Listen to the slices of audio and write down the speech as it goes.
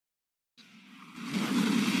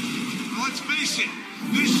let's face it,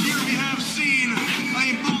 this year we have seen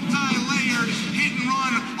a multi-layered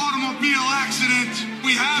hit-and-run automobile accident.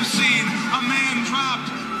 We have seen a man dropped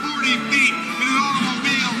 40 feet in an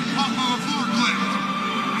automobile off of a forklift.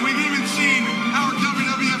 And we've even seen our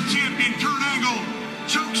WWF champion Kurt Angle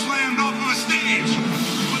chokeslammed off of a stage.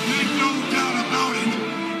 But make no doubt about it,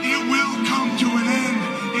 it will come to an end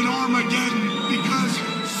in Armageddon because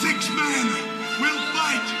 6 men will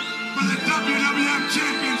fight for the WWF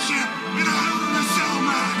Championship in a Hell in a Cell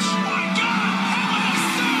match. My God! Hell in a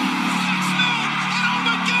Cell! 6 men in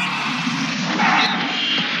Armageddon!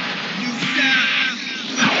 You stand.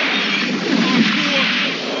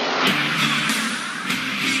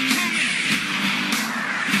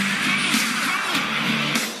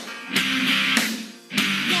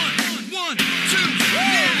 One, two,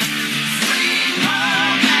 now. Sweet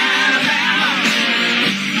home Alabama.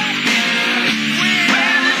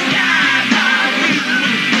 Where the skies are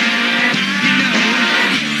blue. You know,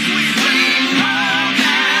 sweet home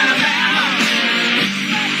Alabama.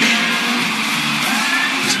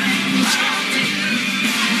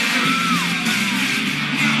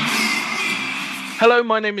 Hello,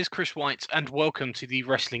 my name is Chris White, and welcome to the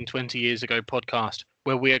Wrestling 20 Years Ago podcast,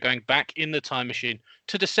 where we are going back in the time machine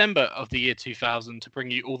to December of the year 2000 to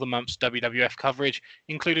bring you all the month's WWF coverage,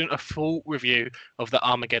 including a full review of the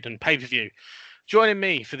Armageddon pay-per-view. Joining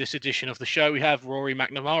me for this edition of the show, we have Rory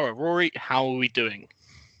McNamara. Rory, how are we doing?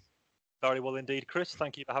 Very well indeed, Chris.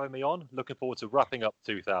 Thank you for having me on. Looking forward to wrapping up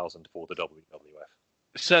 2000 for the WWF.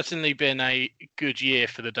 Certainly been a good year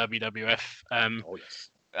for the WWF. Oh,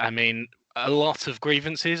 yes. I mean, a lot of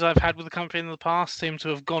grievances I've had with the company in the past seem to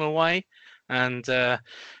have gone away. And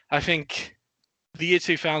I think the year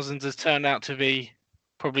 2000 has turned out to be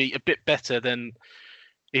probably a bit better than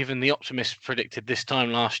even the optimists predicted this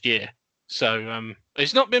time last year. So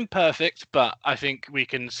it's not been perfect, but I think we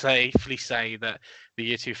can safely say that the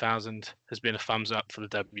year 2000 has been a thumbs up for the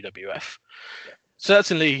WWF. Yeah.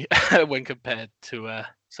 Certainly when compared to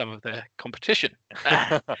some of their competition.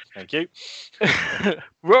 Thank you.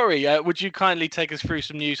 Rory, would you kindly take us through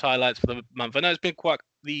some news highlights for the month? I know it's been quite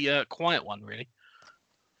the quiet one, really.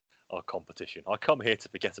 Our competition. I come here to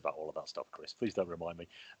forget about all of that stuff, Chris. Please don't remind me.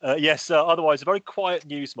 Otherwise, a very quiet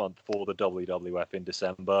news month for the WWF in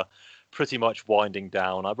December. Pretty much winding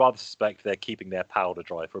down. I rather suspect they're keeping their powder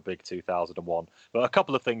dry for a big 2001. But a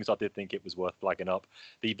couple of things I did think it was worth flagging up.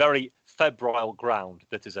 The very febrile ground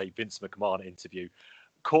that is a Vince McMahon interview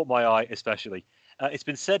caught my eye especially. It's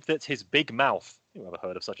been said that his big mouth, you ever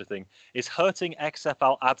heard of such a thing, is hurting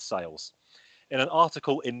XFL ad sales. In an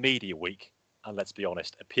article in Media Week, and let's be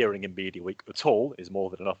honest, appearing in Media Week at all is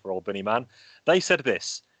more than enough for old Vinnie Man, they said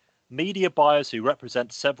this: media buyers who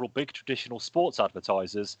represent several big traditional sports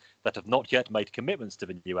advertisers that have not yet made commitments to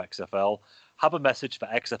the new XFL have a message for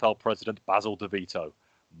XFL President Basil DeVito: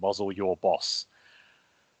 muzzle your boss.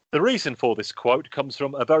 The reason for this quote comes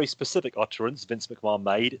from a very specific utterance Vince McMahon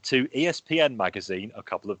made to ESPN magazine a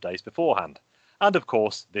couple of days beforehand. And of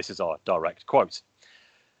course, this is our direct quote.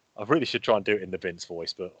 I really should try and do it in the Vince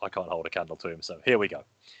voice, but I can't hold a candle to him, so here we go.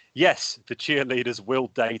 Yes, the cheerleaders will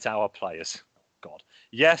date our players. God.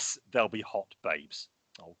 Yes, they'll be hot babes.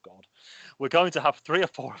 Oh, God. We're going to have 3 or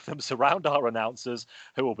 4 of them surround our announcers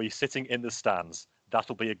who will be sitting in the stands.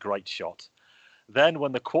 That'll be a great shot. Then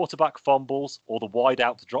when the quarterback fumbles or the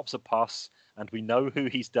wideout drops a pass and we know who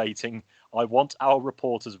he's dating, I want our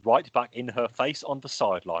reporters right back in her face on the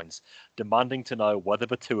sidelines, demanding to know whether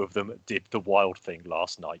the 2 of them did the wild thing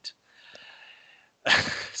last night.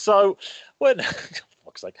 So when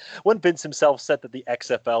Vince himself said that the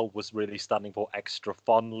XFL was really standing for Extra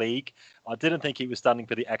Fun League, I didn't think he was standing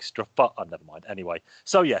for the extra fun. Never mind. Anyway,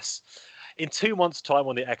 so yes, in 2 months' time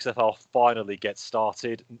when the XFL finally gets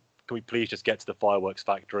started, can we please just get to the fireworks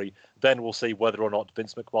factory? Then we'll see whether or not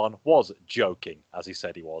Vince McMahon was joking, as he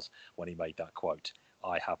said he was when he made that quote.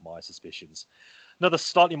 I have my suspicions. Another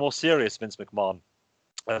slightly more serious Vince McMahon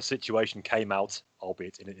situation came out,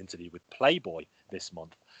 albeit in an interview with Playboy this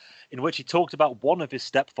month, in which he talked about one of his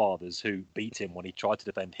stepfathers who beat him when he tried to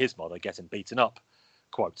defend his mother getting beaten up.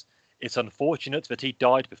 Quote, "It's unfortunate that he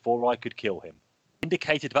died before I could kill him."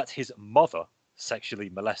 Indicated that his mother sexually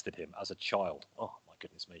molested him as a child. Oh, my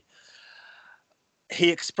goodness me. He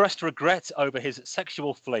expressed regret over his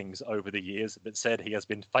sexual flings over the years, but said he has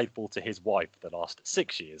been faithful to his wife the last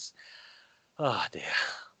 6 years. Ah, dear.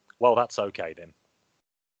 Well, that's okay then.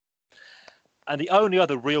 And the only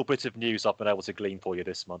other real bit of news I've been able to glean for you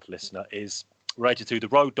this month, listener, is related to the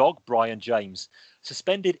Road Dogg, Brian James,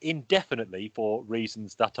 suspended indefinitely for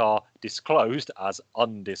reasons that are disclosed as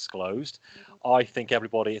undisclosed. I think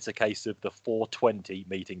everybody, it's a case of the 420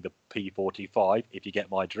 meeting the P45, if you get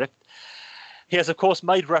my drift. He has, of course,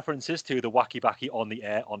 made references to the wacky backy on the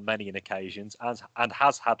air on many occasions and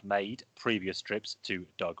has had made previous trips to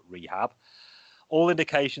Doug rehab. All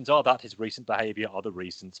indications are that his recent behaviour are the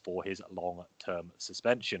reasons for his long-term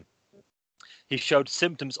suspension. He showed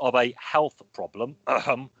symptoms of a health problem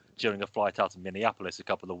during a flight out of Minneapolis a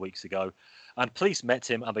couple of weeks ago, and police met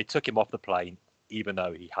him and they took him off the plane, even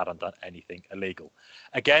though he hadn't done anything illegal.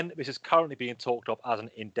 Again, this is currently being talked of as an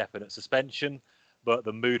indefinite suspension, but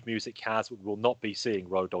the mood music has will not be seeing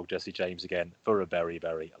Road Dogg Jesse James again for a very,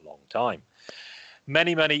 very long time.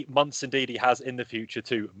 Many, many months indeed he has in the future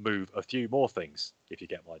to move a few more things, if you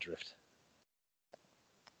get my drift.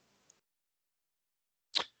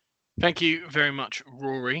 Thank you very much,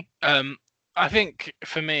 Rory. I think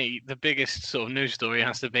for me, the biggest sort of news story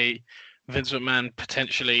has to be Vince McMahon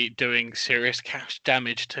potentially doing serious cash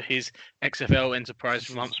damage to his XFL enterprise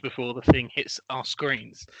months before the thing hits our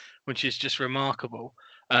screens, which is just remarkable.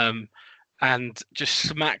 And just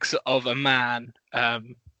smacks of a man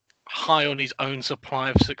high on his own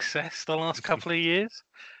supply of success the last couple of years.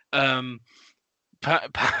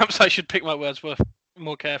 Perhaps I should pick my words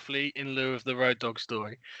more carefully in lieu of the Road Dogg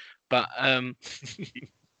story. But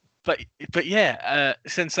but yeah,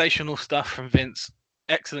 sensational stuff from Vince.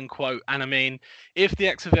 Excellent quote. And I mean, if the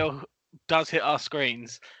XFL does hit our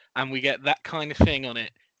screens and we get that kind of thing on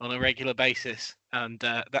it on a regular basis and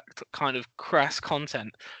that kind of crass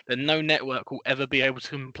content, then no network will ever be able to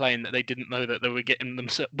complain that they didn't know that they were getting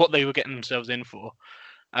what they were getting themselves in for.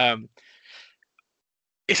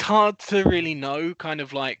 It's hard to really know, kind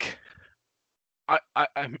of like,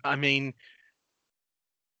 I mean,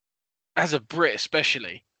 as a Brit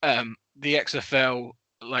especially, the XFL,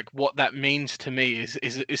 like what that means to me is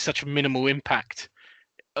such a minimal impact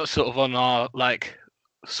sort of on our like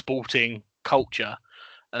sporting culture.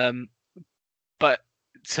 But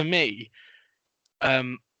to me,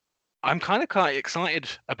 I'm kind of quite excited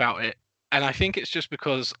about it. And I think it's just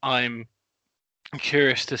because I'm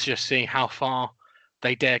curious to just see how far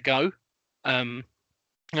they dare go. And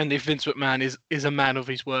if Vince McMahon is a man of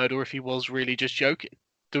his word, or if he was really just joking.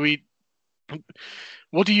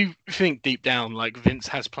 What do you think deep down, like, Vince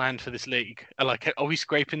has planned for this league? Like, are we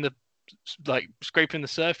scraping the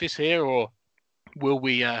surface here, or will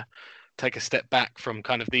we take a step back from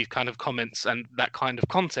kind of these kind of comments and that kind of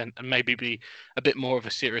content and maybe be a bit more of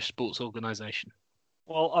a serious sports organization?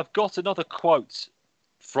 Well, I've got another quote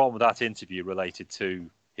from that interview related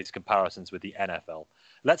to his comparisons with the NFL.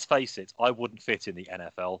 Let's face it, I wouldn't fit in the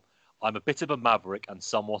NFL. I'm a bit of a maverick and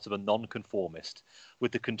somewhat of a non-conformist.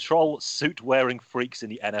 With the control suit-wearing freaks in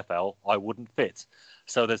the NFL, I wouldn't fit.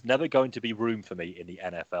 So there's never going to be room for me in the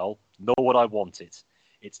NFL, nor would I want it.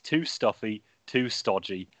 It's too stuffy, too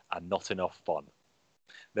stodgy, and not enough fun.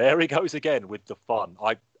 There he goes again with the fun.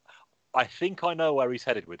 I think I know where he's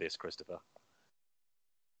headed with this, Christopher.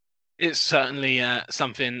 It's certainly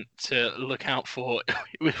something to look out for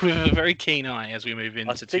with a very keen eye as we move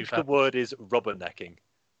into 2000. I think the word is rubbernecking.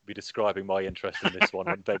 Be describing my interest in this one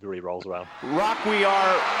when February rolls around. Rock, we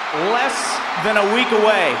are less than a week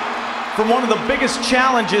away from one of the biggest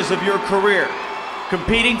challenges of your career,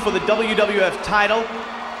 competing for the WWF title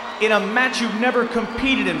in a match you've never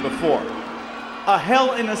competed in before. A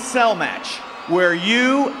Hell in a Cell match where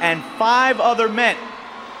you and 5 other men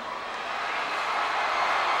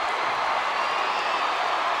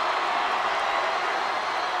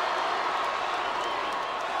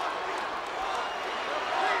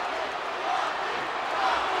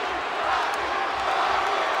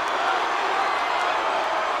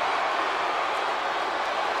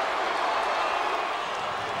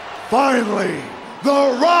Finally,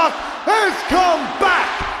 The Rock has come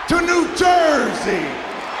back to New Jersey.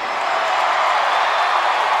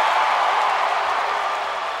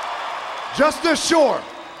 Just as sure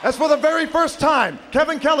as for the very first time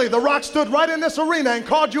Kevin Kelly, The Rock, stood right in this arena and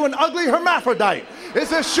called you an ugly hermaphrodite,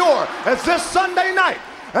 is as sure as this Sunday night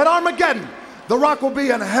at Armageddon, The Rock will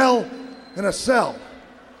be in Hell in a Cell.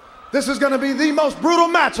 This is going to be the most brutal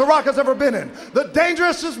match The Rock has ever been in. The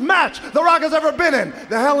dangerousest match The Rock has ever been in.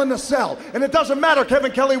 The Hell in a Cell. And it doesn't matter,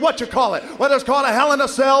 Kevin Kelly, what you call it. Whether it's called a Hell in a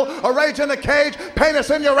Cell, a Rage in a Cage, Penis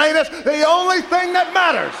in Uranus, the only thing that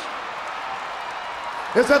matters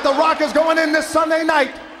is that The Rock is going in this Sunday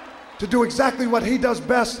night to do exactly what he does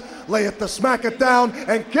best, lay it, smack it down,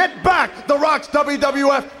 and get back The Rock's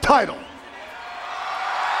WWF title.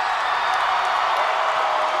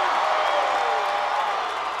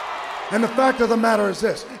 And the fact of the matter is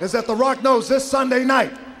this, is that The Rock knows this Sunday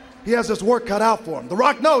night, he has his work cut out for him. The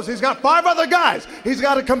Rock knows he's got 5 other guys he's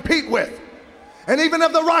got to compete with. And even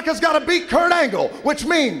if The Rock has got to beat Kurt Angle, which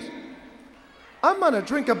means I'm going to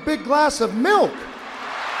drink a big glass of milk,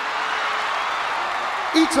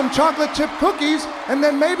 eat some chocolate chip cookies, and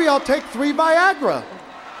then maybe I'll take 3 Viagra.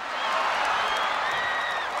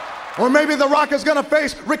 Or maybe The Rock is going to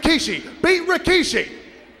face Rikishi, beat Rikishi.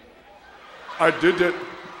 I did it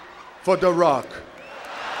for The Rock.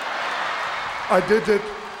 I did it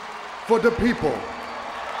for the people.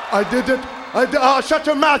 I did it. Shut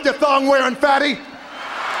your mouth, you thong-wearing fatty.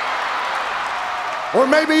 Or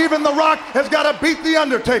maybe even The Rock has got to beat The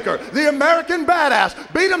Undertaker, the American badass.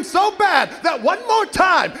 Beat him so bad that one more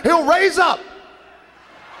time he'll raise up.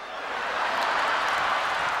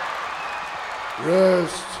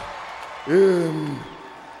 Rest in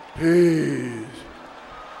peace.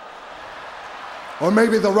 Or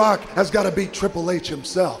maybe The Rock has got to beat Triple H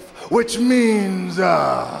himself, which means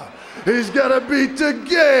he's got to beat the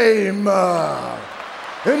game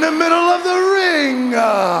in the middle of the ring.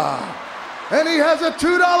 And he has a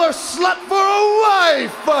 $2 slut for a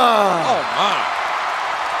wife. Oh, my.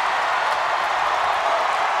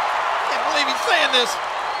 I can't believe he's saying this.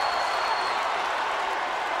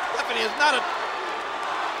 Stephanie is not a...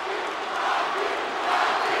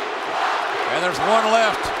 And there's one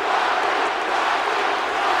left.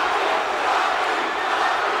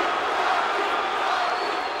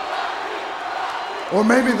 Or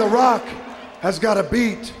maybe The Rock has got to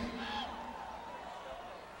beat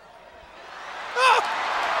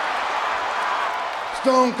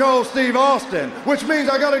Stone Cold Steve Austin, which means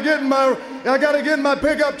I gotta get in my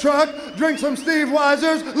pickup truck, drink some Steve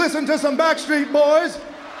Weisers, listen to some Backstreet Boys.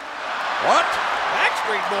 What?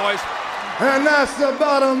 Backstreet Boys? And that's the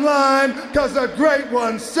bottom line, cause the great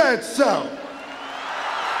one said so.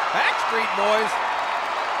 Backstreet Boys?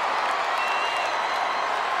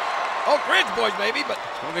 Oh, Bridge Boys maybe, but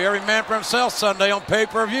it's gonna be every man for himself Sunday on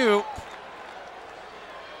pay-per-view.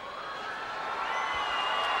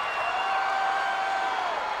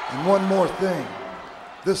 And one more thing,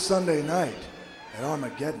 this Sunday night at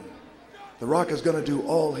Armageddon, The Rock is going to do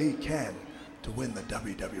all he can to win the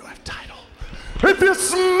WWF title. If you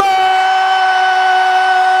smell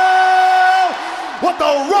what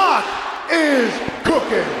The Rock is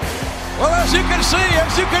cooking. Well, as you can see,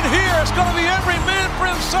 as you can hear, it's going to be every man for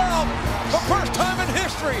himself. For first time in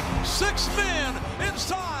history, 6 men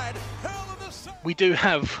inside Hell in a Cell. We do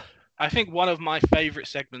have, I think, one of my favourite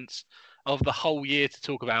segments of the whole year to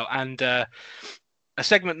talk about, and a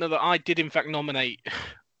segment that I did in fact nominate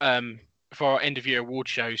for our end of year award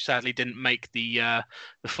show. Sadly didn't make the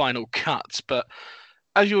final cut, but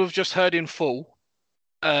as you have just heard in full,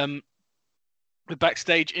 the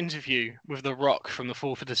backstage interview with The Rock from the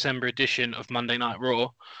 4th of December edition of Monday Night Raw,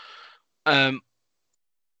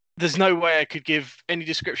 there's no way I could give any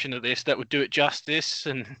description of this that would do it justice,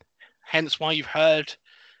 and hence why you've heard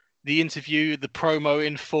the interview, the promo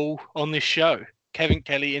in full on this show. Kevin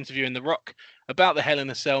Kelly interviewing The Rock about the Hell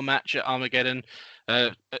in a Cell match at Armageddon,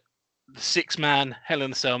 the 6-man Hell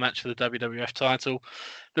in a Cell match for the WWF title.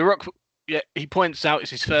 The Rock, he points out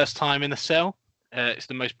it's his first time in a cell. It's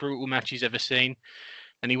the most brutal match he's ever seen,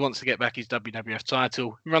 and he wants to get back his WWF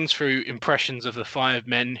title. He runs through impressions of the 5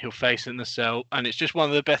 men he'll face in the cell, and it's just one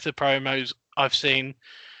of the better promos I've seen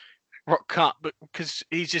Rock cut, but because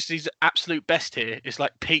he's absolute best here. It's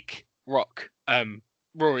like peak Rock.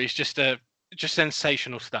 Rory's just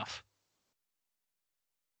sensational stuff.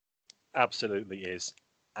 Absolutely is.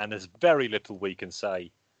 And there's very little we can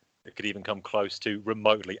say that could even come close to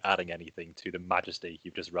remotely adding anything to the majesty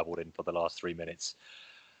you've just reveled in for the last 3 minutes.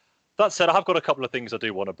 That said, I have got a couple of things I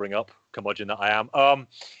do want to bring up, curmudgeon that I am.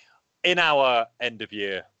 In our end of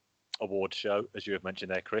year award show, as you have mentioned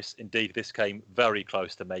there, Chris, indeed this came very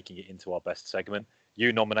close to making it into our best segment.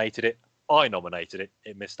 You nominated it, I nominated it,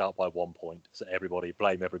 it missed out by 1 point, so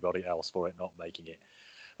blame everybody else for it not making it.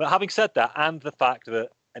 But having said that, and the fact that,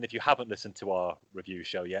 and if you haven't listened to our review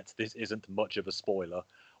show yet, this isn't much of a spoiler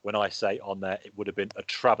when I say on there it would have been a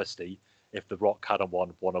travesty if The Rock hadn't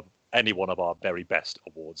won any one of our very best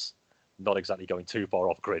awards. Not exactly going too far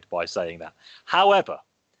off grid by saying that. However,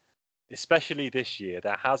 especially this year,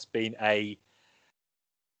 there has been a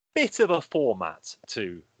bit of a format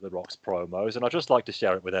to The Rock's promos, and I'd just like to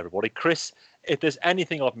share it with everybody. Chris, if there's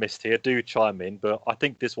anything I've missed here, do chime in, but I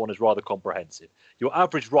think this one is rather comprehensive. Your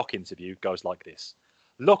average Rock interview goes like this.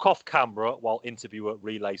 Look off camera while interviewer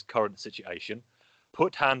relays current situation.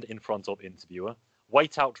 Put hand in front of interviewer.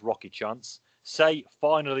 Wait out Rocky chants. Say,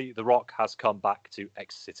 finally, The Rock has come back to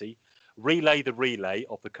X City. Relay the relay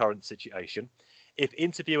of the current situation. If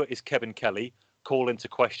interviewer is Kevin Kelly, call into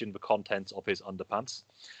question the content of his underpants.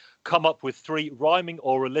 Come up with 3 rhyming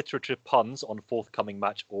or alliterative puns on forthcoming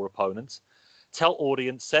match or opponent. Tell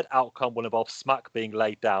audience said outcome will involve smack being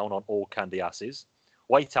laid down on all candy asses.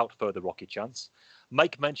 Wait out further Rocky chants.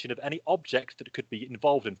 Make mention of any object that could be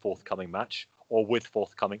involved in forthcoming match or with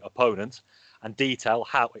forthcoming opponent, and detail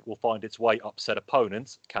how it will find its way up said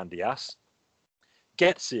opponent, candy ass.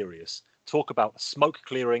 Get serious. Talk about smoke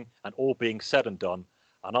clearing and all being said and done,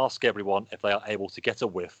 and ask everyone if they are able to get a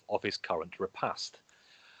whiff of his current repast.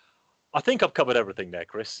 I think I've covered everything there,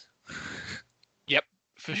 Chris. Yep,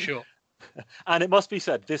 for sure. And it must be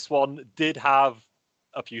said, this one did have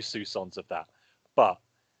a few sousons of that. But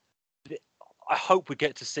I hope we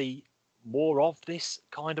get to see more of this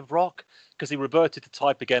kind of Rock, because he reverted to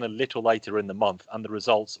type again a little later in the month, and the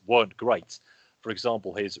results weren't great. For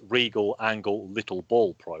example, his Regal Angle Little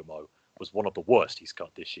Ball promo was one of the worst he's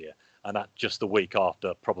cut this year, and that just the week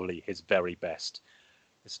after probably his very best.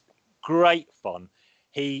 It's great fun.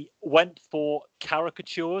 He went for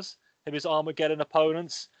caricatures of his Armageddon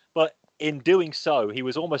opponents, but in doing so, he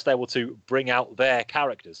was almost able to bring out their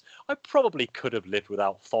characters. I probably could have lived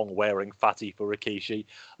without thong-wearing Fatty for Rikishi.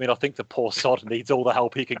 I mean, I think the poor sod needs all the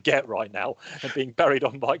help he can get right now, and being buried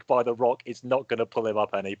on mic by The Rock is not going to pull him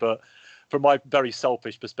up any, but from my very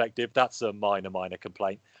selfish perspective, that's a minor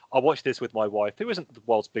complaint. I watched this with my wife, who isn't the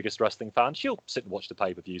world's biggest wrestling fan. She'll sit and watch the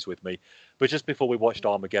pay-per-views with me. But just before we watched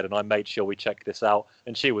Armageddon, I made sure we checked this out,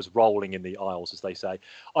 and she was rolling in the aisles, as they say.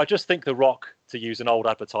 I just think The Rock, to use an old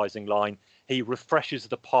advertising line, he refreshes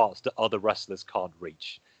the parts that other wrestlers can't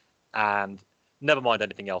reach. And never mind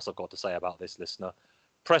anything else I've got to say about this, listener.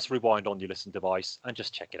 Press rewind on your listen device and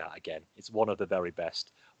just check it out again. It's one of the very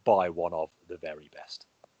best by one of the very best.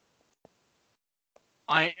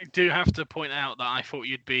 I do have to point out that I thought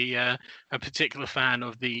you'd be a particular fan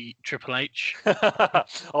of the Triple H.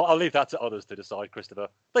 I'll leave that to others to decide, Christopher.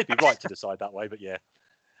 They'd be right to decide that way, but yeah.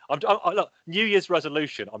 Look, New Year's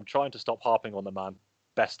resolution, I'm trying to stop harping on the man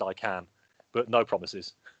best I can, but no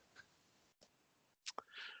promises.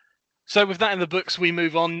 So with that in the books, we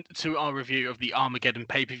move on to our review of the Armageddon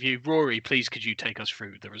pay-per-view. Rory, please could you take us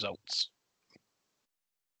through the results?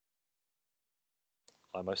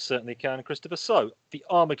 I most certainly can, Christopher. So, the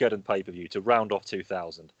Armageddon pay-per-view to round off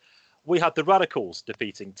 2000. We had the Radicals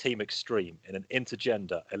defeating Team Extreme in an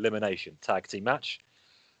intergender elimination tag team match.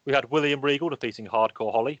 We had William Regal defeating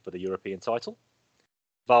Hardcore Holly for the European title.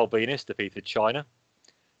 Val Venis defeated Chyna.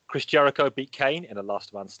 Chris Jericho beat Kane in a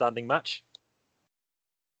last man standing match.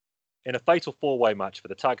 In a fatal 4-way match for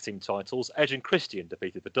the tag team titles, Edge and Christian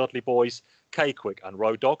defeated the Dudley Boys, K-Quick and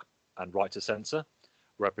Road Dogg, and Right to Censor,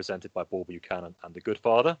 represented by Bull Buchanan and the Good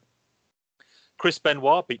Father. Chris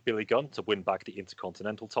Benoit beat Billy Gunn to win back the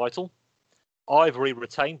Intercontinental title. Ivory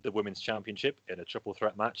retained the Women's Championship in a triple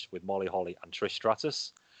threat match with Molly Holly and Trish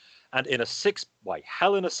Stratus. And in a 6-way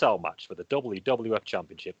Hell in a Cell match for the WWF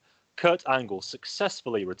Championship, Kurt Angle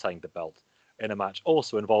successfully retained the belt in a match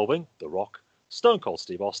also involving The Rock, Stone Cold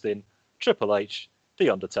Steve Austin, Triple H,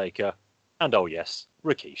 The Undertaker, and oh yes,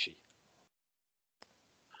 Rikishi.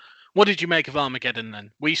 What did you make of Armageddon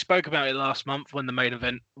then? We spoke about it last month when the main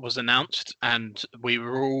event was announced, and we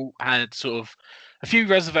were all had sort of a few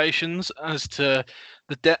reservations as to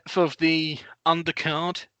the depth of the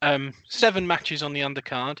undercard. 7 matches on the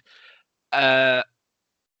undercard.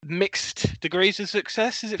 Mixed degrees of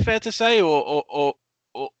success, is it fair to say, or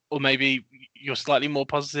maybe you're slightly more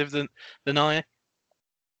positive than I am?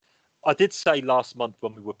 I did say last month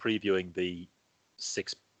when we were previewing the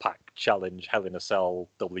 6-pack challenge Hell in a Cell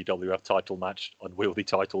WWF title match, unwieldy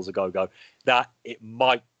titles a go-go, that it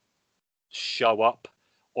might show up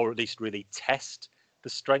or at least really test the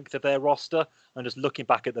strength of their roster. And just looking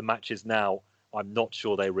back at the matches now, I'm not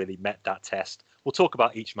sure they really met that test. We'll talk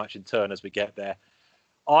about each match in turn as we get there.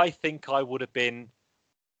 I think I would have been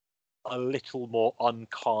a little more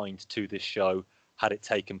unkind to this show had it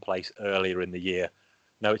taken place earlier in the year.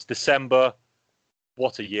 Now it's December.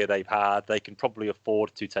 What a year they've had. They can probably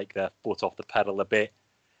afford to take their foot off the pedal a bit.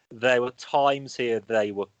 There were times here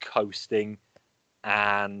they were coasting,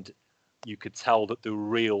 and you could tell that the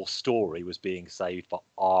real story was being saved for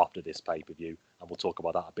after this pay-per-view, and we'll talk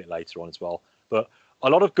about that a bit later on as well. But a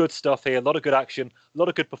lot of good stuff here, a lot of good action, a lot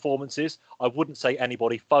of good performances. I wouldn't say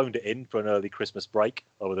anybody phoned it in for an early Christmas break,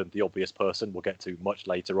 other than the obvious person we'll get to much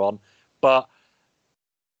later on. But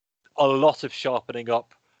a lot of sharpening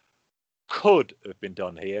up could have been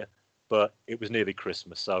done here, but it was nearly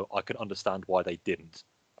Christmas, so I can understand why they didn't.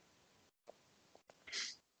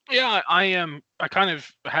 Yeah, I kind of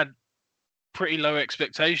had pretty low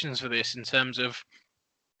expectations for this in terms of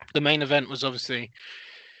the main event was obviously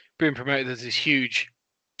being promoted as this huge,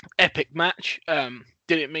 epic match.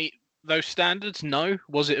 Did it meet those standards? No.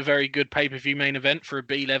 Was it a very good pay-per-view main event for a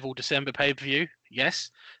B-level December pay-per-view?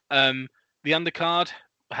 Yes. The undercard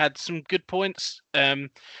had some good points.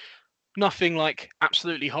 Nothing like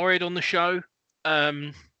absolutely horrid on the show.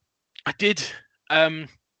 I did kind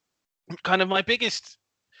of my biggest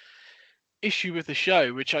issue with the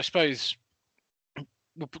show, which I suppose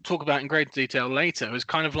we'll talk about in great detail later, was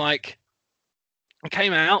kind of like I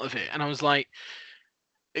came out of it and I was like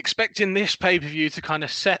expecting this pay-per-view to kind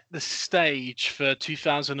of set the stage for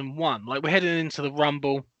 2001. Like, we're heading into the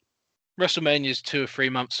Rumble. WrestleMania's 2 or 3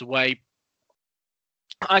 months away.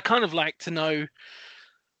 I kind of like to know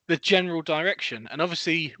the general direction. And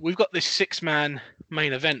obviously, we've got this 6-man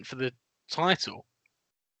main event for the title.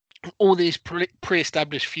 All these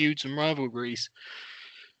pre-established feuds and rivalries.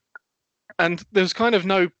 And there's kind of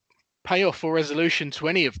no payoff or resolution to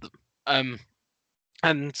any of them.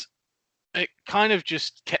 And it kind of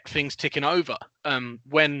just kept things ticking over.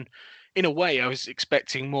 When, in a way, I was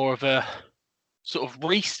expecting more of a sort of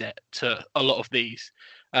reset to a lot of these.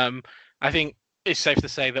 I think it's safe to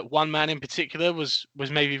say that one man in particular was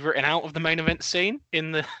maybe written out of the main event scene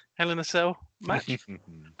in the Hell in a Cell match.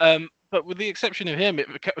 But with the exception of him, it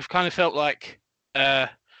kind of felt like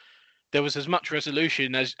there was as much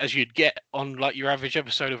resolution as you'd get on like your average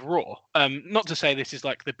episode of Raw. Not to say this is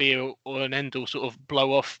like the be or an end all sort of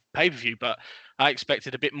blow off pay-per-view, but I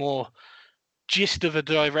expected a bit more gist of a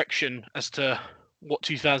direction as to what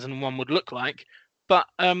 2001 would look like. But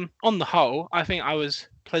on the whole, I think I was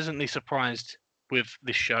pleasantly surprised with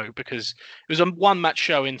this show because it was a one-match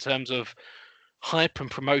show in terms of hype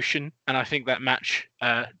and promotion, and I think that match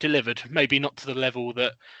delivered. Maybe not to the level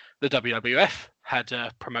that the WWF had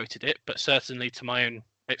promoted it, but certainly to my own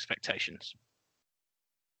expectations.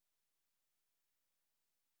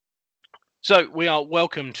 So we are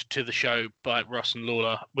welcomed to the show by Ross and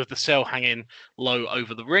Lawler with the cell hanging low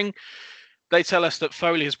over the ring. They tell us that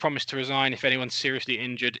Foley has promised to resign if anyone's seriously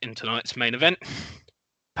injured in tonight's main event.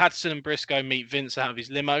 Patterson and Briscoe meet Vince out of his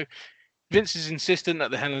limo. Vince is insistent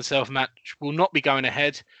that the Hell in a Cell match will not be going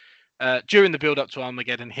ahead. During the build-up to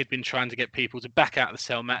Armageddon, he'd been trying to get people to back out of the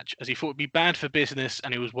Cell match as he thought it would be bad for business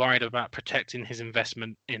and he was worried about protecting his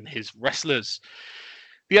investment in his wrestlers.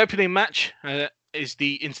 The opening match is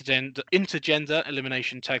the intergender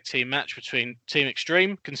elimination tag team match between Team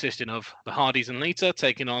Extreme, consisting of the Hardys and Lita,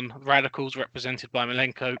 taking on Radicals represented by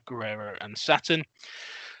Malenko, Guerrero and Saturn.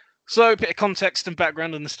 So a bit of context and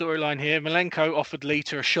background on the storyline here. Malenko offered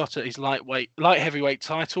Lita a shot at his light heavyweight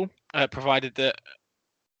title, provided that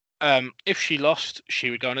if she lost,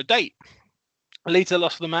 she would go on a date. Lita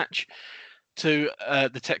lost the match to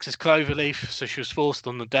the Texas Cloverleaf, so she was forced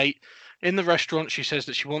on the date. In the restaurant, she says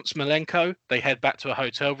that she wants Malenko. They head back to a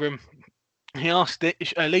hotel room.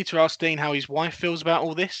 Lita asked Dean how his wife feels about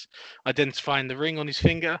all this, identifying the ring on his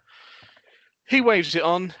finger. He waves it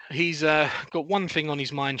on. He's got one thing on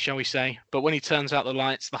his mind, shall we say, but when he turns out the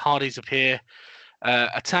lights, the Hardys appear,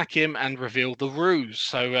 attack him and reveal the ruse.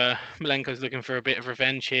 So Malenko's looking for a bit of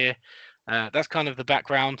revenge here. That's kind of the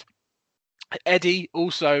background. Eddie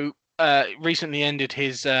also recently ended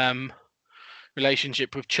his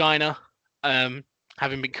relationship with Chyna,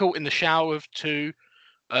 having been caught in the shower of two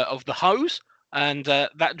of the hoes, and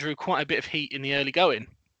that drew quite a bit of heat in the early going,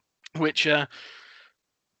 which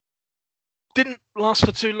didn't last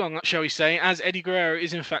for too long, shall we say, as Eddie Guerrero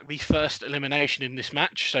is in fact the first elimination in this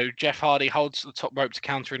match. So Jeff Hardy holds the top rope to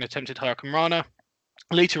counter an attempted Hurricane Rana.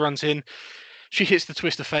 Lita runs in. She hits the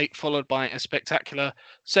Twist of Fate, followed by a spectacular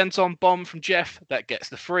senton bomb from Jeff that gets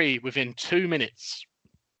the free within 2 minutes.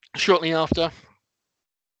 Shortly after,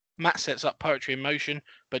 Matt sets up Poetry in Motion,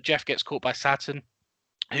 but Jeff gets caught by Saturn,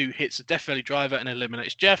 who hits a Death Valley Driver and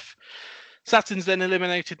eliminates Jeff. Saturn's then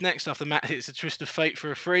eliminated next after Matt hits a Twist of Fate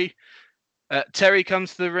for a free. Terry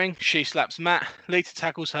comes to the ring. She slaps Matt. Lita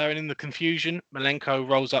tackles her, and in the confusion, Malenko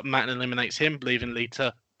rolls up Matt and eliminates him, leaving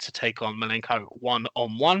Lita to take on Malenko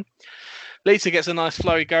one-on-one. Lita gets a nice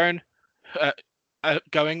flurry going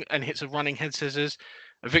and hits a running head scissors,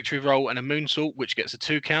 a victory roll, and a moonsault, which gets a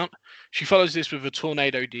 2 count. She follows this with a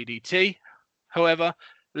tornado DDT. However,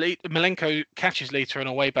 Malenko catches Lita on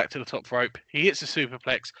her way back to the top rope. He hits a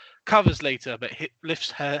superplex, covers Lita, but lifts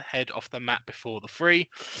her head off the mat before the free.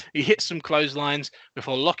 He hits some clotheslines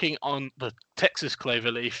before locking on the Texas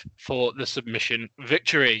Cloverleaf for the submission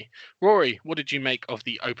victory. Rory, what did you make of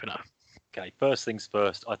the opener? Okay, first things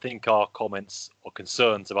first. I think our comments or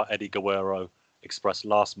concerns about Eddie Guerrero expressed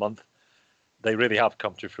last month, they really have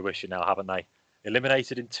come to fruition now, haven't they?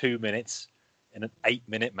 Eliminated in 2 minutes in an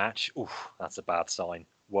 8-minute match. Oof, that's a bad sign.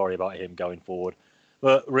 Worry about him going forward.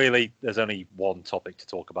 But really, there's only one topic to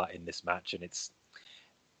talk about in this match, and it's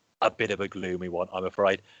a bit of a gloomy one, I'm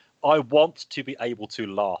afraid. I want to be able to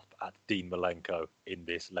laugh at Dean Malenko in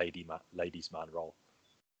this ladies' man role.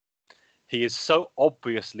 He is so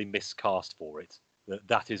obviously miscast for it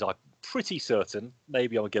that is, I'm pretty certain,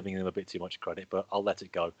 maybe I'm giving him a bit too much credit, but I'll let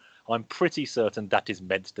it go. I'm pretty certain that is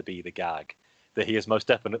meant to be the gag, that he is most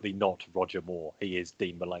definitely not Roger Moore. He is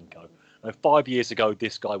Dean Malenko. And 5 years ago,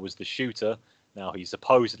 this guy was the shooter. Now he's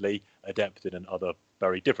supposedly adept in another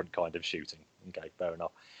very different kind of shooting. Okay, fair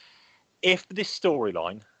enough. If this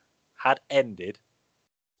storyline had ended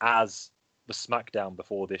as the SmackDown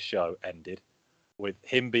before this show ended, with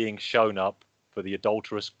him being shown up for the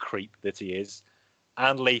adulterous creep that he is,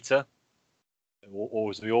 and Lita, or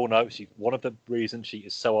as we all know, one of the reasons she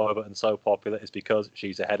is so over and so popular is because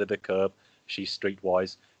she's ahead of the curve. She's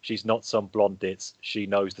streetwise. She's not some blonde ditz. She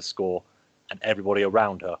knows the score, and everybody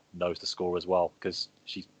around her knows the score as well because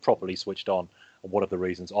she's properly switched on. And one of the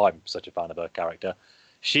reasons I'm such a fan of her character.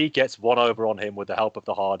 She gets one over on him with the help of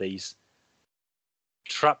the Hardys,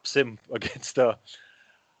 traps him against a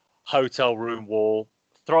hotel room wall,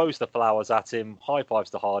 throws the flowers at him, high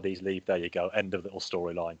fives the Hardys, leave, there you go, end of little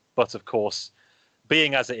storyline. But of course,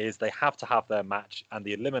 being as it is, they have to have their match, and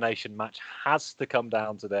the elimination match has to come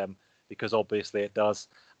down to them because obviously it does.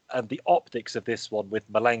 And the optics of this one with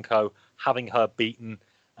Malenko having her beaten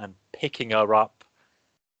and picking her up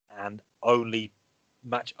and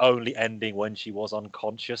match only ending when she was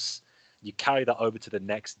unconscious. You carry that over to the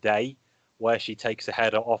next day where she takes her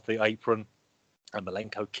head off the apron and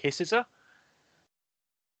Malenko kisses her.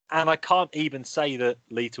 And I can't even say that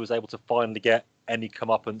Lita was able to finally get any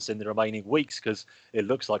comeuppance in the remaining weeks because it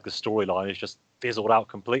looks like the storyline is just fizzled out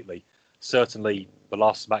completely. Certainly the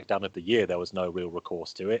last SmackDown of the year, there was no real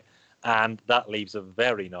recourse to it. And that leaves a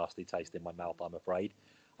very nasty taste in my mouth, I'm afraid.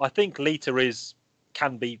 I think Lita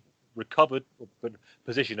can be recovered,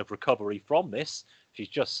 position of recovery from this. She's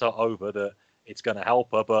just so over that it's going to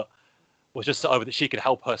help her, but was just so over that she could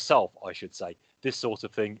help herself, I should say. This sort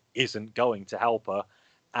of thing isn't going to help her.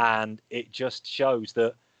 And it just shows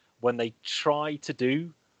that when they try to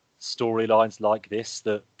do storylines like this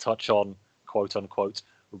that touch on quote unquote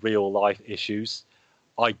real life issues,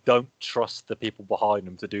 I don't trust the people behind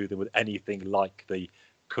them to do them with anything like the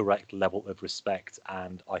correct level of respect.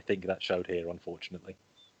 And I think that showed here, unfortunately.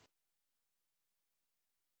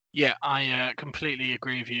 Yeah, I completely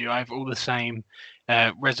agree with you. I have all the same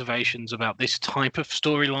reservations about this type of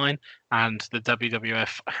storyline, and the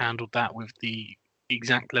WWF handled that with the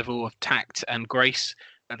exact level of tact and grace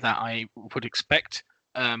that I would expect.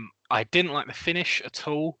 I didn't like the finish at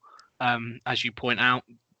all. As you point out,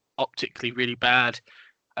 optically really bad.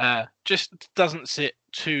 Just doesn't sit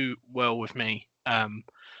too well with me.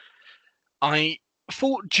 I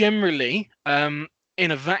thought generally,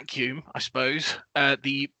 in a vacuum, I suppose,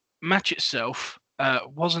 the match itself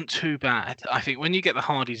wasn't too bad. I think when you get the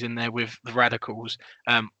Hardys in there with the Radicals,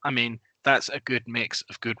 I mean, that's a good mix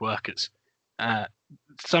of good workers.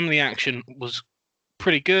 Some of the action was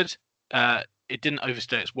pretty good. It didn't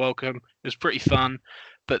overstay its welcome. It was pretty fun.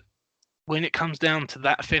 But when it comes down to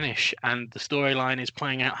that finish and the storyline is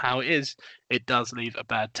playing out how it is, it does leave a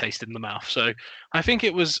bad taste in the mouth. So I think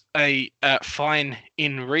it was a fine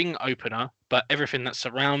in-ring opener, but everything that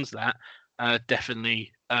surrounds that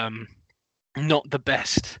definitely not the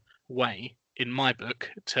best way, in my book,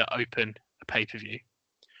 to open a pay-per-view.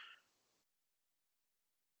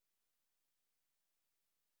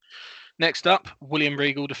 Next up, William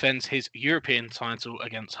Regal defends his European title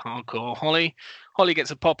against Hardcore Holly. Holly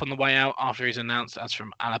gets a pop on the way out after he's announced as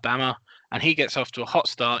from Alabama, and he gets off to a hot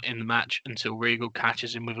start in the match until Regal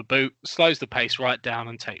catches him with a boot, slows the pace right down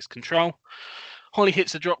and takes control. Holly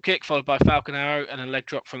hits a drop kick followed by Falcon Arrow and a leg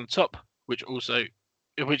drop from the top, which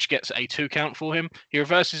gets a 2 count for him. He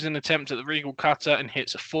reverses an attempt at the Regal cutter and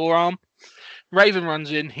hits a forearm. Raven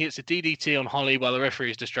runs in, he hits a DDT on Holly while the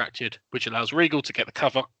referee is distracted, which allows Regal to get the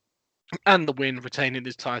cover and the win, retaining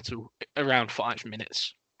his title around 5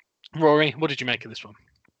 minutes. Rory, what did you make of this one?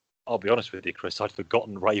 I'll be honest with you, Chris, I'd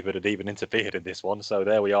forgotten Raven had even interfered in this one, so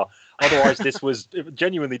there we are. Otherwise, this was, it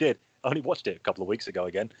genuinely did. I only watched it a couple of weeks ago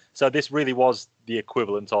again. So this really was the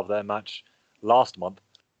equivalent of their match last month.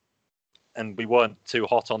 And we weren't too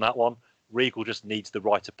hot on that one. Regal just needs the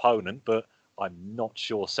right opponent, but I'm not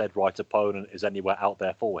sure said right opponent is anywhere out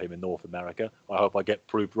there for him in North America. I hope I get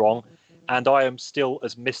proved wrong. And I am still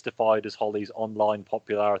as mystified as Holly's online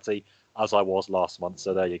popularity as I was last month.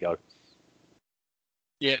 So there you go.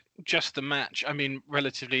 Yeah, just the match. I mean,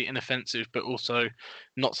 relatively inoffensive, but also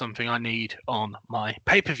not something I need on my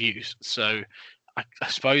pay-per-views. So I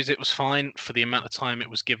suppose it was fine for the amount of time it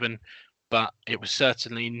was given. but it was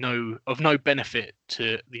certainly of no benefit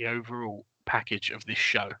to the overall package of this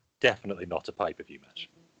show. Definitely not a pay-per-view match.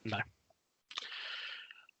 No.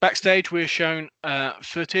 Backstage, we're shown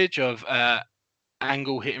footage of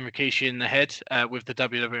Angle hitting Rikishi in the head with the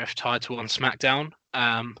WWF title on SmackDown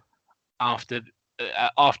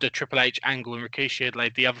after Triple H, Angle, and Rikishi had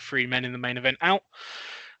laid the other three men in the main event out.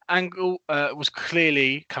 Angle was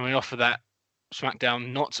clearly coming off of that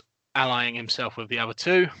SmackDown, not allying himself with the other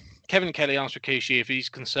two. Kevin Kelly asked Rikishi if he's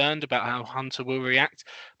concerned about how Hunter will react,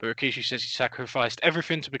 but Rikishi says he sacrificed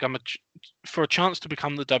everything to become for a chance to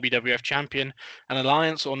become the WWF champion. An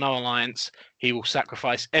alliance or no alliance, he will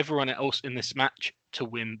sacrifice everyone else in this match to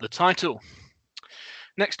win the title.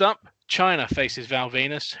 Next up, Chyna faces Val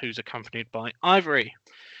Venis, who's accompanied by Ivory.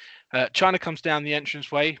 Chyna comes down the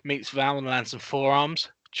entranceway, meets Val and lands some forearms.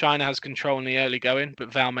 Chyna has control in the early going,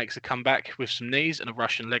 but Val makes a comeback with some knees and a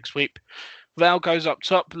Russian leg sweep. Val goes up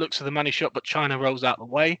top, looks for the money shot, but Chyna rolls out the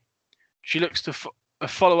way. She looks to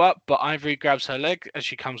follow up, but Ivory grabs her leg as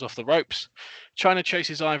she comes off the ropes. Chyna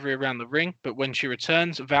chases Ivory around the ring, but when she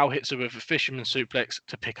returns, Val hits her with a fisherman suplex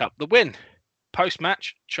to pick up the win.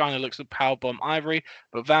 Post-match, Chyna looks to powerbomb Ivory,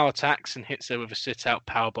 but Val attacks and hits her with a sit-out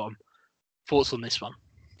powerbomb. Thoughts on this one?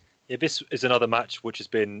 Yeah, this is another match which has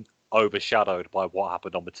been overshadowed by what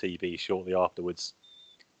happened on the TV shortly afterwards,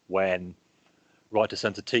 when Right to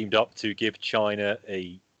Centre teamed up to give Chyna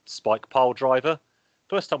a spike pile driver.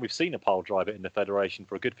 First time we've seen a pile driver in the Federation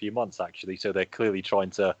for a good few months, actually, so they're clearly trying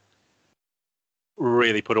to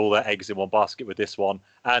really put all their eggs in one basket with this one,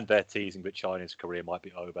 and they're teasing that Chyna's career might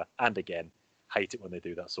be over. And again, hate it when they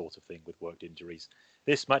do that sort of thing with worked injuries.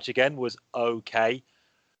 This match, again, was okay.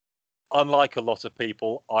 Unlike a lot of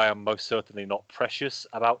people, I am most certainly not precious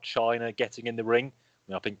about Chyna getting in the ring.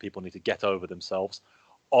 I think people need to get over themselves.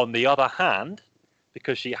 On the other hand,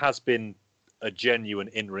 because she has been a genuine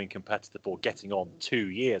in-ring competitor for getting on 2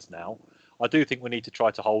 years now, I do think we need to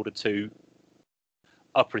try to hold her to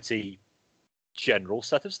a pretty general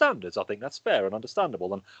set of standards. I think that's fair and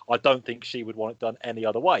understandable, and I don't think she would want it done any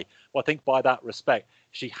other way. But I think by that respect,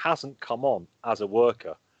 she hasn't come on as a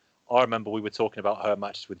worker. I remember we were talking about her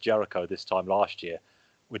matches with Jericho this time last year,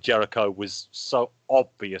 where Jericho was so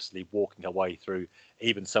obviously walking her way through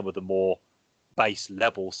even some of the more base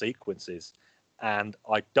level sequences. And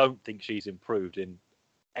I don't think she's improved in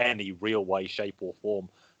any real way, shape or form.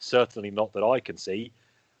 Certainly not that I can see.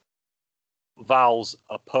 Val's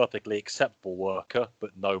a perfectly acceptable worker,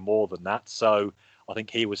 but no more than that. So I think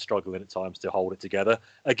he was struggling at times to hold it together.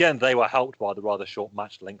 Again, they were helped by the rather short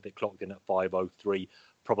match length. It clocked in at 5:03,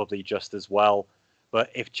 probably just as well. But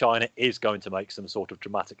if Chyna is going to make some sort of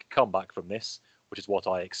dramatic comeback from this, which is what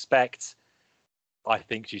I expect, I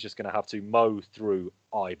think she's just going to have to mow through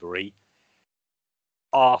Ivory.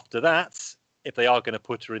 After that, if they are going to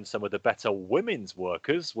put her in some of the better women's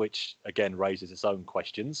workers, which again raises its own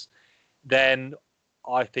questions, then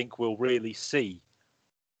I think we'll really see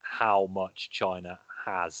how much Chyna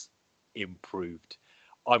has improved.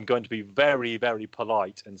 I'm going to be very, very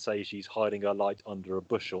polite and say she's hiding her light under a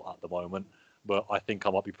bushel at the moment, but I think I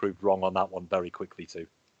might be proved wrong on that one very quickly too.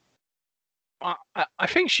 I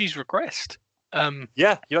think she's regressed.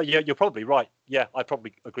 Yeah, you're probably right. Yeah, I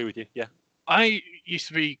probably agree with you. Yeah. I used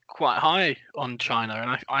to be quite high on Chyna,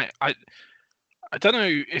 and I don't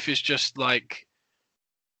know if it's just like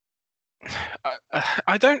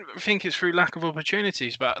I don't think it's through lack of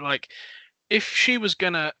opportunities, but like if she was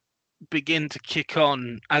gonna begin to kick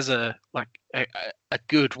on as a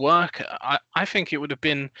good worker, I think it would have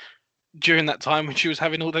been during that time when she was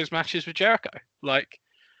having all those matches with Jericho. Like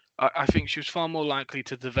I think she was far more likely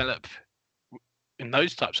to develop in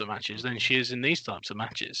those types of matches than she is in these types of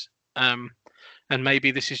matches. And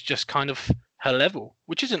maybe this is just kind of her level,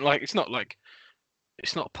 which isn't like it's not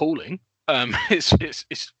appalling.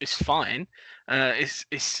 It's fine.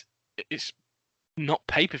 It's not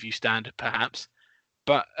pay-per-view standard perhaps,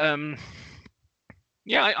 but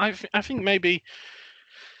yeah, I think maybe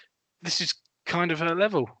this is kind of her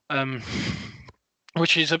level,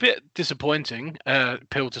 which is a bit disappointing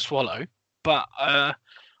pill to swallow. But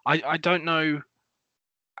I don't know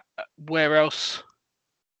where else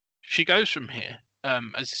she goes from here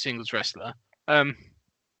as a singles wrestler.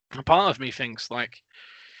 Part of me thinks like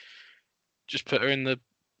just put her in the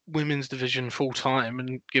women's division full time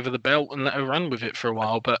and give her the belt and let her run with it for a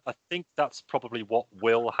while. But I think that's probably what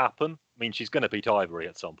will happen. I mean, she's going to beat Ivory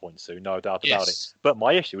at some point soon, no doubt about it. But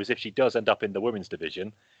my issue is if she does end up in the women's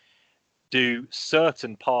division, do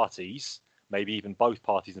certain parties, maybe even both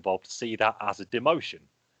parties involved, see that as a demotion?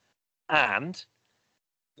 And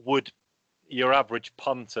would your average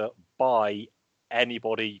punter buy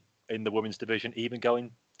anybody in the women's division even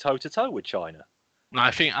going toe-to-toe with China. No,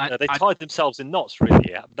 I think They tied themselves in knots, really.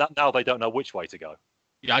 Yeah. Now they don't know which way to go.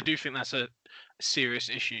 Yeah, I do think that's a serious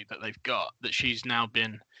issue that they've got, that she's now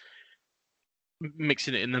been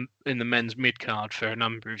mixing it in the men's mid card for a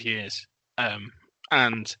number of years.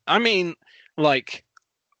 And I mean, like,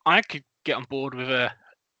 I could get on board with a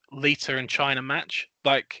Lita and China match.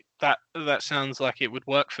 Like that sounds like it would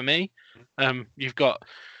work for me. You've got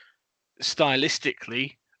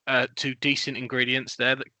stylistically two decent ingredients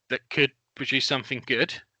there that could produce something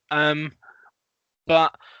good.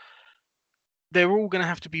 But they're all going to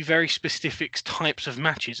have to be very specific types of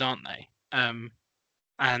matches, aren't they?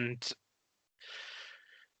 And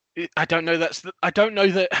I don't know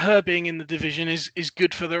that her being in the division is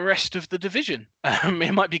good for the rest of the division.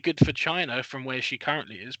 It might be good for China from where she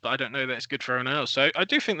currently is, but I don't know that it's good for anyone else. So I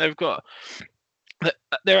do think they're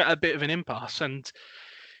at a bit of an impasse, and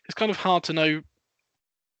it's kind of hard to know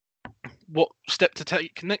what step to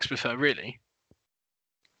take next with her, really.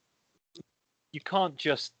 You can't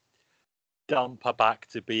just dump her back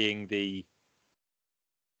to being the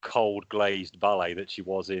cold glazed ballet that she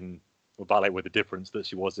was in, or ballet with a difference that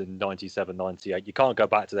she was in 97, 98. You can't go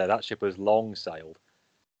back to there. That ship has long sailed.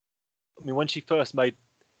 I mean, when she first made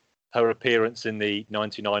her appearance in the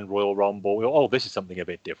 99 Royal Rumble, we thought, oh, this is something a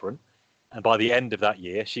bit different. And by the end of that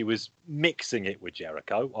year, she was mixing it with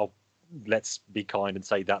Jericho. Oh, let's be kind and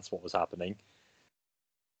say that's what was happening.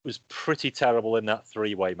 It was pretty terrible in that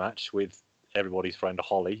three-way match with everybody's friend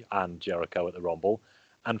Holly and Jericho at the Rumble.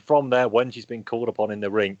 And from there, when she's been called upon in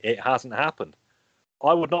the ring, it hasn't happened.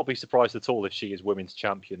 I would not be surprised at all if she is women's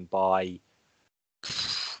champion by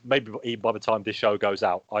maybe by the time this show goes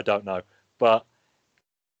out. I don't know. But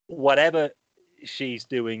whatever she's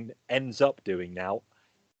doing, ends up doing now,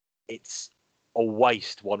 it's a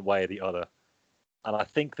waste one way or the other. And I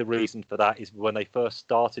think the reason for that is when they first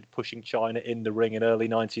started pushing China in the ring in early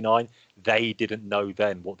 99, they didn't know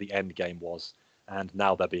then what the end game was. And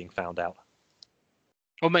now they're being found out.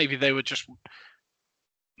 Or maybe they were just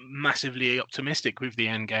massively optimistic with the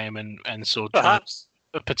end game and saw perhaps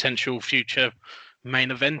a potential future main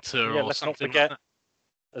eventer or let's something. Not forget, like that.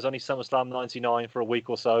 There's only SummerSlam 99 for a week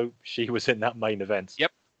or so. She was in that main event.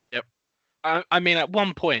 Yep. I mean, at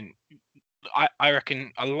one point, I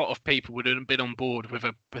reckon a lot of people would have been on board with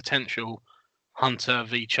a potential Hunter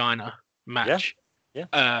v China match.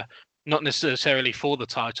 Yeah. Not necessarily for the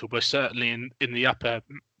title, but certainly in the upper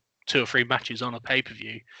 2 or 3 matches on a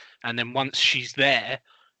pay-per-view. And then once she's there,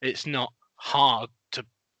 it's not hard to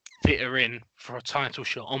fit her in for a title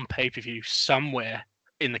shot on pay-per-view somewhere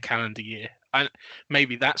in the calendar year. And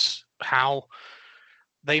maybe that's how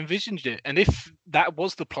they envisioned it. And if that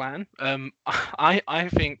was the plan, I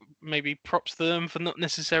think maybe props to them for not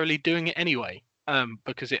necessarily doing it anyway,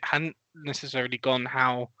 because it hadn't necessarily gone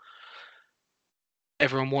how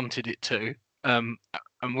everyone wanted it to. And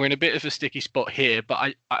we're in a bit of a sticky spot here,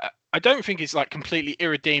 but I don't think it's like completely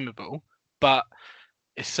irredeemable, but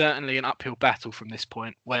it's certainly an uphill battle from this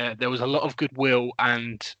point, where there was a lot of goodwill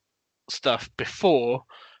and stuff before,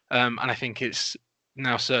 and I think it's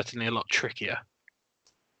now certainly a lot trickier.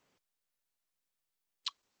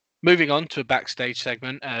 Moving on to a backstage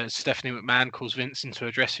segment, Stephanie McMahon calls Vince into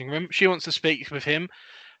a dressing room. She wants to speak with him,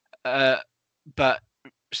 but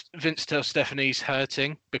Vince tells Stephanie he's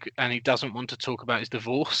hurting and he doesn't want to talk about his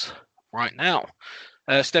divorce right now.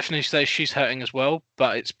 Stephanie says she's hurting as well,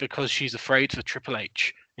 but it's because she's afraid for Triple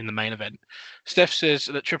H in the main event. Steph says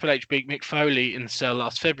that Triple H beat Mick Foley in the cell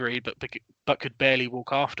last February, but could barely walk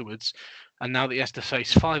afterwards. And now that he has to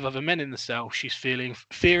face 5 other men in the cell, she's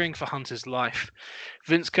fearing for Hunter's life.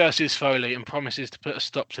 Vince curses Foley and promises to put a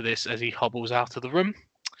stop to this as he hobbles out of the room.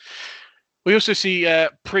 We also see a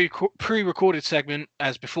pre-recorded segment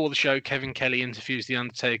as before the show, Kevin Kelly interviews The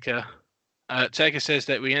Undertaker. Taker says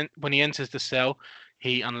that when he enters the cell,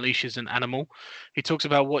 he unleashes an animal. He talks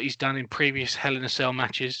about what he's done in previous Hell in a Cell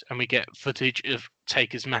matches, and we get footage of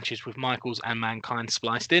Taker's matches with Michaels and Mankind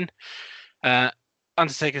spliced in.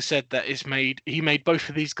 Undertaker said that he made both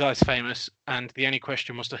of these guys famous, and the only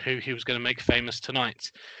question was to who he was going to make famous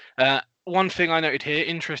tonight. One thing I noted here,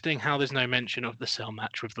 interesting how there's no mention of the cell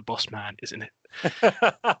match with the Boss Man, isn't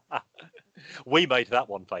it? We made that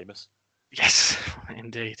one famous. Yes,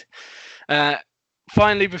 indeed.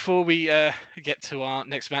 Finally, before we get to our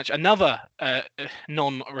next match, another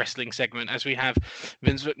non-wrestling segment, as we have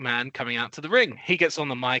Vince McMahon coming out to the ring. He gets on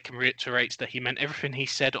the mic and reiterates that he meant everything he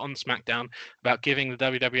said on SmackDown about giving the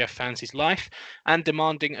WWF fans his life and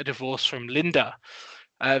demanding a divorce from Linda.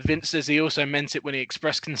 Vince says he also meant it when he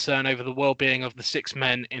expressed concern over the well-being of the 6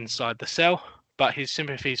 men inside the cell. but his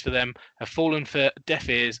sympathies for them have fallen for deaf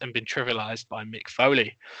ears and been trivialized by Mick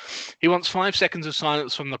Foley. He wants 5 seconds of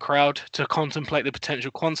silence from the crowd to contemplate the potential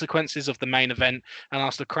consequences of the main event and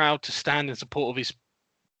asks the crowd to stand in support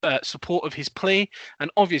of his plea, and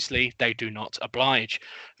obviously they do not oblige.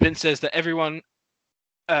 Vince says that everyone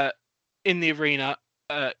in the arena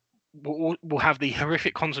will have the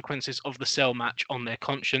horrific consequences of the cell match on their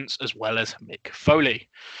conscience, as well as Mick Foley.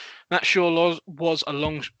 That sure was a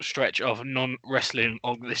long stretch of non-wrestling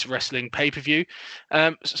on this wrestling pay-per-view.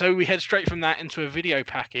 So we head straight from that into a video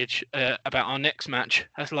package about our next match,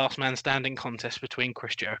 as Last Man Standing contest between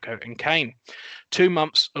Chris Jericho and Kane. 2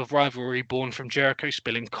 months of rivalry born from Jericho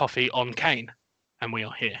spilling coffee on Kane. And we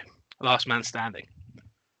are here. Last Man Standing.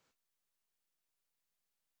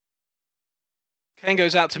 Kane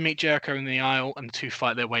goes out to meet Jericho in the aisle and the two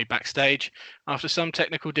fight their way backstage. After some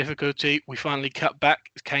technical difficulty, we finally cut back.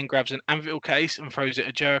 Kane grabs an anvil case and throws it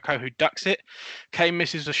at Jericho, who ducks it. Kane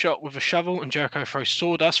misses a shot with a shovel and Jericho throws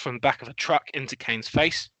sawdust from the back of a truck into Kane's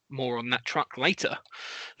face. More on that truck later.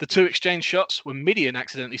 The two exchange shots when Mideon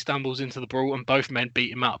accidentally stumbles into the brawl and both men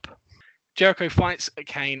beat him up. Jericho fights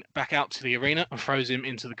Kane back out to the arena and throws him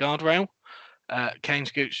into the guardrail. Kane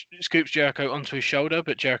scoops Jericho onto his shoulder,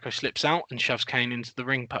 but Jericho slips out and shoves Kane into the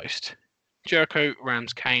ring post. Jericho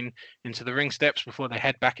rams Kane into the ring steps before they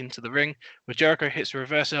head back into the ring, where Jericho hits a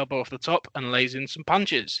reverse elbow off the top and lays in some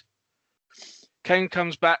punches. Kane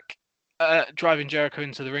comes back, driving Jericho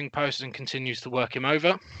into the ring post and continues to work him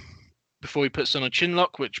over before he puts on a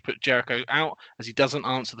chinlock, which put Jericho out as he doesn't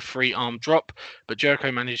answer the free arm drop, but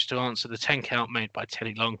Jericho managed to answer the 10 count made by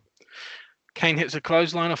Teddy Long. Kane hits a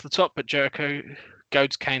clothesline off the top, but Jericho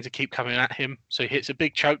goads Kane to keep coming at him, so he hits a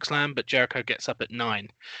big choke slam, but Jericho gets up at 9.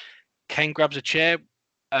 Kane grabs a chair,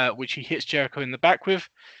 which he hits Jericho in the back with.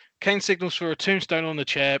 Kane signals for a tombstone on the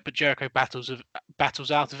chair, but Jericho battles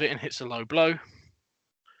out of it and hits a low blow.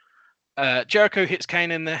 Jericho hits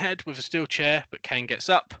Kane in the head with a steel chair, but Kane gets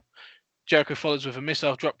up. Jericho follows with a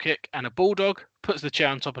missile dropkick and a bulldog, puts the chair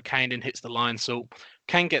on top of Kane and hits the lion salt.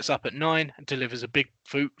 Kane gets up at 9 and delivers a big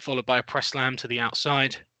boot followed by a press slam to the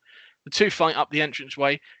outside. The two fight up the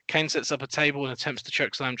entranceway. Kane sets up a table and attempts to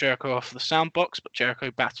chokeslam Jericho off the sound box, but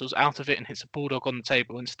Jericho battles out of it and hits a bulldog on the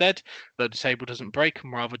table instead, though the table doesn't break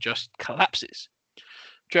and rather just collapses.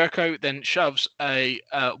 Jericho then shoves a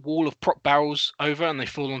wall of prop barrels over and they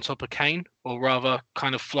fall on top of Kane, or rather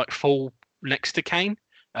kind of like fall next to Kane.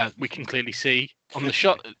 We can clearly see on the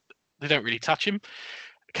shot they don't really touch him.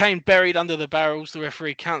 Kane buried under the barrels. The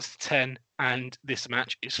referee counts to 10, and this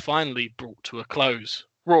match is finally brought to a close.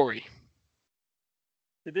 Rory.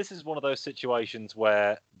 This is one of those situations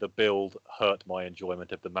where the build hurt my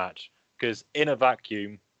enjoyment of the match, because in a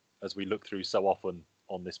vacuum, as we look through so often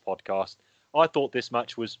on this podcast, I thought this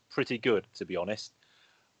match was pretty good, to be honest.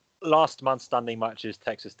 Last man standing matches,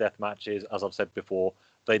 Texas Death matches, as I've said before,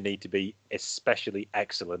 they need to be especially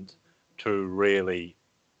excellent to really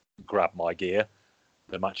grab my gear.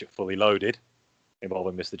 The match at Fully Loaded,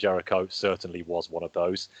 involving Mr. Jericho, certainly was one of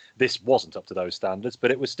those. This wasn't up to those standards,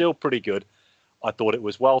 but it was still pretty good. I thought it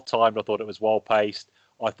was well timed. I thought it was well paced.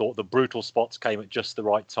 I thought the brutal spots came at just the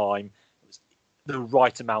right time. It was the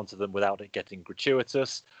right amount of them without it getting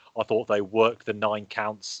gratuitous. I thought they worked the 9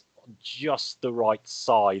 counts on just the right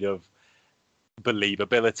side of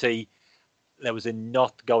believability. There was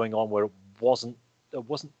enough going on where there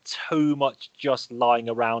wasn't too much just lying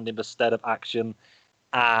around instead of action.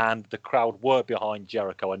 And the crowd were behind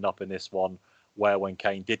Jericho enough in this one where when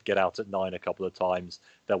Kane did get out at 9 a couple of times,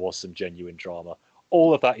 there was some genuine drama.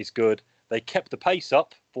 All of that is good. They kept the pace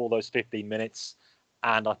up for those 15 minutes.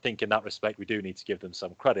 And I think in that respect, we do need to give them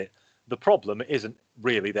some credit. The problem isn't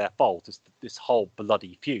really their fault. It's this whole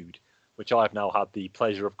bloody feud, which I've now had the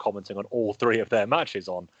pleasure of commenting on all 3 of their matches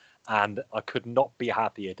on. And I could not be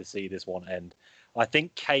happier to see this one end. I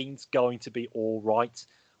think Kane's going to be all right.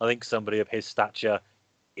 I think somebody of his stature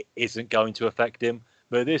isn't going to affect him,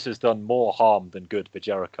 but this has done more harm than good for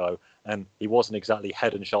Jericho, and he wasn't exactly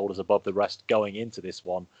head and shoulders above the rest going into this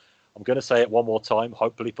one. I'm going to say it one more time,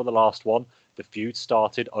 hopefully for the last one. The feud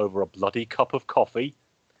started over a bloody cup of coffee.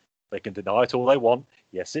 They can deny it all they want.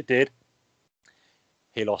 Yes, it did.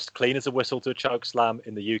 He lost clean as a whistle to a chokeslam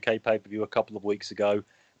in the UK pay-per-view a couple of weeks ago.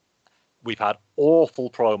 We've had awful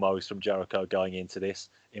promos from Jericho going into this,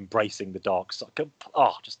 embracing the dark side.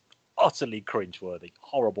 Just utterly cringeworthy.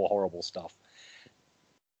 Horrible, horrible stuff.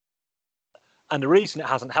 And the reason it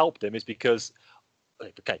hasn't helped him is because,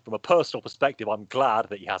 okay, from a personal perspective, I'm glad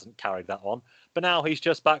that he hasn't carried that on. But now he's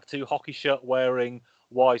just back to hockey shirt wearing,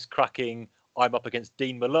 wisecracking, I'm up against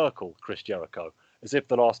Dean Merkel, Chris Jericho, as if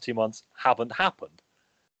the last 2 months haven't happened.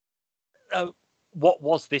 What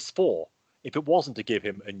was this for? if it wasn't to give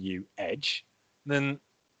him a new edge, then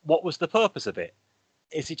what was the purpose of it?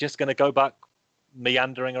 Is he just going to go back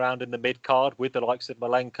meandering around in the mid-card with the likes of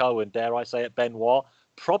Malenko and, dare I say it, Benoit?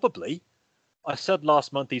 Probably. I said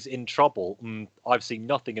last month he's in trouble. I've seen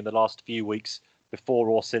nothing in the last few weeks before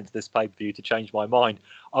or since this pay-per-view to change my mind.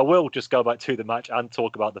 I will just go back to the match and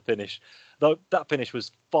talk about the finish. Though that finish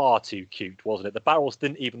was far too cute, wasn't it? The barrels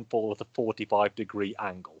didn't even fall at a 45-degree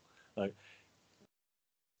angle.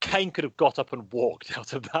 Kane could have got up and walked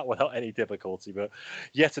out of that without any difficulty, but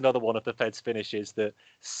yet another one of the Fed's finishes that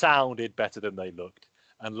sounded better than they looked.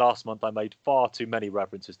 And last month I made far too many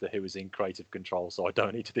references to who was in creative control, so I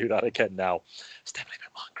don't need to do that again now. It's definitely a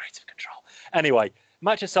bit more in creative control. Anyway,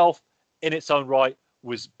 match itself, in its own right,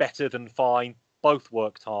 was better than fine. Both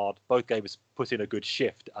worked hard. Both gave us put in a good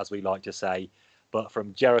shift, as we like to say. But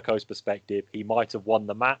from Jericho's perspective, he might have won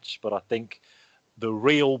the match, but I think the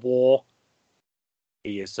real war,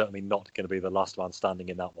 he is certainly not going to be the last man standing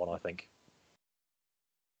in that one, I think.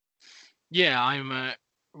 Yeah, I'm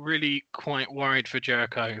really quite worried for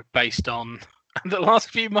Jericho based on the last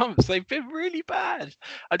few months. They've been really bad.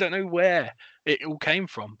 I don't know where it all came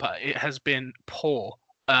from, but it has been poor.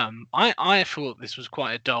 I thought this was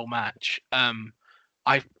quite a dull match. I'm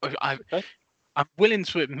willing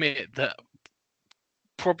to admit that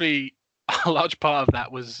probably a large part of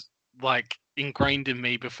that was like ingrained in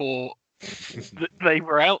me before they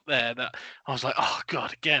were out there, that I was like, oh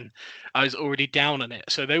god, again. I was already down on it,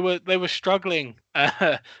 so they were struggling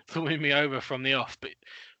to win me over from the off.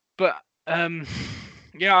 But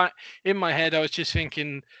yeah, in my head I was just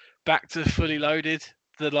thinking back to Fully Loaded,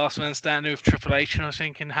 the last man standing with Triple H, and I was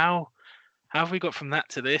thinking, how have we got from that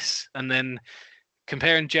to this? And then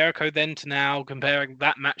comparing Jericho then to now, comparing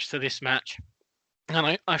that match to this match,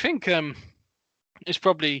 and I think it's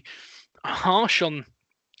probably harsh on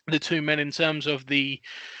the two men in terms of the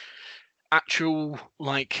actual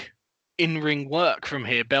like in-ring work from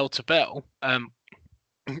here, bell to bell,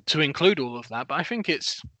 to include all of that. But I think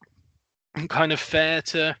it's kind of fair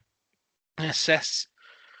to assess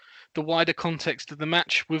the wider context of the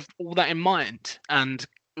match with all that in mind. And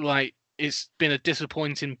like, it's been a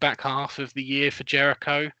disappointing back half of the year for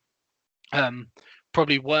Jericho,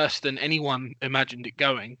 probably worse than anyone imagined it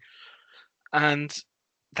going. And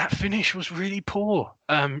that finish was really poor,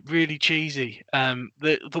 really cheesy.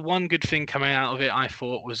 The one good thing coming out of it, I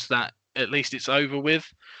thought, was that at least it's over with.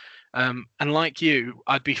 And like you,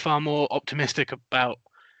 I'd be far more optimistic about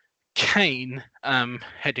Kane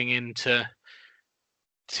heading into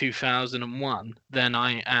 2001 than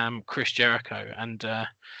I am Chris Jericho. And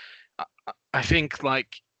I think,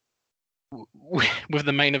 like, with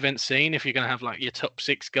the main event scene, if you're going to have like your top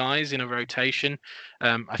 6 guys in a rotation,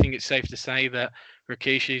 I think it's safe to say that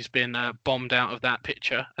Rikishi's been bombed out of that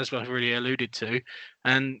picture, as we've already alluded to.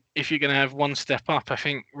 And if you're going to have one step up, I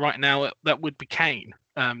think right now that would be Kane.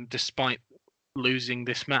 Despite losing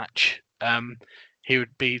this match, he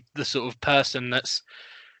would be the sort of person that's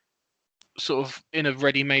sort of in a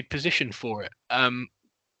ready-made position for it.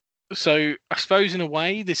 So I suppose in a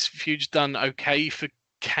way this feud's done okay for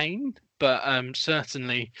Kane, but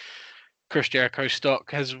certainly Chris Jericho's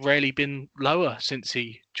stock has rarely been lower since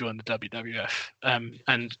he joined the WWF.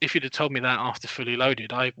 And if you'd have told me that after Fully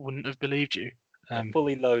Loaded, I wouldn't have believed you.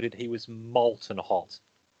 Fully Loaded, he was molten hot.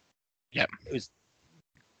 Yeah, it was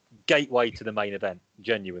gateway to the main event,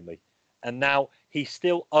 genuinely. And now he's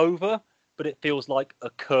still over, but it feels like a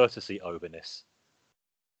courtesy overness.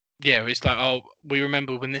 Yeah, it's like, oh, we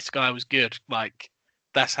remember when this guy was good. Like,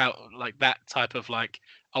 that's how, like, that type of like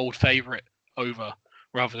old favorite over,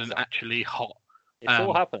 rather than actually hot. It's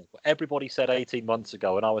all happening. Everybody said 18 months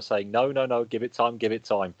ago, and I was saying, no, give it time, give it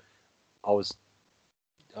time. I was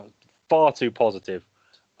far too positive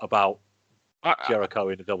about Jericho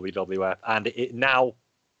in the WWF, and now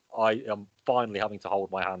I am finally having to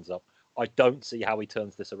hold my hands up. I don't see how he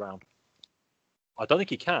turns this around. I don't think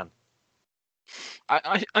he can.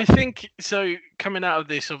 I think so. Coming out of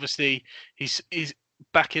this, obviously, he's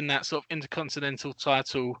back in that sort of intercontinental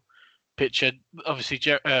title picture. Obviously,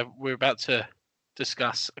 we're about to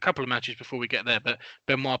discuss a couple of matches before we get there, but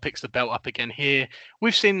Benoit picks the belt up again here.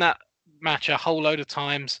 We've seen that match a whole load of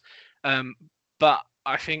times, but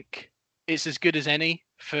I think it's as good as any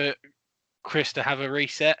for Chris to have a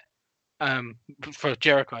reset. For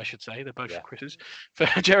Jericho, I should say, they're both Chris's. For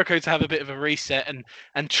Jericho to have a bit of a reset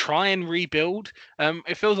and try and rebuild.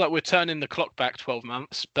 It feels like we're turning the clock back 12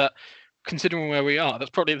 months, but considering where we are,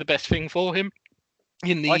 that's probably the best thing for him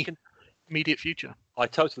in the immediate future. I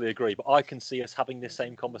totally agree, but I can see us having this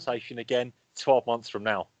same conversation again 12 months from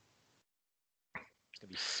now. He's going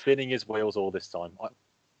to be spinning his wheels all this time.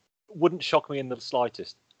 Wouldn't shock me in the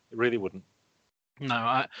slightest. It really wouldn't.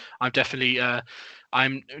 No, I'm definitely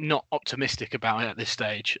I'm not optimistic about it at this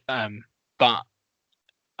stage. But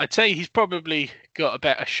I'd say he's probably got a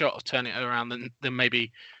better shot of turning it around than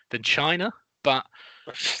maybe than China. But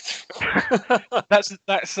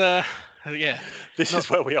that's yeah. This is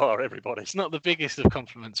where we are, everybody. It's not the biggest of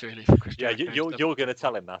compliments, really, for Chris Yeah, Jericho. you're going to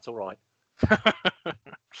tell him that, all right?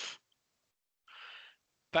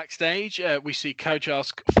 Backstage, we see Coach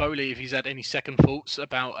ask Foley if he's had any second thoughts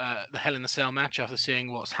about the Hell in a Cell match after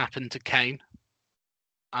seeing what's happened to Kane.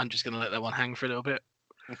 I'm just going to let that one hang for a little bit.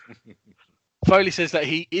 Foley says that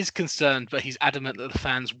he is concerned, but he's adamant that the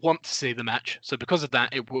fans want to see the match. So because of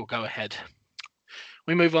that, it will go ahead.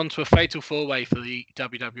 We move on to a fatal four-way for the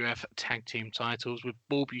WWF Tag Team titles with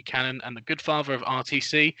Bull Buchanan and the good father of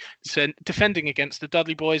RTC defending against the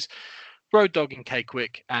Dudley Boys, Road Dogg and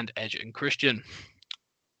K-Quick, and Edge and Christian.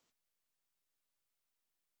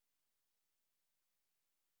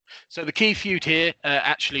 So the key feud here,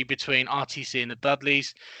 actually between RTC and the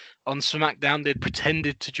Dudleys. On SmackDown, they'd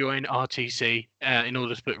pretended to join RTC in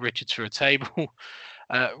order to put Richards through a table.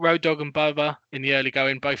 Road Dogg and Bubba in the early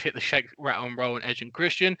going both hit the shake, rattle and roll on Edge and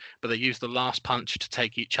Christian, but they used the last punch to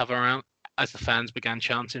take each other out as the fans began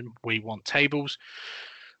chanting, "We want tables."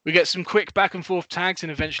 We get some quick back and forth tags,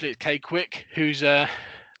 and eventually it's K-Quick, who's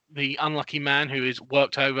the unlucky man who is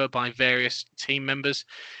worked over by various team members.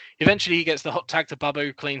 Eventually, he gets the hot tag to Bubba,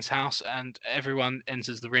 who cleans house, and everyone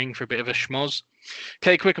enters the ring for a bit of a schmoz.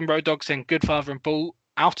 K-Quick and Road Dogg send Goodfather and Bull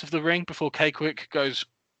out of the ring before K-Quick goes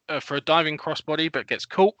for a diving crossbody, but gets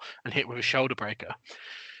caught and hit with a shoulder breaker.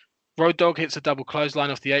 Road Dogg hits a double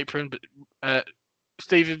clothesline off the apron, but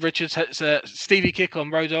Stevie Richards hits a Stevie kick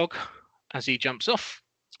on Road Dogg as he jumps off.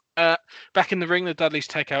 Back in the ring, the Dudleys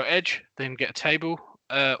take out Edge, then get a table,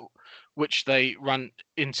 which they run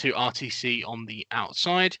into RTC on the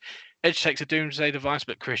outside. Edge takes a Doomsday device,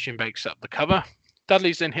 but Christian breaks up the cover.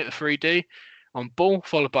 Dudleys then hit the 3D on Bull,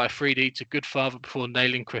 followed by a 3D to Goodfather before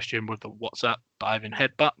nailing Christian with the What's Up diving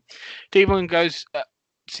headbutt. Demon goes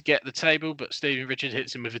to get the table, but Steven Richards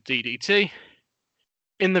hits him with a DDT.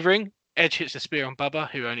 In the ring, Edge hits a spear on Bubba,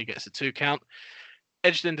 who only gets a 2 count.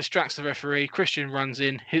 Edge then distracts the referee. Christian runs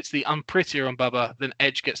in, hits the unprettier on Bubba, then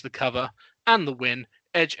Edge gets the cover and the win.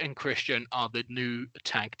 Edge and Christian are the new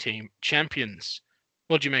tag team champions.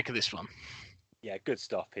 What do you make of this one? Yeah, good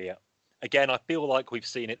stuff here. Again, I feel like we've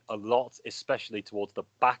seen it a lot, especially towards the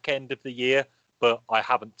back end of the year, but I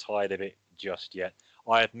haven't tired of it just yet.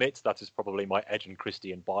 I admit that is probably my Edge and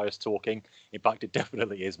Christian bias talking. In fact, it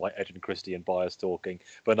definitely is my Edge and Christian bias talking.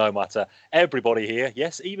 But no matter, everybody here,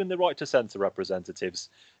 yes, even the Right to Centre representatives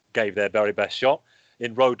gave their very best shot.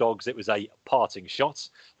 In Road Dogg's, it was a parting shot,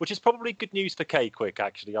 which is probably good news for K-Quick,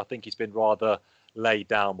 actually. I think he's been rather laid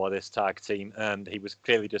down by this tag team, and he was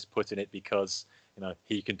clearly just put in it because, you know,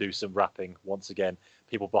 he can do some rapping. Once again,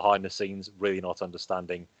 people behind the scenes really not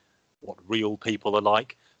understanding what real people are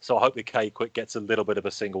like. So I hope that K-Quick gets a little bit of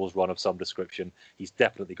a singles run of some description. He's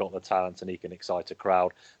definitely got the talent and he can excite a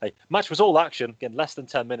crowd. The match was all action, again, less than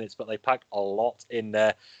 10 minutes, but they packed a lot in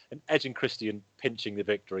there. And Edge and Christian pinching the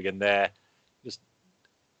victory in there. Just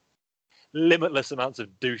limitless amounts of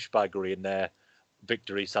douchebaggery in their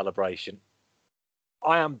victory celebration.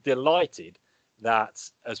 I am delighted that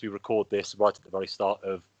as we record this right at the very start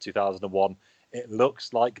of 2001, it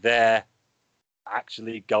looks like they're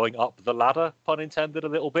actually going up the ladder, pun intended, a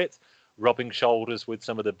little bit, rubbing shoulders with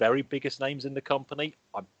some of the very biggest names in the company.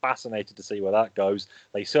 I'm fascinated to see where that goes.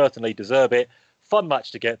 They certainly deserve it. Fun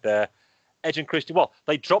match to get there. Edge and Christian, well,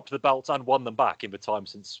 they dropped the belts and won them back in the time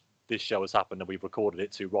since this show has happened and we've recorded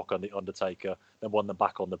it to Rock on the Undertaker, then won them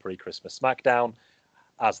back on the pre-Christmas SmackDown,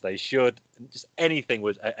 as they should. Just anything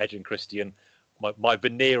with Edge and Christian, my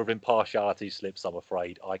veneer of impartiality slips, I'm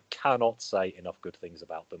afraid. I cannot say enough good things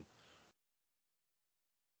about them.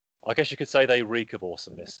 I guess you could say they reek of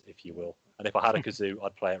awesomeness, if you will. And if I had a kazoo,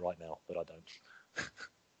 I'd play it right now, but I don't.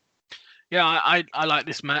 Yeah, I like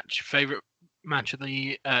this match. Favorite match of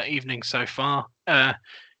the evening so far.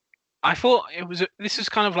 I thought this is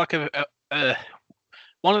kind of like a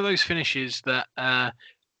one of those finishes that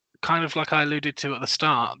kind of like I alluded to at the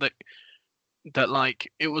start that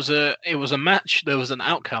like it was a match, there was an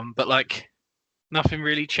outcome, but like nothing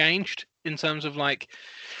really changed in terms of like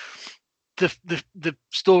the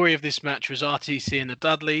story of this match was RTC and the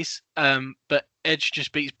Dudleys, but Edge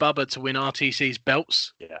just beats Bubba to win RTC's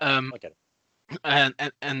belts. Yeah, okay.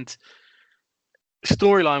 And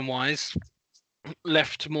storyline wise,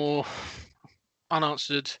 left more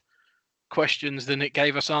unanswered questions than it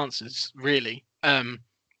gave us answers, really.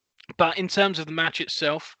 But in terms of the match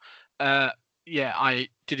itself, yeah, I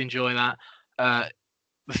did enjoy that.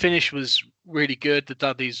 the finish was really good. The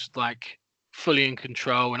Dudleys like fully in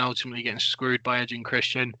control and ultimately getting screwed by Edge and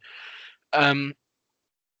Christian.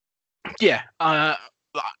 Yeah,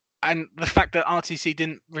 and the fact that RTC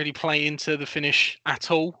didn't really play into the finish at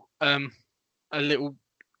all, a little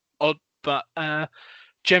odd, but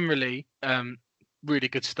generally, really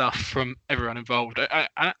good stuff from everyone involved.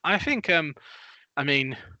 I think, I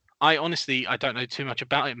mean, I don't know too much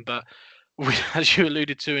about him, but as you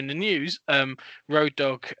alluded to in the news, Road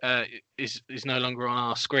Dogg is no longer on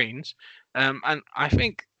our screens. And I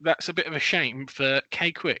think that's a bit of a shame for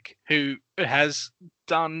K-Quick, who has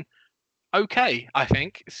done okay, I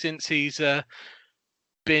think, since he's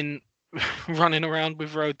been running around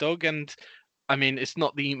with Road Dogg. And I mean, it's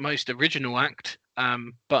not the most original act,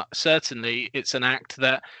 but certainly it's an act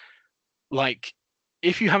that, like,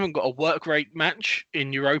 if you haven't got a work rate match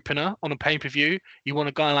in your opener on a pay-per-view, you want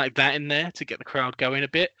a guy like that in there to get the crowd going a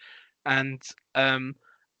bit. And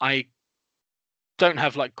I don't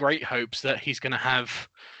have like great hopes that he's going to have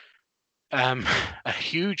a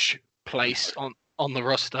huge place on the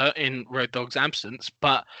roster in Road Dogg's absence,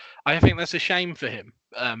 but I think that's a shame for him.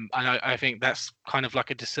 And I think that's kind of like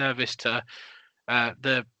a disservice to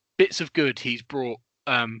the bits of good he's brought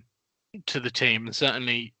to the team, and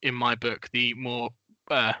certainly in my book, the more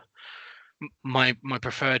my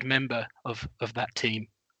preferred member of that team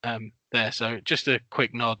there. So just a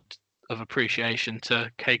quick nod of appreciation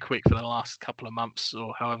to K-Quick for the last couple of months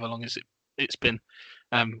or however long it's been,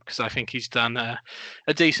 because I think he's done a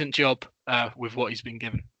decent job with what he's been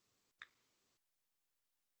given.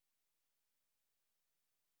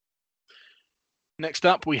 Next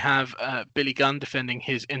up, we have Billy Gunn defending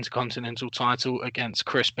his Intercontinental title against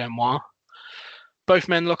Chris Benoit. Both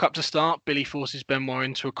men lock up to start. Billy forces Benoit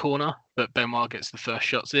into a corner, but Benoit gets the first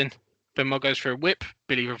shots in. Benoit goes for a whip.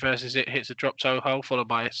 Billy reverses it, hits a drop toe hold, followed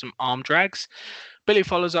by some arm drags. Billy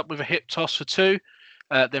follows up with a hip toss for 2,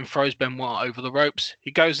 then throws Benoit over the ropes.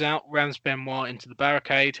 He goes out, rams Benoit into the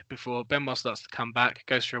barricade before Benoit starts to come back,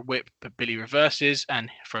 goes for a whip, but Billy reverses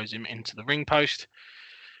and throws him into the ring post.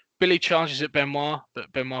 Billy charges at Benoit,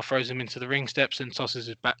 but Benoit throws him into the ring steps and tosses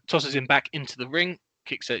him back into the ring,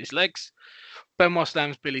 kicks at his legs. Benoit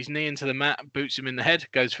slams Billy's knee into the mat, boots him in the head,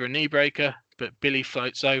 goes for a knee breaker, but Billy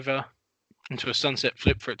floats over into a sunset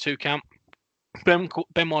flip for a 2 count.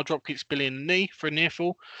 Benoit drop kicks Billy in the knee for a near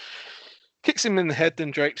fall, kicks him in the head,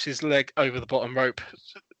 then drapes his leg over the bottom rope,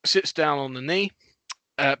 sits down on the knee.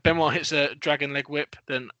 Benoit hits a dragon leg whip,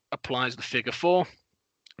 then applies the figure 4.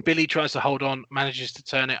 Billy tries to hold on, manages to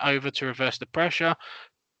turn it over to reverse the pressure,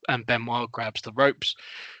 and Benoit grabs the ropes.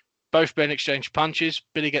 Both men exchange punches.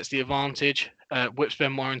 Billy gets the advantage, whips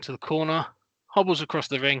Benoit into the corner, hobbles across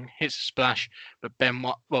the ring, hits a splash, but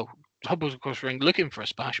hobbles across the ring looking for a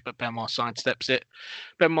splash, but Benoit sidesteps it.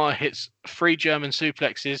 Benoit hits 3 German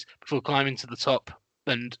suplexes before climbing to the top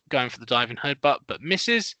and going for the diving headbutt, but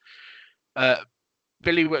misses.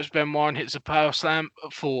 Billy whips Benoit and hits a power slam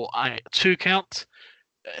for a 2 count.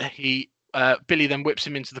 Billy then whips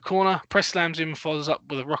him into the corner, press slams him, follows up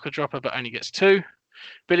with a rocker dropper, but only gets 2.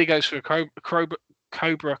 Billy goes for a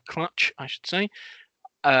cobra clutch, I should say,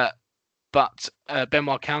 but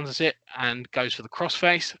Benoit counters it and goes for the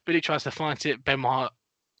crossface. Billy tries to fight it. Benoit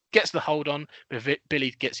gets the hold on, but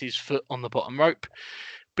Billy gets his foot on the bottom rope.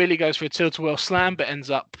 Billy goes for a tilt-a-whirl slam, but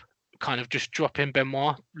ends up kind of just dropping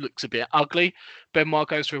Benoit. Looks a bit ugly. Benoit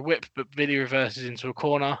goes for a whip, but Billy reverses into a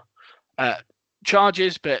corner.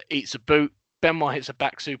 Charges, but eats a boot. Benoit hits a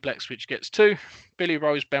back suplex, which gets 2. Billy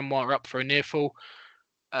rolls Benoit up for a near fall.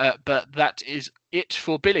 But that is it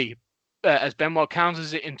for Billy, as Benoit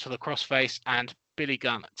counters it into the crossface, and Billy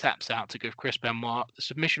Gunn taps out to give Chris Benoit the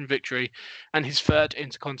submission victory and his 3rd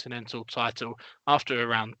Intercontinental title after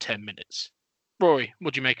around 10 minutes. Rory,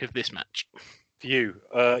 what do you make of this match? For you,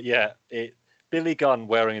 Billy Gunn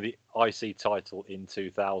wearing the IC title in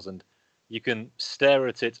 2000. You can stare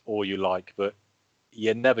at it all you like, but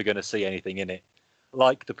you're never going to see anything in it.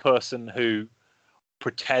 Like the person who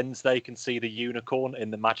pretends they can see the unicorn in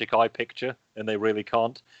the magic eye picture and they really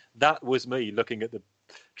can't. That was me looking at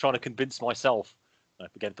trying to convince myself,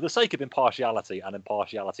 again, for the sake of impartiality and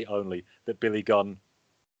impartiality only, that Billy Gunn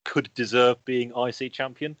could deserve being IC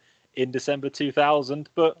champion in December 2000.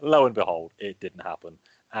 But lo and behold, it didn't happen.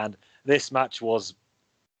 And this match was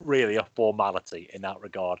really a formality in that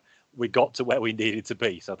regard. We got to where we needed to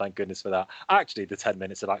be, so thank goodness for that. Actually, the 10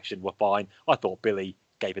 minutes of action were fine. I thought Billy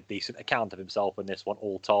gave a decent account of himself in this one,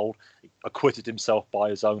 all told. He acquitted himself by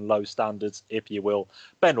his own low standards, if you will.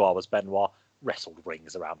 Benoit was Benoit. Wrestled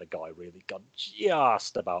rings around the guy, really. Gunn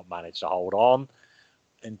just about managed to hold on.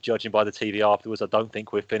 And judging by the TV afterwards, I don't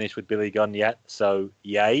think we're finished with Billy Gunn yet, so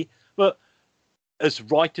yay. But as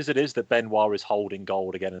right as it is that Benoit is holding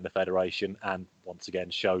gold again in the Federation and once again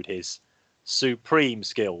showed his supreme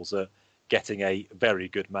skills at getting a very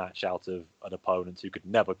good match out of an opponent who could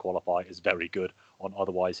never qualify as very good on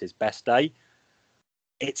otherwise his best day,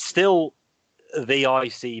 it's still the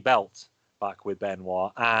IC belt back with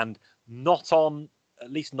Benoit, and not on,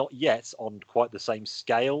 at least not yet, on quite the same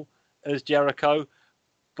scale as Jericho,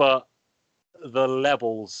 but the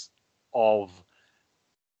levels of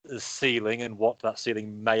the ceiling and what that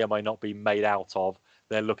ceiling may or may not be made out of,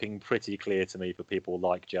 they're looking pretty clear to me for people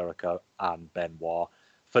like Jericho and Benoit.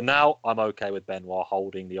 For now, I'm okay with Benoit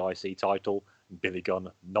holding the IC title, and Billy Gunn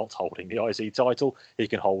not holding the IC title. He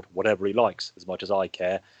can hold whatever he likes, as much as I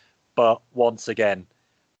care. But once again,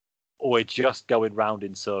 we're just going round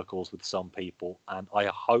in circles with some people, and I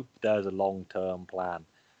hope there's a long-term plan.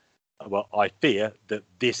 Well, I fear that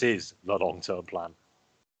this is the long-term plan.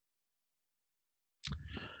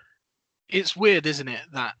 It's weird, isn't it,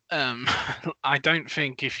 that I don't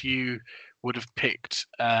think if you would have picked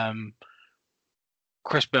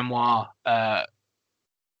Chris Benoit,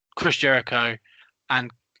 Chris Jericho,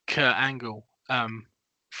 and Kurt Angle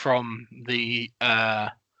from the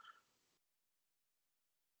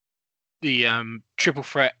triple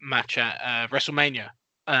threat match at WrestleMania,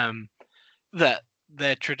 that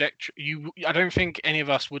their trajectory. I don't think any of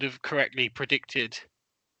us would have correctly predicted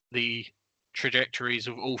the trajectories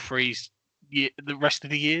of all the rest of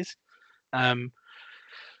the years.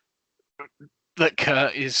 That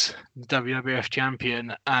Kurt is the WWF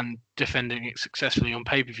champion and defending it successfully on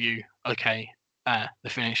pay-per-view. Okay, the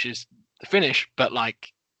finish is the finish, but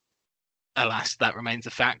like, alas, that remains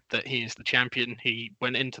the fact that he is the champion. He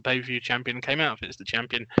went into pay-per-view champion and came out of it as the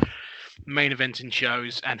champion. Main event in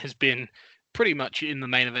shows and has been pretty much in the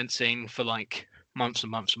main event scene for like months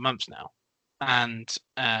and months and months now. And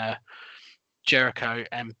Jericho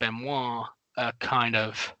and Benoit are kind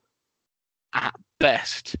of, at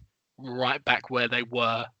best, right back where they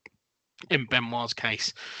were in Benoit's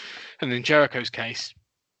case. And in Jericho's case,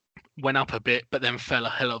 went up a bit, but then fell a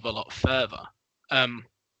hell of a lot further.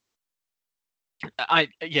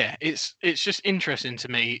 It's just interesting to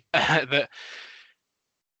me that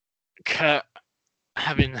Kurt,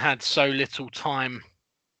 having had so little time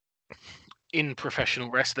in professional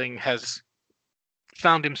wrestling, has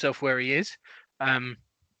found himself where he is. And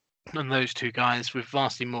those two guys with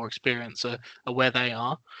vastly more experience are where they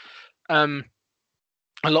are.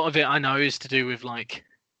 A lot of it I know is to do with like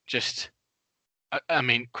just, I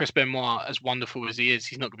mean, Chris Benoit, as wonderful as he is,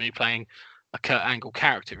 he's not going to be playing a Kurt Angle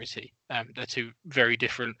character, is he? They're two very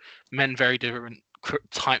different men, very different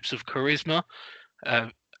types of charisma.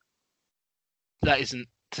 That isn't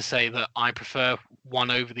to say that I prefer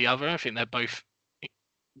one over the other. I think they're both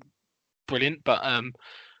brilliant, but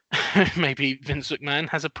maybe Vince McMahon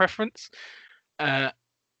has a preference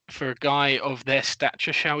for a guy of their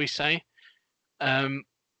stature, shall we say. I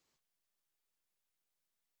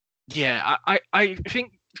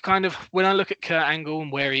think kind of when I look at Kurt Angle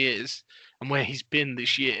and where he is and where he's been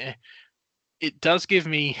this year, it does give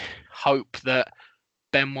me hope that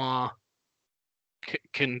Benoit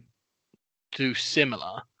can do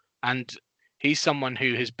similar. And he's someone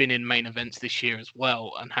who has been in main events this year as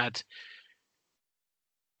well and had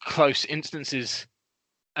close instances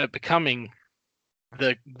of becoming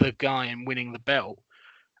the guy and winning the belt.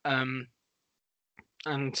 And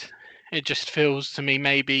it just feels to me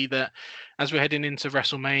maybe that as we're heading into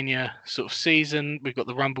WrestleMania sort of season, we've got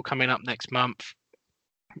the Rumble coming up next month,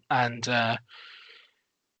 and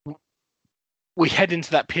we head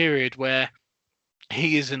into that period where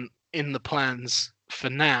he isn't in the plans for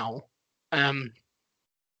now.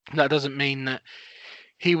 That doesn't mean that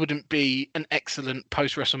he wouldn't be an excellent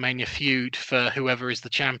post-WrestleMania feud for whoever is the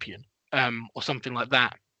champion, or something like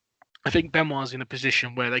that. I think Benoit's in a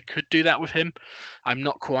position where they could do that with him. I'm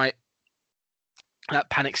not quite at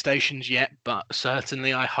panic stations yet, but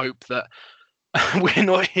certainly I hope that we're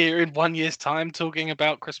not here in 1 year's time talking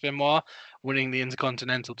about Chris Benoit winning the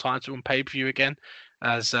Intercontinental title on pay-per-view again,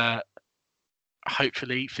 as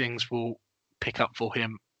hopefully things will pick up for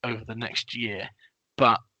him over the next year.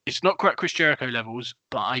 But it's not quite Chris Jericho levels,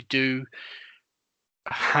 but I do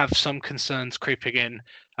have some concerns creeping in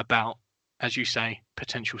about, as you say,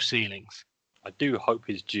 potential ceilings. I do hope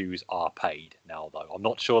his dues are paid now, though. I'm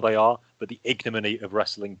not sure they are, but the ignominy of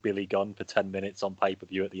wrestling Billy Gunn for 10 minutes on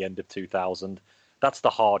pay-per-view at the end of 2000, that's the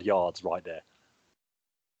hard yards right there.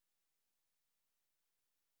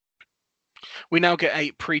 We now get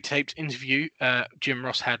a pre-taped interview Jim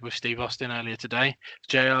Ross had with Steve Austin earlier today.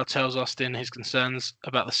 JR tells Austin his concerns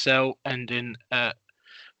about the Cell ending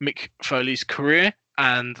Mick Foley's career,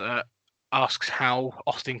 and asks how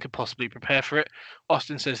Austin could possibly prepare for it.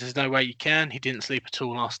 Austin says there's no way you can. He didn't sleep at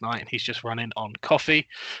all last night and he's just running on coffee.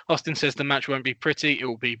 Austin says the match won't be pretty. It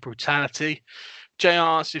will be brutality. JR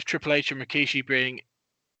asks if Triple H and Rikishi being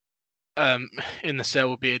in the cell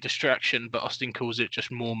will be a distraction, but Austin calls it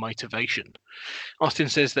just more motivation. Austin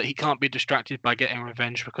says that he can't be distracted by getting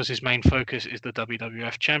revenge because his main focus is the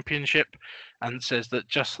WWF Championship, and says that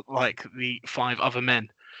just like the 5 other men,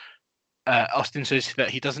 Austin says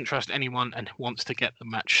that he doesn't trust anyone and wants to get the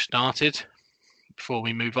match started. Before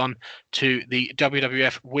we move on to the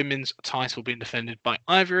WWF Women's title being defended by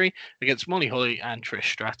Ivory against Molly Holly and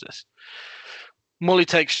Trish Stratus. Molly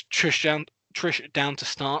takes Trish down to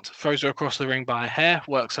start, throws her across the ring by her hair,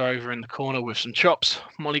 works her over in the corner with some chops.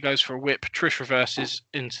 Molly goes for a whip, Trish reverses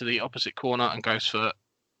into the opposite corner and goes for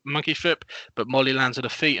monkey flip, but Molly lands at her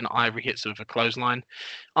feet and Ivory hits her with a clothesline.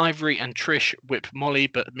 Ivory and Trish whip Molly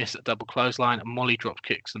but miss a double clothesline and Molly drop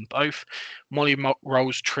kicks them both. Molly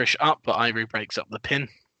rolls Trish up but Ivory breaks up the pin.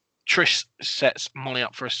 Trish sets Molly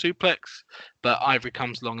up for a suplex, but Ivory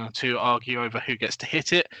comes along to argue over who gets to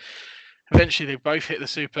hit it. Eventually they both hit the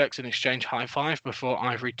suplex and exchange high five before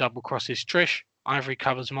Ivory double crosses Trish. Ivory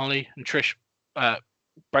covers Molly and Trish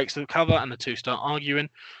breaks the cover and the two start arguing.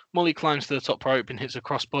 Molly climbs to the top rope and hits a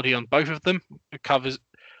crossbody on both of them. It covers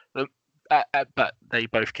them, but they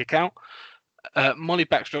both kick out. Molly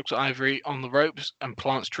backstroks Ivory on the ropes and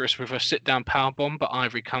plants Trish with a sit-down powerbomb, but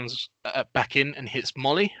Ivory comes back in and hits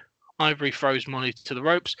Molly. Ivory throws Molly to the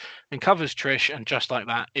ropes and covers Trish, and just like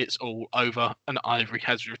that, it's all over, and Ivory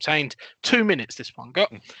has retained. 2 minutes this one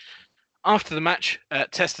got. After the match,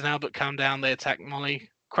 Test and Albert come down, they attack Molly.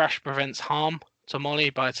 Crash prevents harm to Molly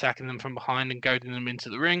by attacking them from behind and goading them into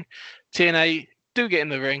the ring. TNA do get in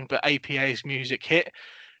the ring, but APA's music hit.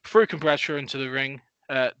 Farouk and Bradshaw into the ring.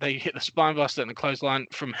 They hit the spinebuster and the clothesline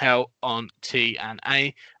from hell on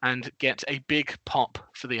TNA and get a big pop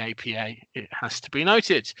for the APA. It has to be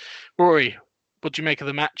noted. Rory, what do you make of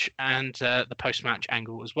the match and the post-match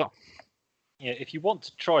angle as well? Yeah, if you want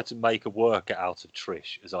to try to make a worker out of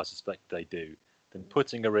Trish, as I suspect they do, then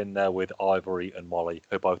putting her in there with Ivory and Molly,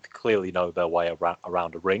 who both clearly know their way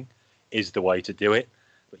around a ring, is the way to do it.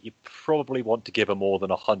 But you probably want to give her more than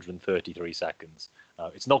 133 seconds.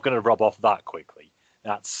 It's not going to rub off that quickly.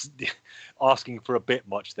 That's asking for a bit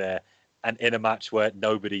much there. And in a match where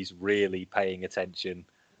nobody's really paying attention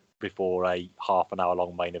before a half an hour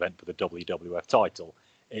long main event for the WWF title,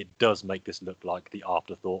 it does make this look like the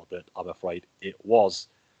afterthought that I'm afraid it was.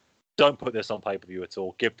 Don't put this on pay-per-view at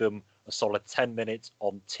all. Give them a solid 10 minutes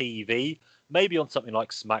on TV, maybe on something like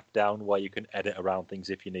SmackDown where you can edit around things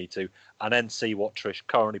if you need to, and then see what Trish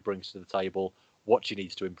currently brings to the table, what she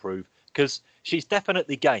needs to improve, because she's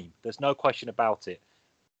definitely game. There's no question about it.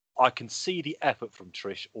 I can see the effort from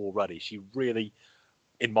Trish already. She really,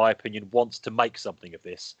 in my opinion, wants to make something of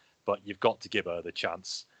this, but you've got to give her the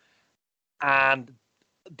chance. And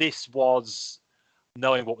this was,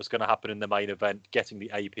 knowing what was going to happen in the main event, getting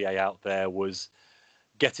the APA out there was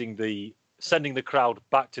sending the crowd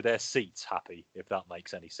back to their seats happy, if that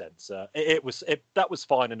makes any sense. That was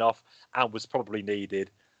fine enough and was probably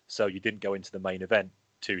needed, so you didn't go into the main event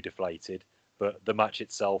too deflated, but the match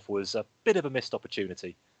itself was a bit of a missed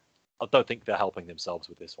opportunity. I don't think they're helping themselves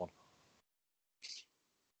with this one.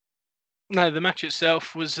 No, the match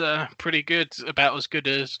itself was pretty good, about as good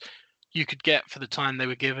as you could get for the time they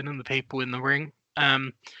were given and the people in the ring.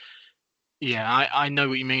 Yeah, I know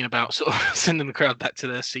what you mean about sort of sending the crowd back to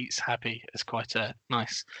their seats happy. It's quite a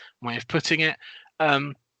nice way of putting it.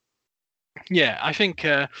 Yeah, I think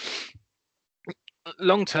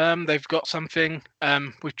long term they've got something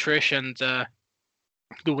with Trish, and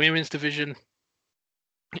the women's division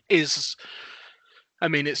is, I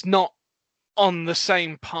mean, it's not on the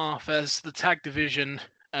same path as the tag division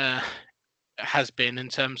has been in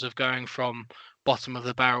terms of going from bottom of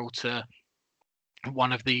the barrel to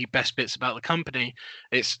one of the best bits about the company.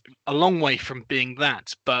 It's a long way from being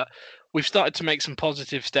that, but we've started to make some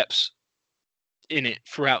positive steps in it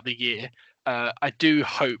throughout the year. I do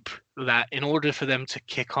hope that in order for them to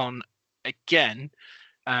kick on again,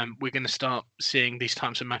 we're going to start seeing these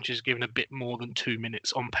types of matches given a bit more than 2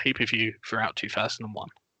 minutes on pay-per-view throughout 2001.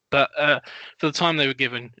 But for the time they were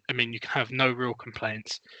given, I mean, you can have no real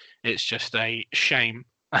complaints. It's just a shame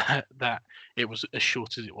that it was as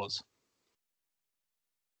short as it was.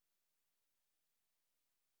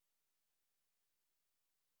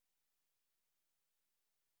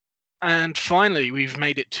 And finally, we've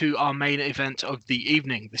made it to our main event of the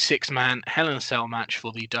evening, the six-man Hell in a Cell match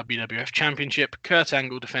for the WWF Championship. Kurt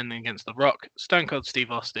Angle defending against The Rock, Stone Cold Steve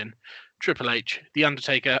Austin, Triple H, The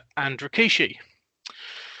Undertaker, and Rikishi.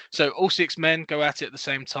 So all 6 men go at it at the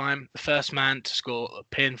same time. The first man to score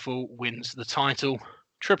a pinfall wins the title.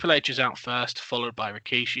 Triple H is out first, followed by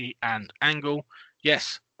Rikishi and Angle.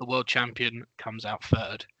 Yes, the world champion comes out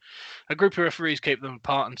third. A group of referees keep them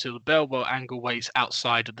apart until the bell, while Angle waits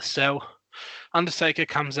outside of the cell. Undertaker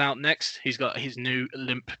comes out next. He's got his new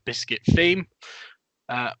Limp Bizkit theme.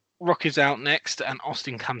 Rock is out next, and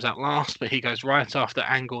Austin comes out last, but he goes right after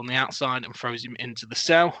Angle on the outside and throws him into the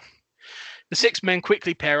cell. The 6 men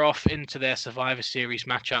quickly pair off into their Survivor Series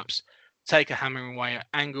matchups. Taker hammering away at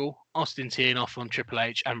Angle, Austin teeing off on Triple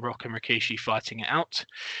H, and Rock and Rikishi fighting it out.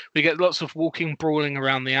 We get lots of walking, brawling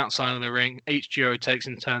around the outside of the ring. Each duo takes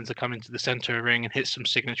in turns to come into the center of the ring and hit some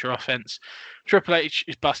signature offense. Triple H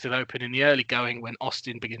is busted open in the early going when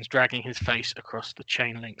Austin begins dragging his face across the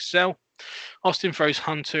chain link cell. Austin throws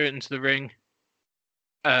Hunter into the ring,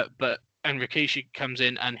 and Rikishi comes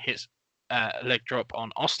in and hits a leg drop on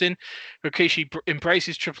Austin. Rikishi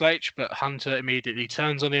embraces Triple H, but Hunter immediately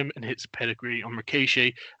turns on him and hits a pedigree on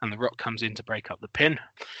Rikishi, and The Rock comes in to break up the pin.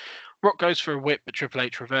 Rock goes for a whip, but Triple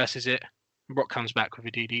H reverses it. Rock comes back with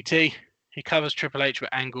a DDT. He covers Triple H with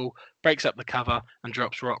Angle, breaks up the cover, and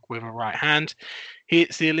drops Rock with a right hand. He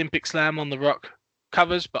hits the Olympic Slam on The Rock,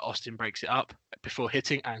 covers, but Austin breaks it up before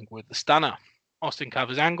hitting Angle with the stunner. Austin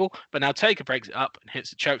covers Angle, but now Taker breaks it up and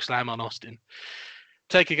hits a choke slam on Austin.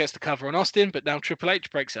 Taker gets the cover on Austin, but now Triple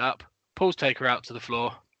H breaks it up, pulls Taker out to the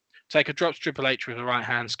floor. Taker drops Triple H with a right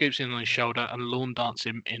hand, scoops in on his shoulder, and lawn dances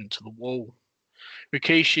him into the wall.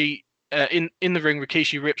 Rikishi, in the ring,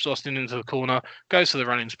 Rikishi rips Austin into the corner, goes for the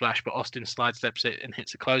running splash, but Austin sidesteps it and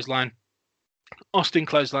hits a clothesline. Austin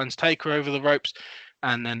clotheslines Taker over the ropes,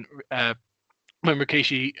 and then when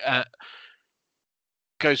Rikishi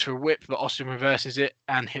goes for a whip, but Austin reverses it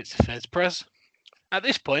and hits the Fez press. At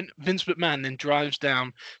this point, Vince McMahon then drives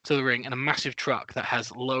down to the ring in a massive truck that has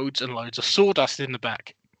loads and loads of sawdust in the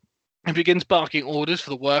back. He begins barking orders for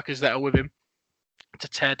the workers that are with him to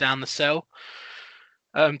tear down the cell.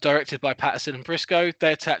 Directed by Patterson and Briscoe,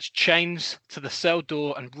 they attach chains to the cell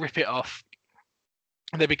door and rip it off.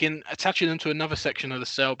 They begin attaching them to another section of the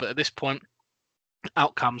cell, but at this point,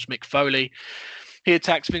 out comes Mick Foley. He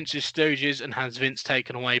attacks Vince's stooges and has Vince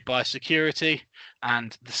taken away by security,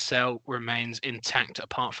 and the cell remains intact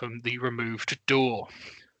apart from the removed door.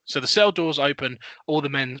 So the cell doors open, all the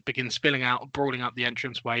men begin spilling out, brawling up the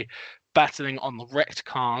entranceway, battling on the wrecked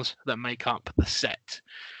cars that make up the set.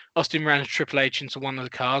 Austin rams Triple H into one of the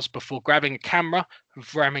cars before grabbing a camera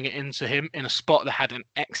and ramming it into him in a spot that had an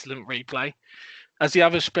excellent replay. As the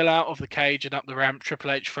others spill out of the cage and up the ramp,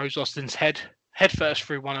 Triple H throws Austin's headfirst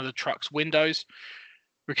through one of the truck's windows.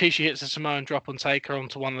 Rikishi hits a Samoan drop on Taker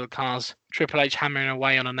onto one of the cars. Triple H hammering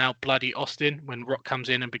away on a now bloody Austin when Rock comes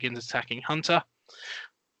in and begins attacking Hunter.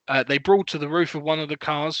 They brawl to the roof of one of the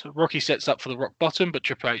cars. Rocky sets up for the Rock bottom, but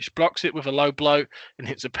Triple H blocks it with a low blow and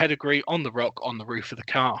hits a pedigree on the Rock on the roof of the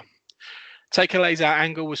car. Taker lays out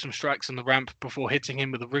Angle with some strikes on the ramp before hitting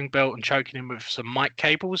him with a ring belt and choking him with some mic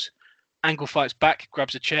cables. Angle fights back,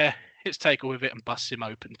 grabs a chair, hits Taker with it and busts him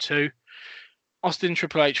open too. Austin and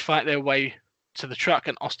Triple H fight their way to the truck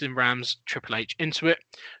and Austin rams Triple H into it.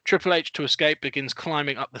 Triple H, to escape, begins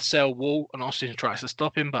climbing up the cell wall and Austin tries to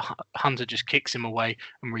stop him, but Hunter just kicks him away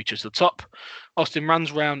and reaches the top. Austin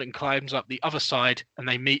runs round and climbs up the other side, and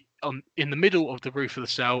they meet in the middle of the roof of the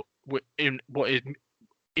cell in what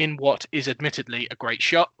is admittedly a great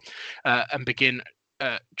shot, and begin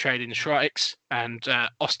trading strikes, and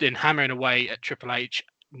Austin hammering away at Triple H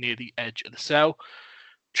near the edge of the cell.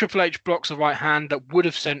 Triple H blocks a right hand that would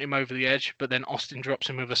have sent him over the edge, but then Austin drops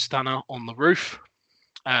him with a stunner on the roof.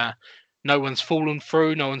 No one's fallen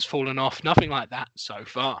through, no one's fallen off, nothing like that so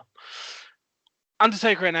far.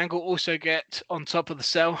 Undertaker and Angle also get on top of the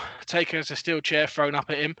cell. Taker has a steel chair thrown up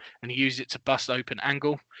at him, and he uses it to bust open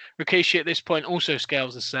Angle. Rikishi at this point also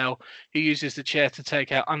scales the cell. He uses the chair to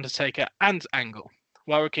take out Undertaker and Angle.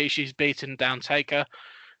 While Rikishi's beaten down Taker,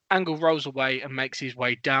 Angle rolls away and makes his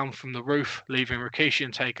way down from the roof, leaving Rikishi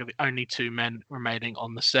and Taker the only 2 men remaining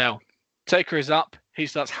on the cell. Taker is up. He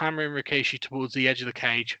starts hammering Rikishi towards the edge of the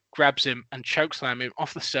cage, grabs him and chokeslams him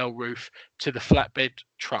off the cell roof to the flatbed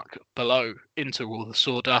truck below into all the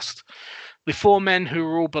sawdust. The 4 men who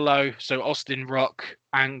are all below, so Austin, Rock,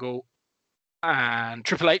 Angle and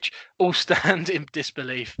Triple H, all stand in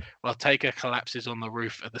disbelief while Taker collapses on the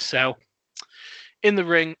roof of the cell. In the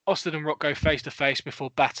ring, Austin and Rock go face-to-face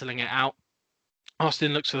before battling it out.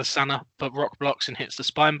 Austin looks for the stunner, but Rock blocks and hits the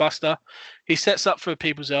spine buster. He sets up for a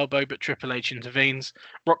people's elbow, but Triple H intervenes.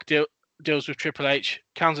 Rock deals with Triple H,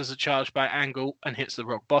 counters a charge by Angle, and hits the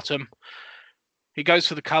Rock bottom. He goes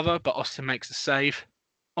for the cover, but Austin makes the save.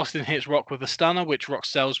 Austin hits Rock with a stunner, which Rock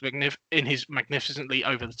sells in his magnificently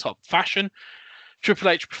over-the-top fashion. Triple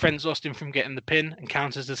H prevents Austin from getting the pin and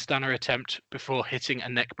counters the stunner attempt before hitting a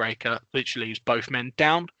neck breaker, which leaves both men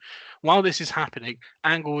down. While this is happening,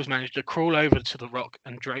 Angle has managed to crawl over to the Rock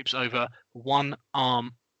and drapes over one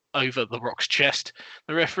arm over the Rock's chest.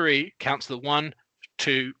 The referee counts the 1,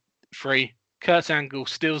 2, 3. Kurt Angle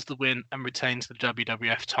steals the win and retains the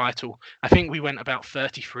WWF title. I think we went about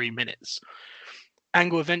 33 minutes.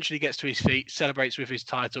 Angle eventually gets to his feet, celebrates with his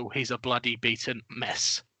title. He's a bloody beaten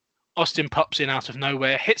mess. Austin pops in out of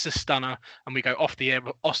nowhere, hits a stunner, and we go off the air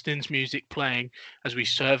with Austin's music playing as we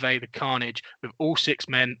survey the carnage with all 6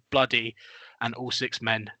 men bloody and all 6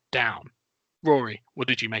 men down. Rory, what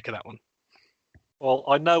did you make of that one? Well,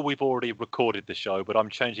 I know we've already recorded the show, but I'm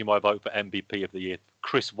changing my vote for MVP of the year,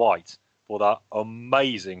 Chris White, for that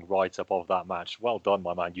amazing write-up of that match. Well done,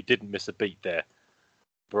 my man. You didn't miss a beat there.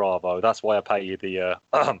 Bravo. That's why I pay you the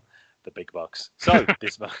big bucks. So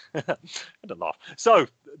this match, don't laugh. So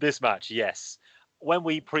this match, yes. When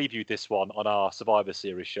we previewed this one on our Survivor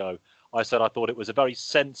Series show, I said I thought it was a very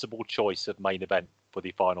sensible choice of main event for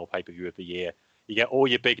the final pay-per-view of the year. You get all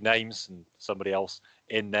your big names and somebody else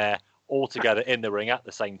in there, all together in the ring at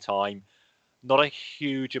the same time. Not a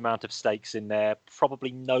huge amount of stakes in there.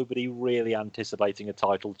 Probably nobody really anticipating a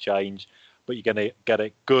title change, but you're going to get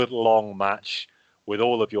a good long match with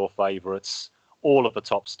all of your favourites, all of the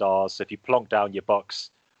top stars. So if you plonk down your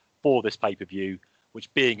bucks for this pay-per-view,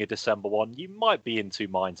 which being a December one, you might be in 2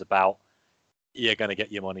 minds about, you're going to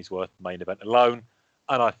get your money's worth main event alone.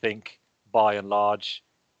 And I think, by and large,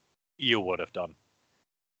 you would have done.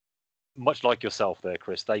 Much like yourself there,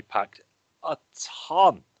 Chris, they packed a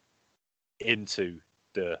ton into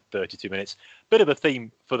the 32 minutes. Bit of a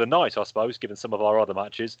theme for the night, I suppose, given some of our other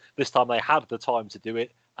matches. This time they had the time to do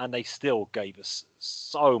it, and they still gave us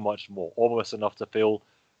so much more, almost enough to fill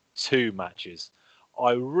 2 matches.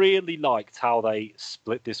 I really liked how they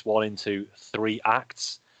split this one into 3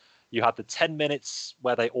 acts. You had the 10 minutes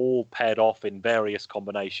where they all paired off in various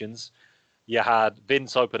combinations. You had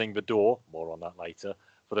Vince opening the door, more on that later,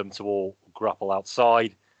 for them to all grapple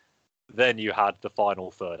outside. Then you had the final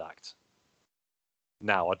 3rd act.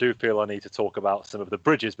 Now, I do feel I need to talk about some of the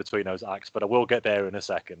bridges between those acts, but I will get there in a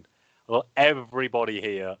second. Well, everybody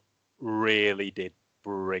here really did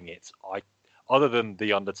bring it. Other than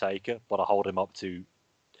The Undertaker, but I hold him up to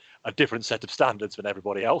a different set of standards than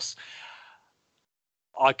everybody else.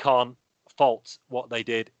 I can't fault what they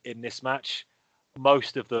did in this match.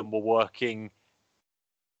 Most of them were working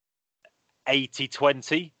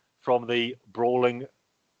 80-20 from the brawling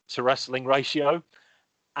to wrestling ratio.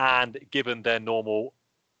 And given their normal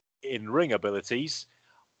in-ring abilities,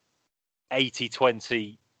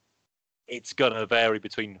 80-20, it's going to vary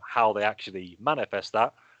between how they actually manifest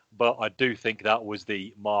that. But I do think that was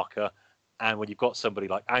the marker. And when you've got somebody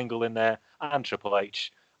like Angle in there, and Triple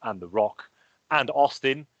H, and The Rock, and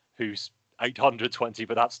Austin, who's 820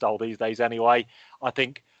 for that style these days anyway, I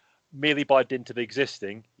think merely by dint of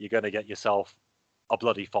existing, you're going to get yourself a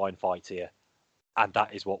bloody fine fight here. And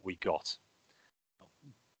that is what we got.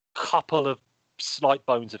 Couple of slight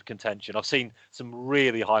bones of contention. I've seen some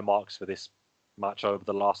really high marks for this match over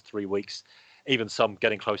the last 3 weeks, even some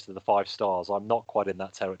getting close to the 5 stars. I'm not quite in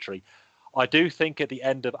that territory. I do think at the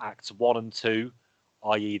end of acts 1 and 2,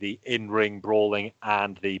 i.e. the in-ring brawling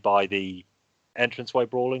and by the entranceway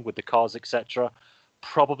brawling with the cars, etc.,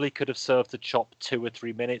 probably could have served to chop 2 or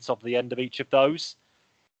 3 minutes off the end of each of those.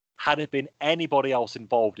 Had it been anybody else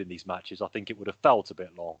involved in these matches, I think it would have felt a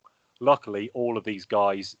bit long. Luckily, all of these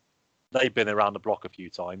guys, they've been around the block a few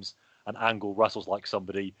times, and Angle wrestles like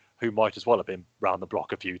somebody who might as well have been around the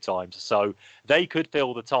block a few times. So they could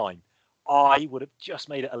fill the time. I would have just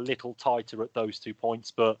made it a little tighter at those 2 points,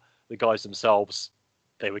 but the guys themselves,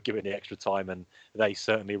 they were given the extra time, and they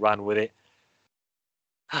certainly ran with it.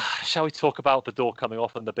 Shall we talk about the door coming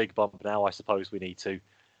off and the big bump now? I suppose we need to.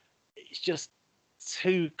 It's just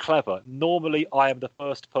too clever. Normally, I am the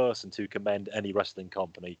first person to commend any wrestling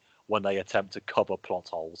company when they attempt to cover plot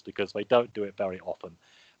holes, because they don't do it very often.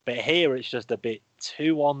 But here it's just a bit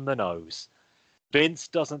too on the nose. Vince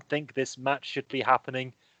doesn't think this match should be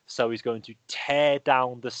happening, so he's going to tear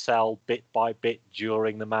down the cell bit by bit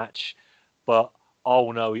during the match. But,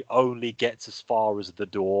 oh no, he only gets as far as the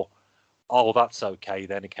door. Oh, that's okay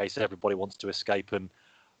then, in case everybody wants to escape and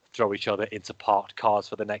throw each other into parked cars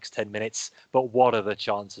for the next 10 minutes. But what are the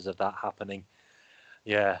chances of that happening?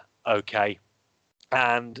 Yeah, okay.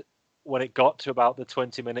 And when it got to about the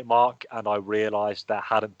 20-minute mark and I realised there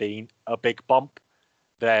hadn't been a big bump,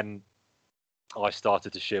 then I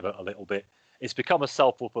started to shiver a little bit. It's become a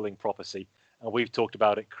self-fulfilling prophecy. And we've talked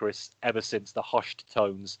about it, Chris, ever since the hushed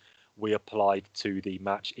tones we applied to the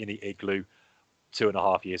match in the Igloo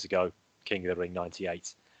 2.5 years ago, King of the Ring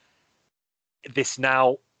 98. This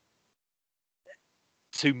now,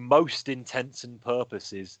 to most intents and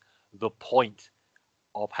purposes, the point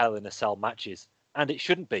of Hell in a Cell matches. And it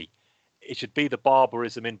shouldn't be. It should be the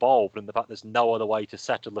barbarism involved and the fact there's no other way to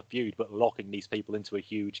settle the feud but locking these people into a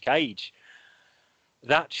huge cage.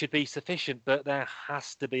 That should be sufficient, but there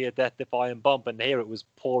has to be a death-defying bump. And here it was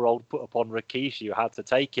poor old put upon Rikishi who had to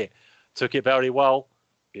take it. Took it very well.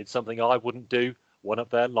 Did something I wouldn't do. Went up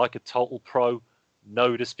there like a total pro.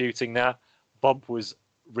 No disputing that. Bump was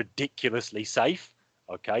ridiculously safe.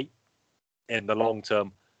 Okay. In the long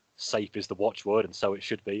term, safe is the watchword, and so it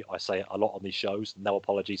should be. I say it a lot on these shows. No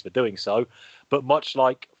apologies for doing so. But much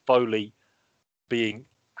like Foley being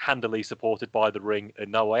handily supported by the Ring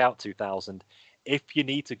in No Way Out 2000, if you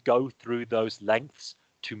need to go through those lengths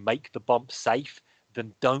to make the bump safe,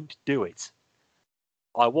 then don't do it.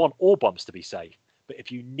 I want all bumps to be safe, but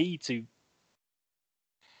if you need to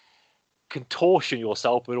contortion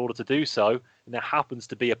yourself in order to do so, and there happens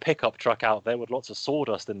to be a pickup truck out there with lots of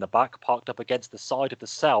sawdust in the back parked up against the side of the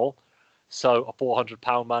cell, so a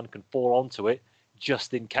 400-pound man can fall onto it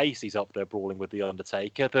just in case he's up there brawling with the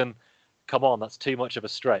Undertaker, then come on, that's too much of a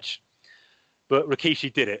stretch. But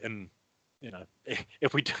Rikishi did it, and you know,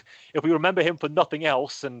 if we remember him for nothing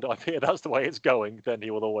else, and I fear that's the way it's going, then he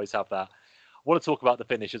will always have that. I want to talk about the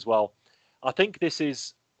finish as well. I think this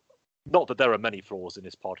is, not that there are many flaws in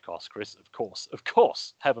this podcast, Chris, of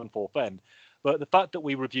course, heaven forfend, but the fact that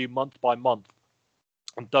we review month by month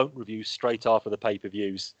and don't review straight after the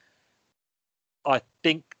pay-per-views, I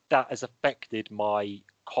think that has affected my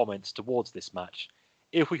comments towards this match.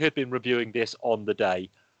 If we had been reviewing this on the day,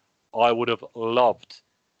 I would have loved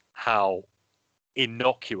how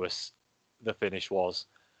innocuous the finish was,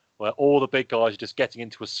 where all the big guys are just getting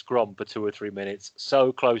into a scrum for 2 or 3 minutes,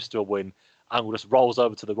 so close to a win, Angle just rolls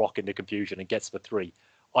over to the Rock into confusion and gets the 3.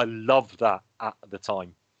 I loved that at the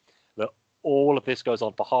time. That all of this goes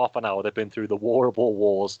on for half an hour. They've been through the war of all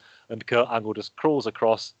wars, and Kurt Angle just crawls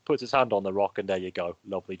across, puts his hand on the Rock, and there you go.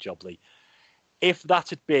 Lovely jubbly. If that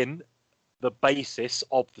had been the basis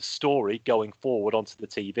of the story going forward onto the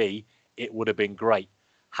TV, it would have been great.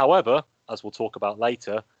 However, as we'll talk about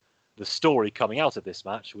later, the story coming out of this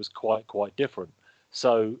match was quite different.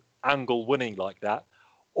 So Angle winning like that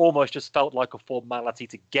almost just felt like a formality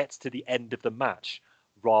to get to the end of the match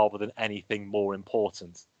rather than anything more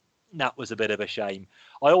important. That was a bit of a shame.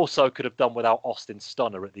 I also could have done without Austin's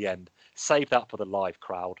stunner at the end. Save that for the live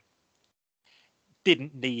crowd.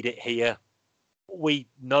 Didn't need it here. We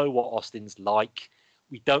know what Austin's like.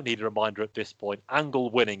 We don't need a reminder at this point.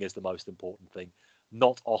 Angle winning is the most important thing,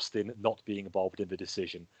 not Austin not being involved in the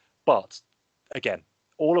decision. But again,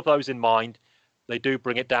 all of those in mind, they do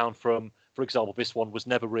bring it down from, for example, this one was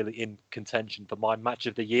never really in contention for my match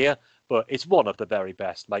of the year, but it's one of the very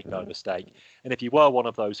best, make no mistake. And if you were one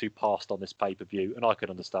of those who passed on this pay-per-view, and I can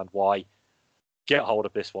understand why, get hold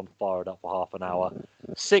of this one, fire it up for half an hour.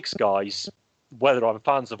 6 guys, whether I'm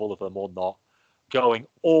fans of all of them or not, going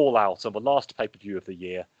all out on the last pay-per-view of the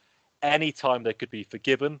year. Anytime they could be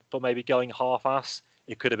forgiven for maybe going half-ass,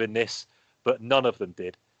 it could have been this, but none of them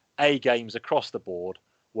did. A-games across the board,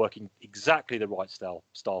 working exactly the right style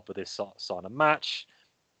for this style of match,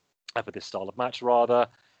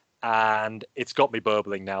 and it's got me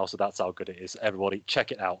burbling now, so that's how good it is. Everybody,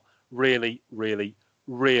 check it out. Really, really,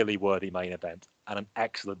 really worthy main event, and an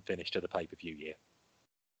excellent finish to the pay-per-view year.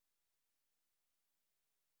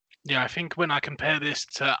 Yeah, I think when I compare this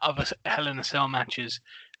to other Hell in a Cell matches,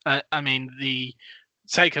 I mean, the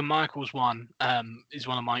Taker Michaels one is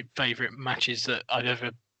one of my favourite matches that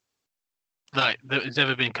that has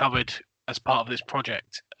ever been covered as part of this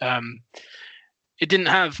project. It didn't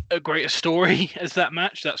have a greater story as that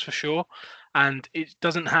match, that's for sure, and it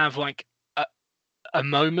doesn't have like a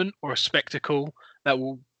moment or a spectacle that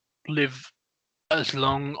will live as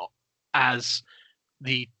long as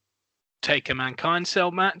the Taker Mankind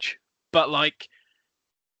Cell match, but like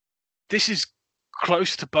this is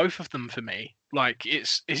close to both of them for me. Like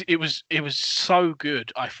it was so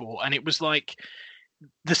good, I thought, and it was like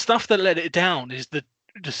the stuff that let it down is the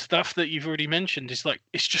stuff that you've already mentioned. Is like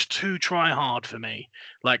it's just too try hard for me.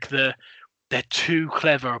 Like they're too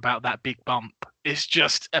clever about that big bump. It's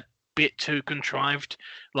just a bit too contrived.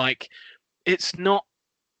 Like it's not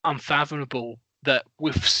unfathomable that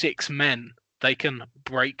with 6 men they can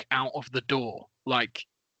break out of the door. Like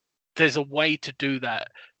there's a way to do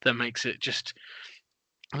that makes it just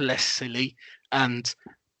less silly. And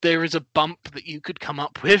there is a bump that you could come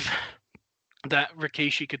up with that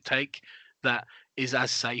Rikishi could take that is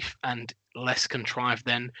as safe and less contrived.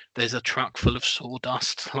 Then there's a truck full of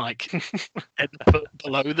sawdust, like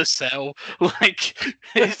below the cell. Like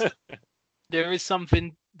there is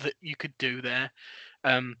something that you could do there.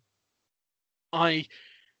 I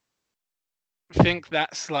think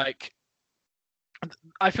that's like,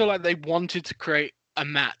 I feel like they wanted to create a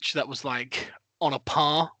match that was like on a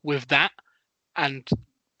par with that, and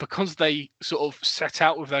because they sort of set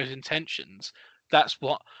out with those intentions, that's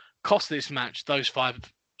what cost this match those 5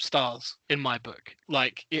 stars in my book.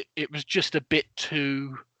 Like it was just a bit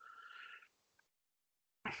too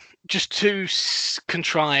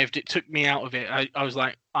contrived. It took me out of it. I was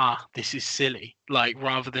like, this is silly. Like,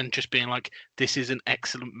 rather than just being like, this is an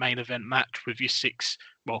excellent main event match with your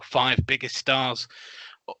 5 biggest stars.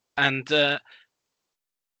 And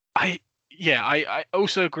I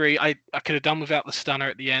also agree. I could have done without the stunner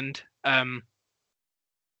at the end. I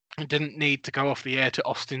didn't need to go off the air to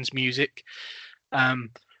Austin's music. The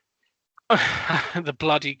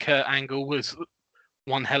bloody Kurt Angle was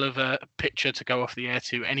one hell of a picture to go off the air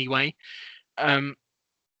to anyway. And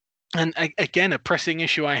again, a pressing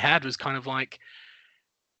issue I had was kind of like,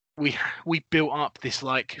 we built up this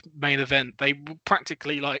like main event. They were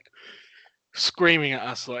practically like screaming at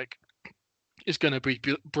us like, it's going to be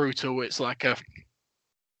brutal. It's like a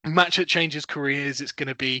match that changes careers. It's going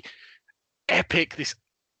to be epic. This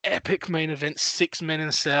epic main event, 6 men in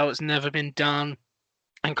a cell. It's never been done.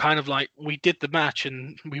 And kind of like, we did the match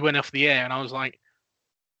and we went off the air, and I was like,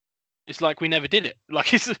 it's like we never did it.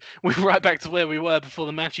 Like we're right back to where we were before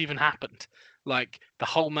the match even happened. Like the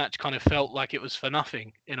whole match kind of felt like it was for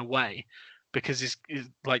nothing in a way, because it's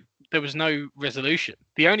like there was no resolution.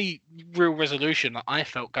 The only real resolution that I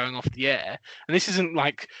felt going off the air, and this isn't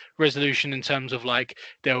like resolution in terms of like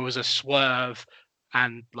there was a swerve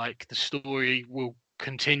and like the story will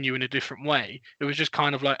continue in a different way. It was just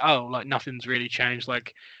kind of like, oh, like nothing's really changed.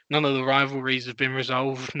 Like none of the rivalries have been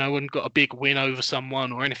resolved. No one got a big win over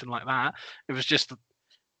someone or anything like that. It was just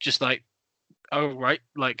like, oh, right.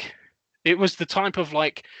 Like it was the type of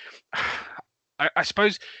like, I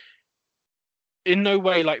suppose in no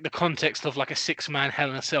way like the context of like a 6-man Hell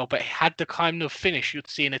in a Cell, but it had the kind of finish you'd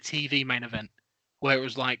see in a TV main event where it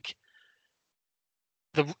was like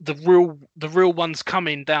the real one's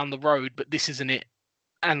coming down the road, but this isn't it.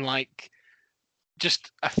 And like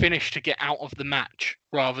just a finish to get out of the match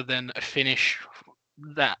rather than a finish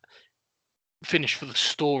for the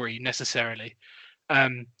story necessarily.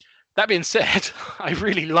 That being said, I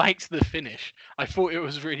really liked the finish. I thought it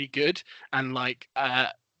was really good and like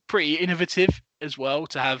pretty innovative as well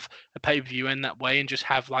to have a pay-per-view end that way and just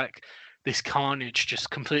have like this carnage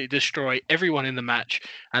just completely destroy everyone in the match,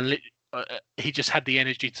 and he just had the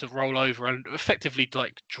energy to roll over and effectively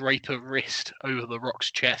like drape a wrist over The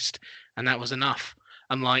Rock's chest, and that was enough.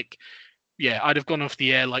 And like, yeah, I'd have gone off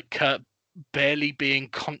the air like Kurt barely being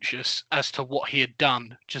conscious as to what he had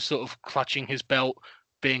done, just sort of clutching his belt,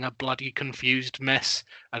 being a bloody confused mess,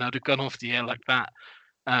 and I'd have gone off the air like that.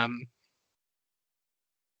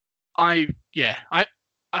 I've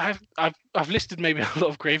listed maybe a lot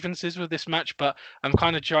of grievances with this match, but I'm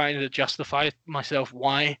kind of trying to justify myself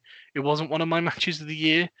why it wasn't one of my matches of the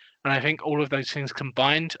year, and I think all of those things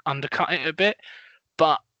combined undercut it a bit.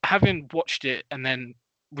 But having watched it and then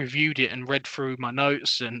reviewed it and read through my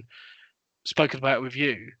notes and spoken about it with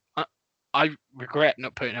you, I regret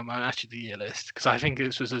not putting it on my match of the year list, because I think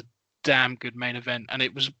this was a damn good main event, and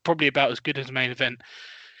it was probably about as good as a main event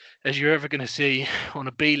as you're ever going to see on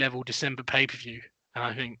a B-level December pay-per-view. And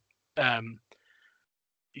I think,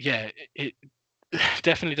 it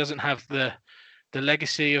definitely doesn't have the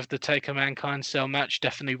legacy of the Taker Mankind Cell match.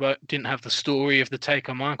 Definitely didn't have the story of the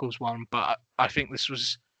Taker Michaels one, but I think this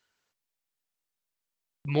was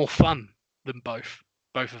more fun than both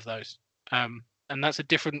of those. And that's a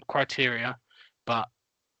different criteria, but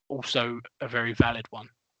also a very valid one.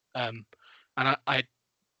 And I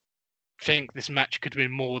think this match could have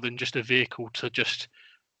been more than just a vehicle to just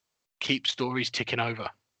keep stories ticking over.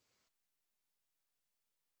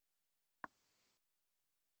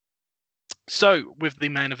 So, with the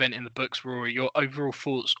main event in the books, Rory, your overall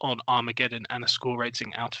thoughts on Armageddon and a score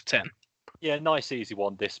rating out of 10? Yeah, nice easy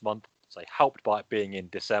one this month. So helped by it being in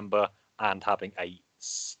December and having a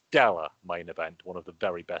stellar main event, one of the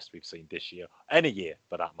very best we've seen this year, any year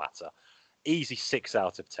for that matter. Easy 6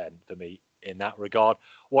 out of 10 for me in that regard.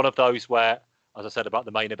 One of those where, as I said about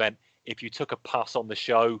the main event, if you took a pass on the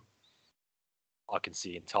show, I can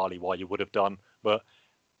see entirely why you would have done, but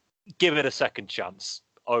give it a second chance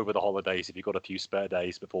over the holidays if you've got a few spare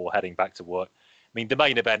days before heading back to work. I mean, the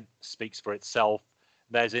main event speaks for itself.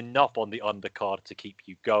 There's enough on the undercard to keep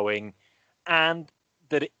you going, and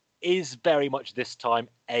that is very much this time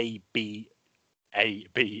a B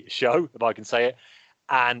show, if I can say it,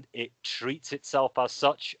 and it treats itself as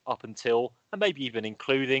such up until, and maybe even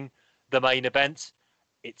including, the main event.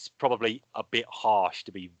 It's probably a bit harsh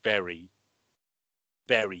to be very,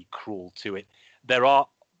 very cruel to it. There are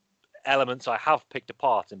elements I have picked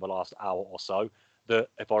apart in the last hour or so that,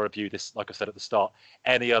 if I review this, like I said at the start,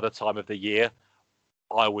 any other time of the year,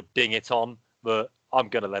 I would ding it on, but I'm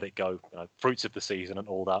going to let it go. Fruits of the season and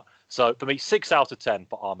all that. So for me, 6 out of 10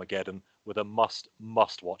 for Armageddon, with a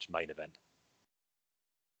must-watch main event.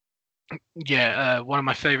 Yeah, one of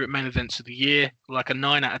my favourite main events of the year, like a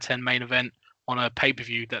 9 out of 10 main event on a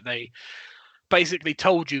pay-per-view that they basically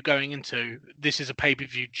told you going into, this is a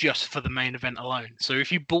pay-per-view just for the main event alone. So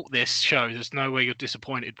if you bought this show, there's no way you're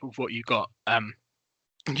disappointed with what you got.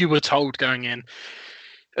 You were told going in,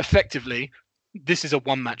 effectively, this is a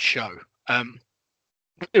one-match show.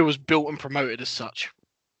 It was built and promoted as such.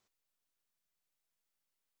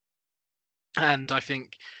 And I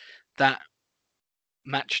think that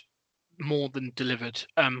match more than delivered.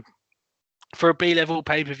 For a B-level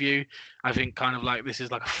pay-per-view, I think kind of like this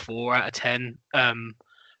is like a 4 out of 10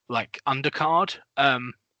 like undercard.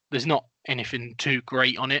 There's not anything too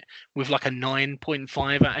great on it, with like a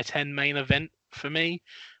 9.5 out of 10 main event for me.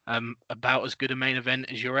 About as good a main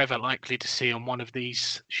event as you're ever likely to see on one of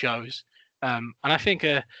these shows. And I think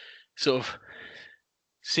a sort of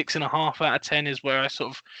 6.5 out of 10 is where I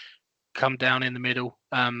sort of come down in the middle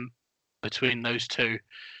between those two.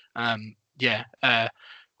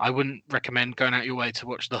 I wouldn't recommend going out your way to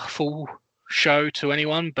watch the full show to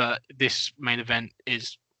anyone, but this main event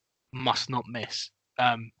is must not miss.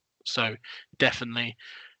 So definitely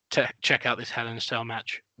check out this Hell in a Cell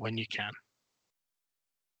match when you can.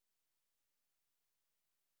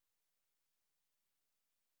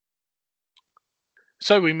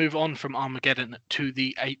 So we move on from Armageddon to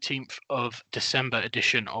the 18th of December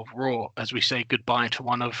edition of Raw, as we say goodbye to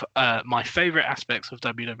one of my favourite aspects of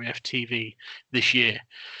WWF TV this year.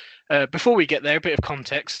 Before we get there, a bit of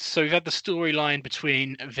context. So we've had the storyline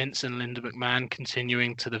between Vince and Linda McMahon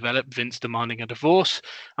continuing to develop, Vince demanding a divorce,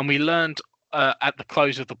 and we learned at the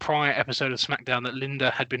close of the prior episode of SmackDown that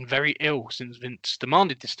Linda had been very ill since Vince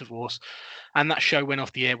demanded this divorce, and that show went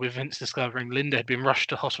off the air with Vince discovering Linda had been rushed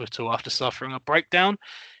to hospital after suffering a breakdown.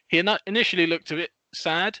 He initially looked a bit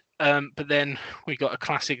sad, but then we got a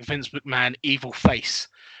classic Vince McMahon evil face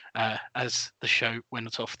as the show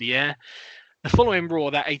went off the air. The following Raw,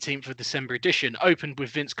 that 18th of December edition, opened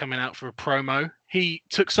with Vince coming out for a promo. He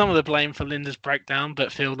took some of the blame for Linda's breakdown,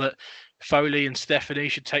 but feel that Foley and Stephanie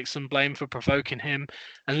should take some blame for provoking him,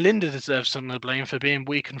 and Linda deserves some of the blame for being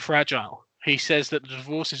weak and fragile. He says that the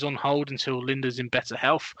divorce is on hold until Linda's in better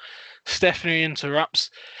health. Stephanie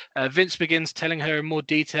interrupts. Vince begins telling her in more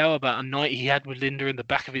detail about a night he had with Linda in the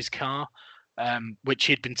back of his car, which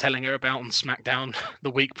he'd been telling her about on SmackDown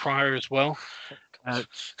the week prior as well.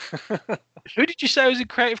 Who did you say was in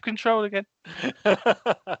creative control again?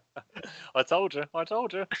 I told you.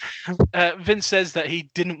 Vince says that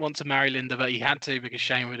he didn't want to marry Linda, but he had to because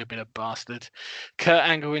Shane would have been a bastard. Kurt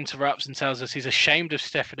Angle interrupts and tells us he's ashamed of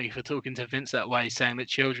Stephanie for talking to Vince that way, saying that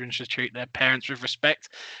children should treat their parents with respect.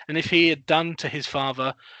 And if he had done to his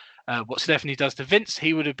father what Stephanie does to Vince,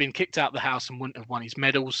 he would have been kicked out of the house and wouldn't have won his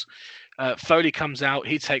medals. Foley comes out.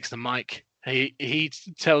 He takes the mic. He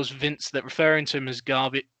tells Vince that referring to him as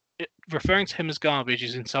garbage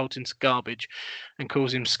is insulting to garbage, and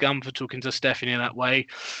calls him scum for talking to Stephanie that way.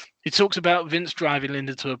 He talks about Vince driving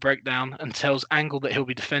Linda to a breakdown and tells Angle that he'll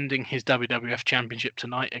be defending his WWF Championship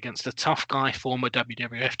tonight against a tough guy, former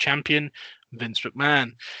WWF champion, Vince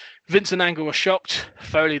McMahon. Vince and Angle are shocked.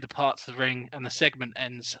 Foley departs the ring and the segment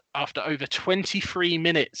ends after over 23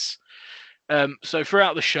 minutes. So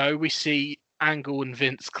throughout the show, we see Angle and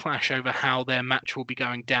Vince clash over how their match will be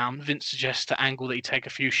going down. Vince suggests to Angle that he take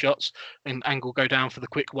a few shots and Angle go down for the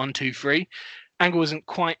quick 1, 2, 3. Angle isn't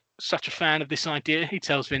quite such a fan of this idea. He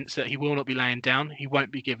tells Vince that he will not be laying down. He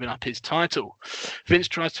won't be giving up his title. Vince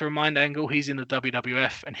tries to remind Angle he's in the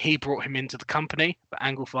WWF and he brought him into the company, but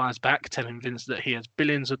Angle fires back, telling Vince that he has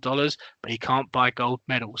billions of dollars, but he can't buy gold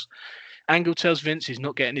medals. Angle tells Vince he's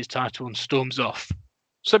not getting his title and storms off.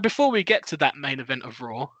 So before we get to that main event of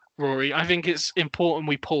Raw, Rory, I think it's important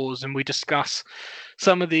we pause and we discuss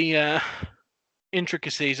some of the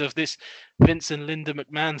intricacies of this Vince and Linda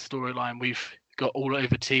McMahon storyline we've got all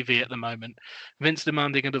over TV at the moment. Vince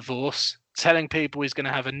demanding a divorce, telling people he's going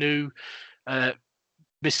to have a new Mrs.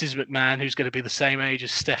 McMahon who's going to be the same age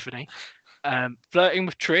as Stephanie, flirting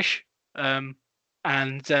with Trish, and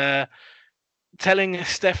telling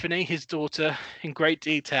Stephanie, his daughter, in great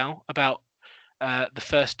detail about the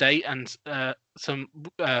first date and some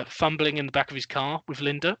fumbling in the back of his car with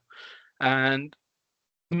Linda, and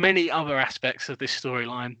many other aspects of this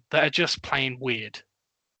storyline that are just plain weird.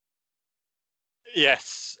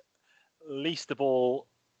 Yes, least of all,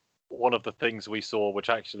 one of the things we saw, which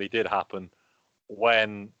actually did happen,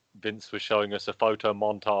 when Vince was showing us a photo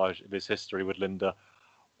montage of his history with Linda,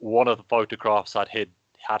 one of the photographs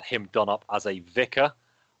had him done up as a vicar.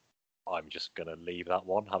 I'm just going to leave that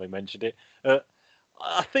one, having mentioned it.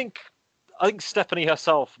 I think Stephanie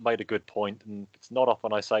herself made a good point, and it's not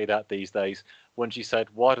often I say that these days, when she said,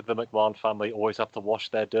 why did the McMahon family always have to wash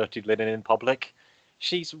their dirty linen in public?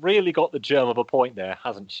 She's really got the germ of a point there,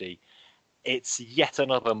 hasn't she? It's yet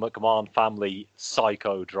another McMahon family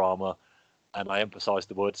psychodrama, and I emphasise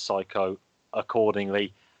the word psycho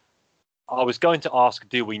accordingly. I was going to ask,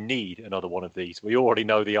 do we need another one of these? We already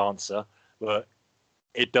know the answer, but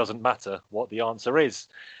it doesn't matter what the answer is,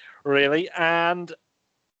 really. And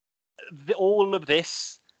all of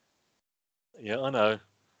this, yeah, I know,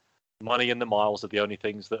 money and the miles are the only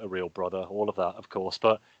things that are real, brother. All of that, of course.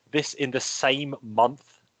 But this in the same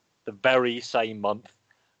month, the very same month,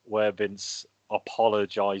 where Vince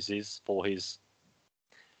apologizes for his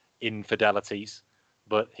infidelities,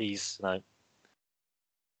 but he's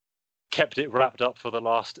kept it wrapped up for the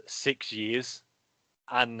last 6 years,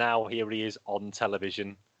 and now here he is on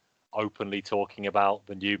television openly talking about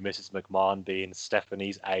the new Mrs. McMahon being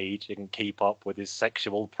Stephanie's age and keep up with his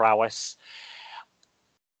sexual prowess.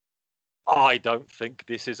 I don't think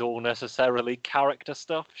this is all necessarily character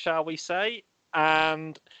stuff, shall we say,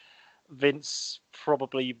 and Vince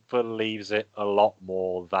probably believes it a lot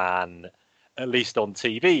more than, at least on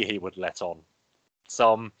TV, he would let on.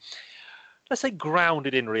 Some, let's say,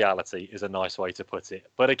 grounded in reality is a nice way to put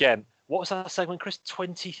it. But again, what was that segment, Chris?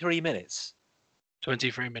 23 minutes?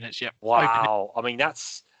 23 minutes, yep. Wow. I mean,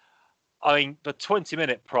 the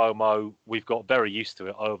 20-minute promo, we've got very used to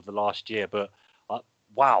it over the last year, but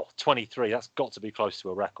wow, 23, that's got to be close to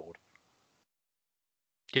a record.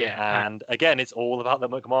 Yeah. And again, it's all about the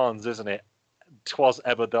McMahons, isn't it? 'Twas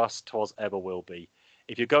ever thus, 'twas ever will be.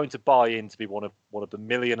 If you're going to buy in to be one of the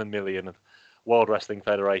million and million of World Wrestling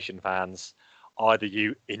Federation fans, either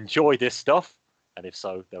you enjoy this stuff, and if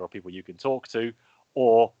so, there are people you can talk to,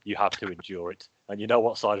 or you have to endure it. And you know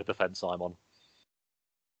what side of the fence I'm on.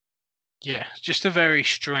 Yeah, just a very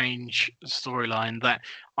strange storyline that,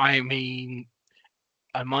 I mean,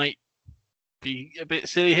 I might be a bit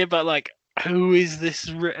silly here, but like, who is this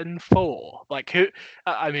written for? Like, who?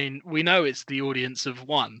 I mean, we know it's the audience of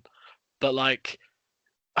one, but like,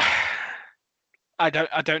 I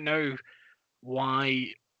don't know why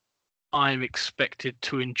I'm expected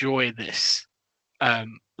to enjoy this.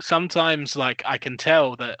 Sometimes, like, I can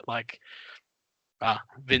tell that like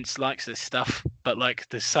Vince likes this stuff, but like,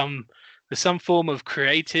 there's some form of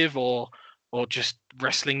creative or just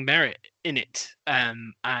wrestling merit in it,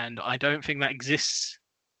 and I don't think that exists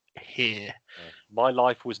here. My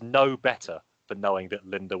life was no better for knowing that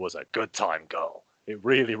Linda was a good time girl. It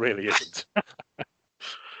really, really isn't.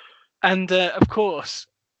 And of course,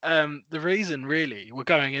 the reason really we're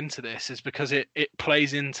going into this is because it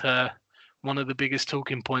plays into one of the biggest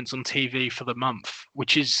talking points on TV for the month,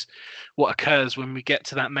 which is what occurs when we get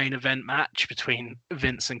to that main event match between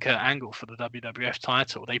Vince and Kurt Angle for the WWF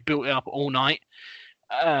title. They built it up all night.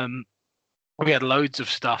 We had loads of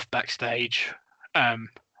stuff backstage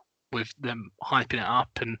with them hyping it up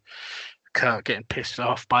and Kurt getting pissed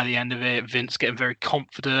off by the end of it, Vince getting very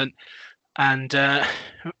confident. And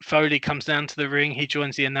Foley comes down to the ring. He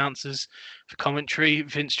joins the announcers for commentary.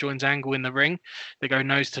 Vince joins Angle in the ring. They go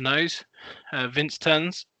nose to nose. Vince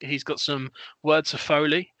turns. He's got some words for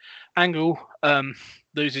Foley. Angle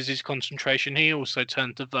loses his concentration. He also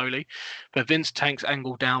turns to Foley, but Vince tanks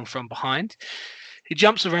Angle down from behind. He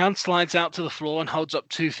jumps around, slides out to the floor, and holds up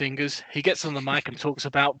 2 fingers. He gets on the mic and talks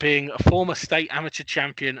about being a former state amateur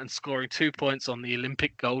champion and scoring 2 points on the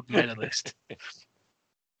Olympic gold medalist.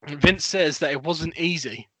 Vince says that it wasn't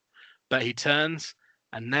easy, but he turns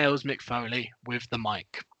and nails Mick Foley with the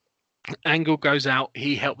mic. Angle goes out.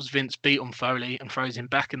 He helps Vince beat on Foley and throws him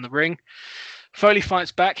back in the ring. Foley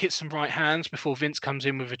fights back, hits some right hands before Vince comes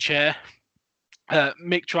in with a chair.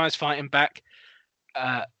 Mick tries fighting back,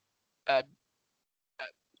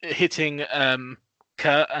 hitting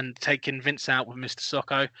Kurt and taking Vince out with Mr.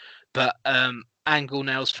 Socko, but Angle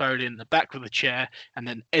nails Foley in the back with a chair, and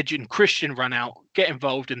then Edge and Christian run out, get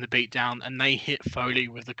involved in the beatdown, and they hit Foley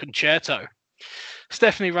with the concerto.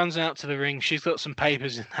 Stephanie runs out to the ring. She's got some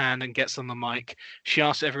papers in hand and gets on the mic. She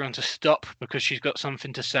asks everyone to stop because she's got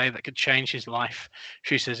something to say that could change his life.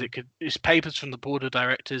 She says it's papers from the board of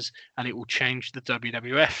directors and it will change the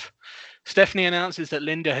WWF. Stephanie announces that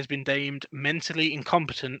Linda has been deemed mentally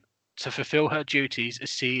incompetent to fulfill her duties as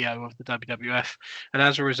CEO of the WWF, and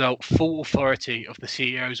as a result, full authority of the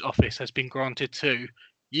CEO's office has been granted to,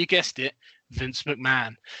 you guessed it, Vince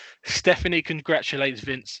McMahon. Stephanie congratulates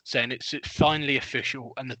Vince, saying it's finally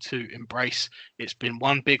official, and the two embrace. It's been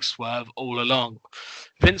one big swerve all along.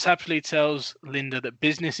 Vince happily tells Linda that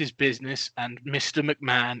business is business, and Mr.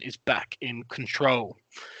 McMahon is back in control.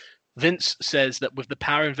 Vince says that with the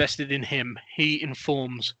power invested in him, he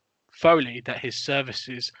informs Foley that his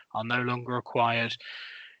services are no longer required,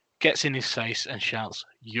 gets in his face and shouts,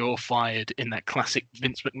 "You're fired," in that classic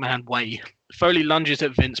Vince McMahon way. Foley lunges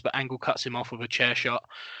at Vince, but Angle cuts him off with a chair shot.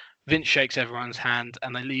 Vince shakes everyone's hand,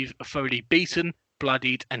 and they leave Foley beaten,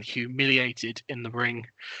 bloodied, and humiliated in the ring.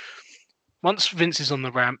 Once Vince is on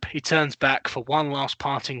the ramp, he turns back for one last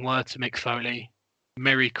parting word to Mick Foley,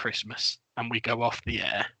 "Merry Christmas," and we go off the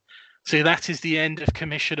air. So that is the end of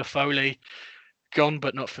Commissioner Foley. Gone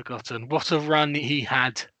but not forgotten. What a run he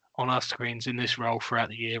had on our screens in this role throughout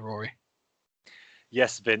the year, Rory.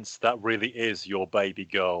 Yes, Vince, that really is your baby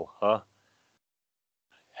girl, huh?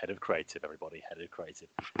 Head of creative, everybody. Head of creative.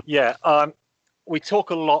 Yeah, we talk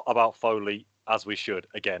a lot about Foley, as we should.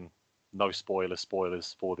 Again, no spoilers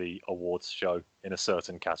for the awards show in a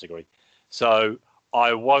certain category. So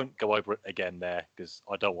I won't go over it again there, because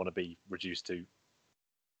I don't want to be reduced to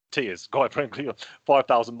tears, quite frankly.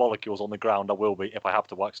 5,000 molecules on the ground I will be if I have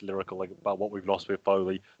to wax lyrical about what we've lost with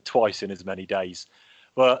Foley twice in as many days.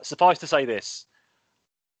 But suffice to say this,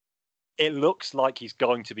 it looks like he's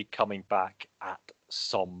going to be coming back at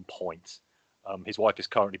some point. His wife is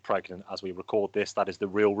currently pregnant as we record this. That is the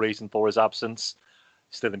real reason for his absence.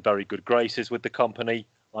 Still in very good graces with the company,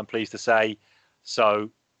 I'm pleased to say.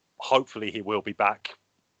 So hopefully he will be back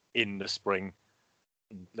in the spring.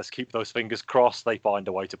 Let's keep those fingers crossed they find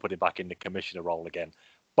a way to put him back in the commissioner role again.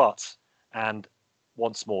 But, and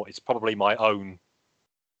once more, it's probably my own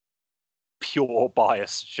pure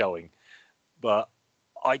bias showing, but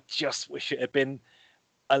I just wish it had been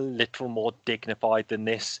a little more dignified than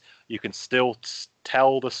this. You can still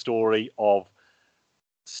tell the story of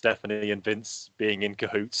Stephanie and Vince being in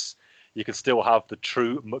cahoots. You can still have the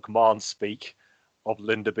true McMahon speak of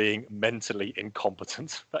Linda being mentally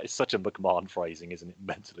incompetent. That is such a McMahon phrasing, isn't it?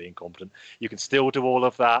 Mentally incompetent. You can still do all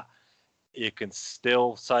of that. You can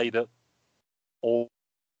still say that all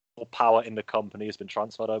power in the company has been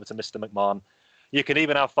transferred over to Mr. McMahon. You can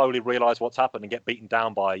even have Foley realize what's happened and get beaten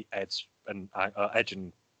down by Edge and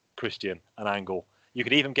Christian and Angle. You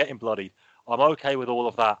could even get him bloodied. I'm okay with all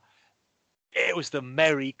of that. It was the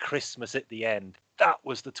Merry Christmas at the end. That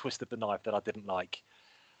was the twist of the knife that I didn't like.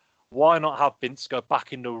 Why not have Vince go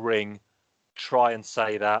back in the ring, try and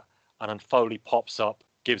say that, and then Foley pops up,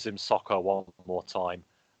 gives him soccer one more time,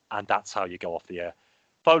 and that's how you go off the air.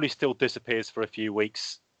 Foley still disappears for a few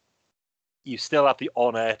weeks. You still have the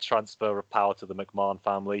on-air transfer of power to the McMahon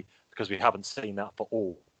family, because we haven't seen that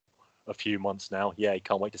for a few months now. Yeah, you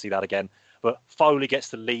can't wait to see that again. But Foley gets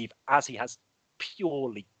to leave as he has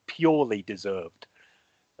purely deserved.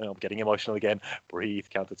 I'm getting emotional again. Breathe,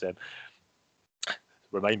 count to 10.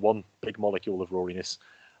 Remain one big molecule of roariness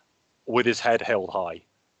with his head held high.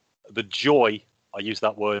 The joy, I used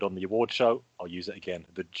that word on the award show, I'll use it again.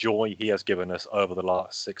 The joy he has given us over the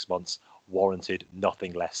last 6 months warranted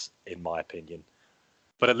nothing less, in my opinion.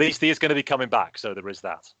 But at least he is going to be coming back, so there is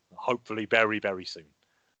that. Hopefully very, very soon.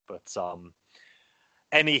 But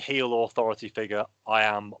any heel authority figure I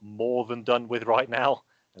am more than done with right now.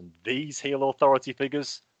 And these heel authority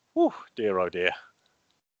figures, whew, dear oh dear.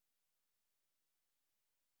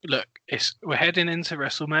 Look, we're heading into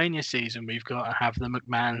WrestleMania season. We've got to have the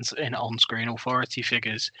McMahons in on-screen authority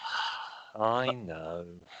figures. I know.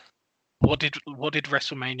 What did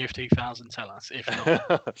WrestleMania 2000 tell us? If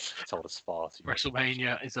not, told us far too much.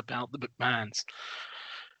 WrestleMania is about the McMahons.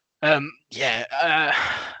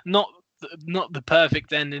 Not the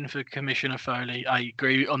perfect ending for Commissioner Foley. I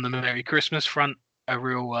agree on the Merry Christmas front. A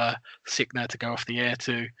real sickener to go off the air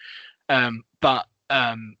too.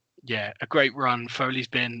 Yeah, a great run. Foley's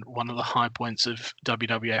been one of the high points of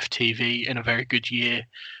WWF TV in a very good year.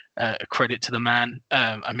 A credit to the man.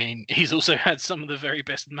 I mean, he's also had some of the very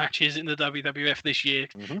best matches in the WWF this year.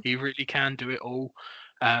 Mm-hmm. He really can do it all.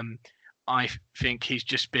 I think he's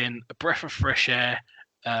just been a breath of fresh air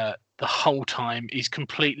the whole time. He's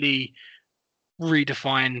completely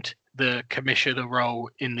redefined the commissioner role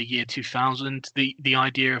in the year 2000. The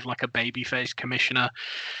idea of like a babyface commissioner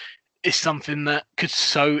is something that could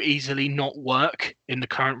so easily not work in the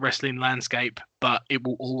current wrestling landscape, but it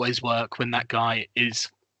will always work when that guy is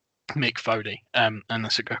Mick Foley, and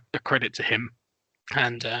that's a credit to him.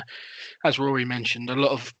 And as Rory mentioned, a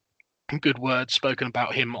lot of good words spoken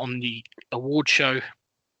about him on the award show.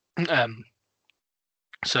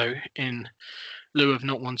 So in lieu of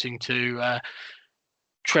not wanting to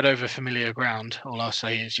tread over familiar ground, all I'll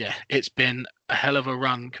say is, yeah, it's been a hell of a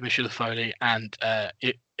run, Commissioner Foley, and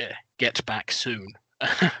it gets back soon.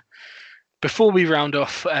 Before we round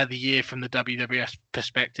off the year from the WWF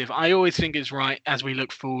perspective, I always think it's right, as we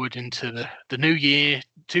look forward into the new year,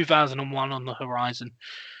 2001 on the horizon,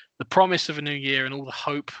 the promise of a new year and all the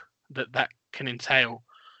hope that can entail.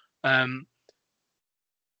 Royal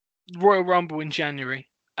Rumble in January,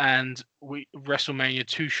 and WrestleMania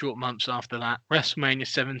 2 short months after that. WrestleMania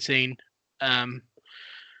 17.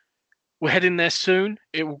 We're heading there soon.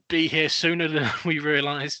 It will be here sooner than we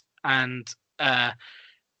realise. And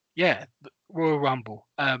Royal Rumble.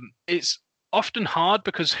 It's often hard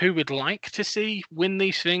because who would like to see win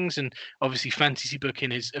these things? And obviously fantasy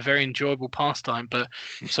booking is a very enjoyable pastime, but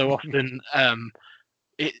so often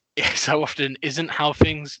it so often isn't how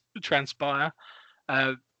things transpire.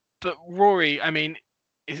 But Rory, I mean,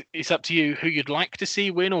 it's up to you who you'd like to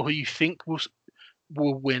see win or who you think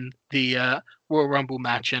will win the Royal Rumble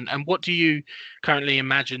match, and what do you currently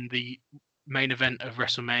imagine the main event of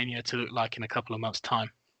WrestleMania to look like in a couple of months' time?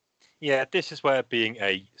 Yeah, this is where being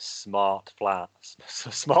a smart fan,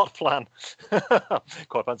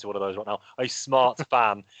 quite fancy one of those right now, a smart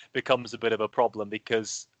fan becomes a bit of a problem,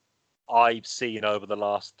 because I've seen over the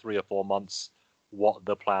last 3 or 4 months what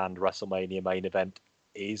the planned WrestleMania main event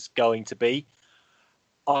is going to be.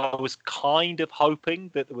 I was kind of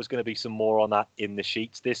hoping that there was going to be some more on that in the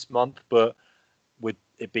sheets this month, but with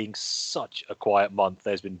it being such a quiet month,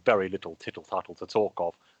 there's been very little tittle-tattle to talk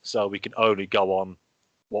of, so we can only go on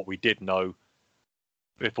what we did know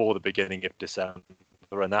before the beginning of December,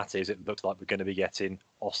 and that is, it looks like we're going to be getting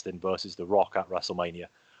Austin versus The Rock at WrestleMania.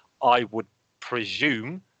 I would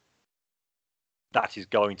presume that is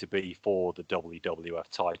going to be for the WWF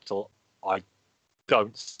title. I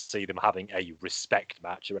don't see them having a respect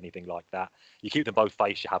match or anything like that. You keep them both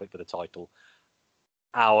face, you have it for the title.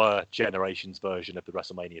 Our generation's version of the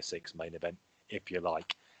WrestleMania 6 main event, if you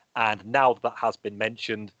like. And now that has been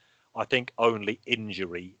mentioned, I think only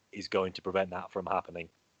injury is going to prevent that from happening.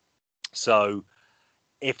 So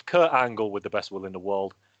if Kurt Angle, with the best will in the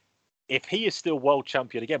world, if he is still world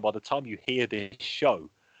champion again, by the time you hear this show,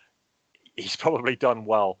 he's probably done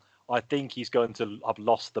well. I think he's going to have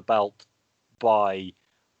lost the belt by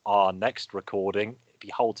our next recording. If he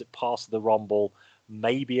holds it past the Rumble,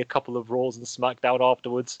 maybe a couple of Raws and SmackDown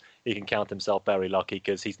afterwards, he can count himself very lucky,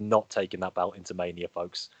 because he's not taking that belt into Mania,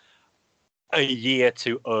 folks. A year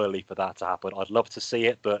too early for that to happen. I'd love to see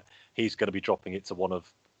it, but he's going to be dropping it to one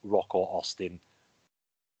of Rock or Austin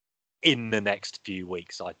in the next few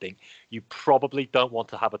weeks, I think. You probably don't want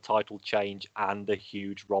to have a title change and a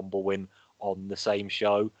huge Rumble win on the same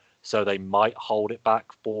show, so they might hold it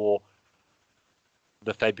back for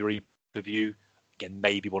the February review. Again,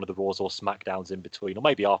 maybe one of the Raws or SmackDowns in between, or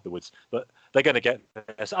maybe afterwards, but they're going to get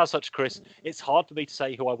there. So as such, Chris, it's hard for me to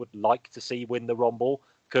say who I would like to see win the Rumble,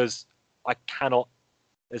 because I cannot,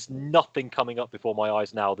 there's nothing coming up before my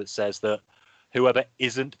eyes now that says that whoever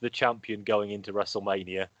isn't the champion going into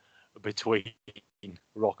WrestleMania between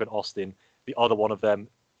Rock and Austin, the other one of them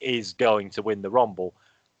is going to win the Rumble.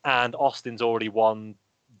 And Austin's already won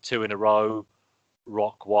 2 in a row.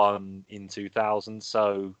 Rock won in 2000.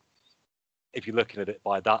 So if you're looking at it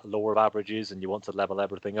by that law of averages and you want to level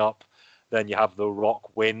everything up, then you have the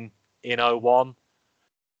Rock win in 01.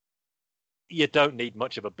 You don't need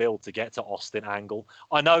much of a build to get to Austin Angle.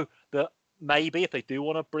 I know that maybe if they do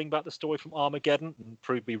want to bring back the story from Armageddon and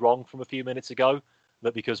prove me wrong from a few minutes ago,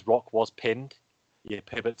 that because Rock was pinned, you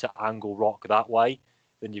pivot to Angle Rock that way,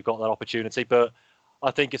 then you've got that opportunity. But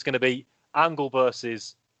I think it's going to be Angle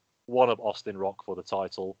versus one of Austin Rock for the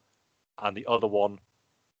title, and the other one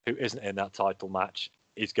who isn't in that title match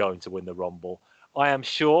is going to win the Rumble. I am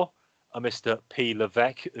sure a Mr. P.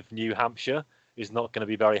 Levesque of New Hampshire is not going to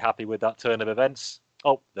be very happy with that turn of events.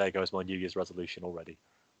 Oh, there goes my New Year's resolution already.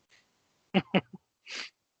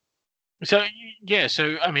 So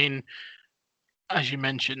I mean, as you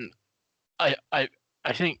mentioned, I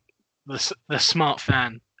think the smart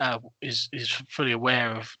fan is fully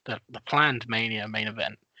aware of the planned Mania main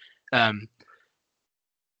event,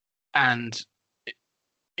 and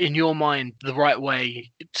in your mind, the right way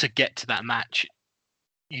to get to that match,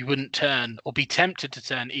 you wouldn't turn or be tempted to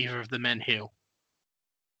turn either of the men heel.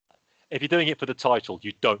 If you're doing it for the title,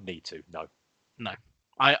 you don't need to. No.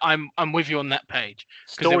 I'm with you on that page.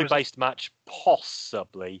 Story-based match,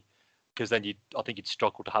 possibly, because then I think you'd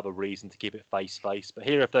struggle to have a reason to keep it face-face. But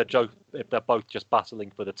here, if they're both just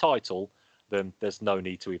battling for the title, then there's no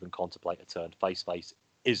need to even contemplate a turn face-face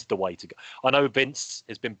is the way to go. I know Vince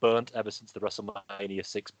has been burnt ever since the WrestleMania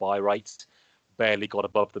 6 buy rate barely got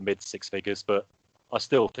above the mid six figures, but I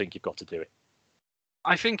still think you've got to do it.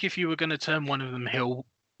 I think if you were going to turn one of them heel,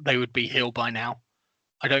 they would be heel by now.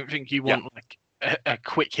 I don't think you want like a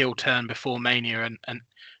quick heel turn before Mania, and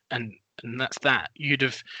that's that. You'd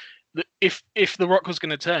have, if The Rock was going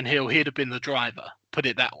to turn heel, he'd have been the driver. Put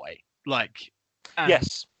it that way. Like,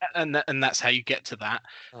 yes, and that's how you get to that.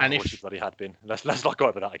 And if he bloody had been, let's not go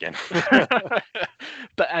over that again.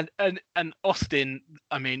 But and Austin,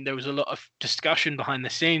 I mean, there was a lot of discussion behind the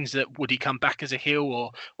scenes that would he come back as a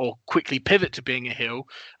heel or quickly pivot to being a heel,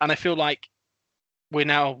 and I feel like we're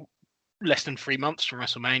now less than 3 months from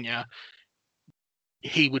WrestleMania.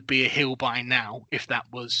 He would be a heel by now if that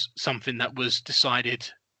was something that was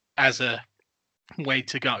decided as a way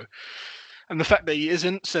to go. And the fact that he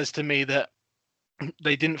isn't says to me that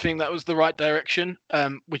they didn't think that was the right direction,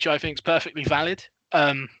 which I think is perfectly valid.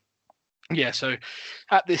 So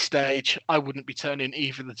at this stage, I wouldn't be turning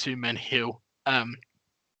either of the two men heel. And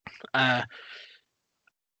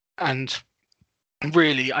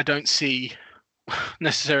really, I don't see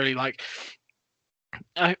necessarily like...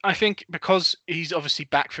 I think because he's obviously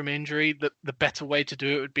back from injury, that the better way to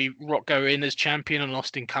do it would be Rock go in as champion and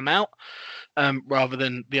Austin come out, rather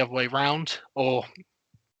than the other way round, or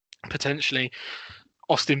potentially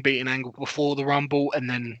Austin beating Angle before the Rumble and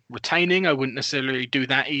then retaining. I wouldn't necessarily do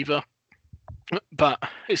that either. But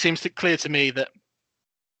it seems clear to me that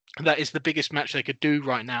that is the biggest match they could do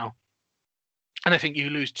right now. And I think you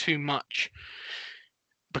lose too much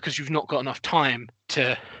because you've not got enough time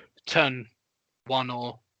to turn one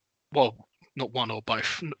or, well, not one or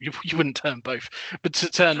both. You wouldn't turn both, but to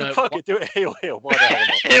turn fuck it, do it heel. Why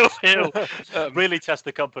not? heel. Really test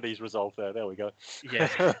the company's resolve there. There we go.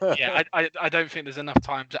 Yeah. I don't think there's enough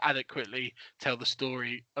time to adequately tell the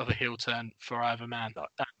story of a heel turn for either man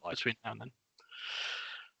between now and then.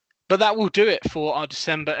 But that will do it for our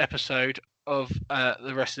December episode of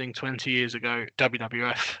the Wrestling 20 Years Ago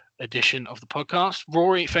WWF edition of the podcast.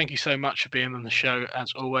 Rory, thank you so much for being on the show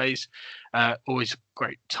as always. Always a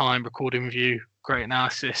great time recording with you, great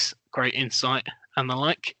analysis, great insight and the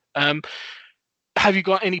like. Have you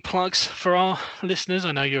got any plugs for our listeners?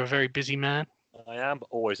 I know you're a very busy man. I am.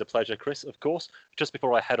 Always a pleasure, Chris, of course. Just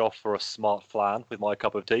before I head off for a smart flan with my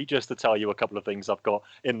cup of tea, just to tell you a couple of things I've got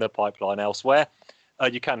in the pipeline elsewhere.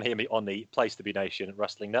 You can hear me on the Place to Be Nation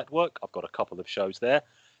Wrestling Network. I've got a couple of shows there.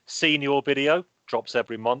 Senior Video drops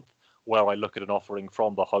every month, where I look at an offering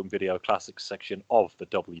from the Home Video Classics section of the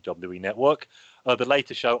WWE Network. The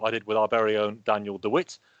later show I did with our very own Daniel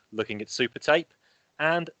DeWitt, looking at Super Tape.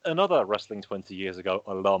 And another Wrestling 20 Years Ago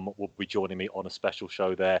alum will be joining me on a special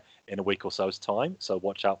show there in a week or so's time, so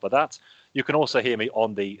watch out for that. You can also hear me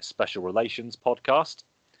on the Special Relations podcast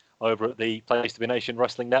over at the Place to Be Nation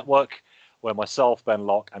Wrestling Network, where myself, Ben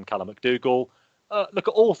Locke, and Callum McDougall look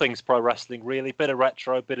at all things pro wrestling, really. Bit of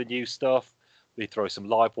retro, bit of new stuff. We throw some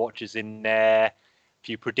live watches in there, a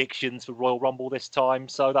few predictions for Royal Rumble this time.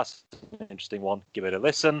 So that's an interesting one. Give it a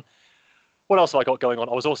listen. What else have I got going on?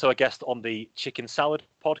 I was also a guest on the Chicken Salad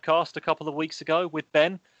podcast a couple of weeks ago with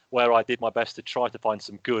Ben, where I did my best to try to find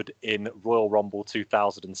some good in Royal Rumble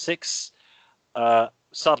 2006.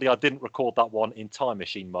 Sadly, I didn't record that one in Time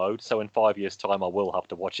Machine mode, so in 5 years' time, I will have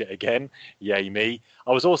to watch it again. Yay me.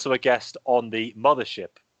 I was also a guest on the Mothership,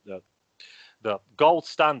 the gold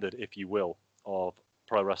standard, if you will, of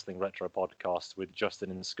Pro Wrestling Retro podcast with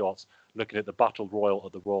Justin and Scott, looking at the Battle Royal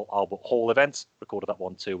at the Royal Albert Hall event. Recorded that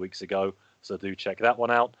one 2 weeks ago, so do check that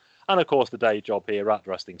one out. And, of course, the day job here at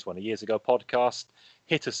Wrestling 20 Years Ago podcast.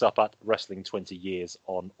 Hit us up at Wrestling 20 Years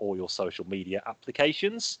on all your social media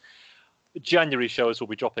applications. January shows will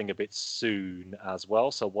be dropping a bit soon as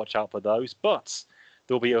well, so watch out for those. But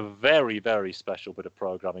there'll be a very, very special bit of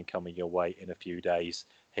programming coming your way in a few days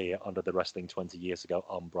here under the Wrestling 20 Years Ago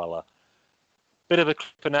umbrella. Bit of a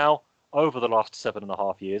clip for now. Over the last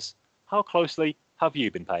 7.5 years, how closely have you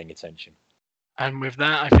been paying attention? And with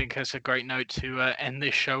that, I think that's a great note to end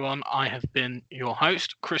this show on. I have been your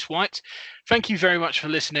host, Chris White. Thank you very much for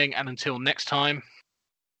listening, and until next time,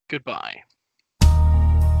 goodbye.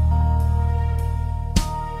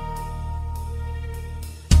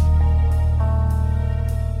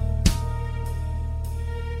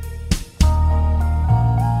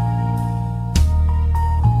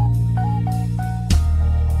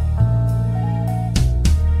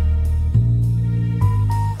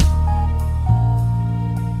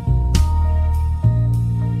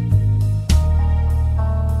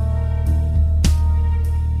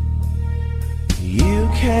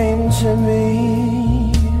 To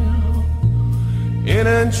me in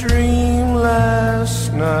a dream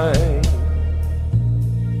last night,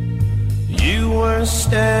 were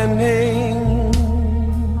standing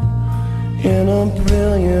in a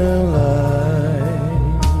brilliant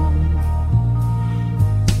light.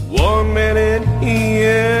 1 minute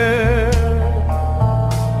here,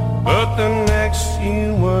 but the next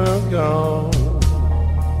you were gone.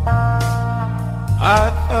 I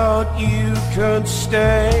thought you could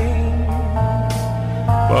stay,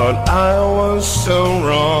 but I was so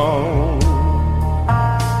wrong.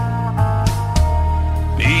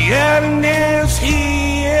 The end is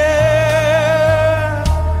here,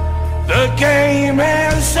 the game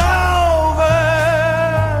is over,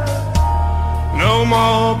 no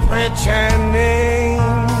more pretending.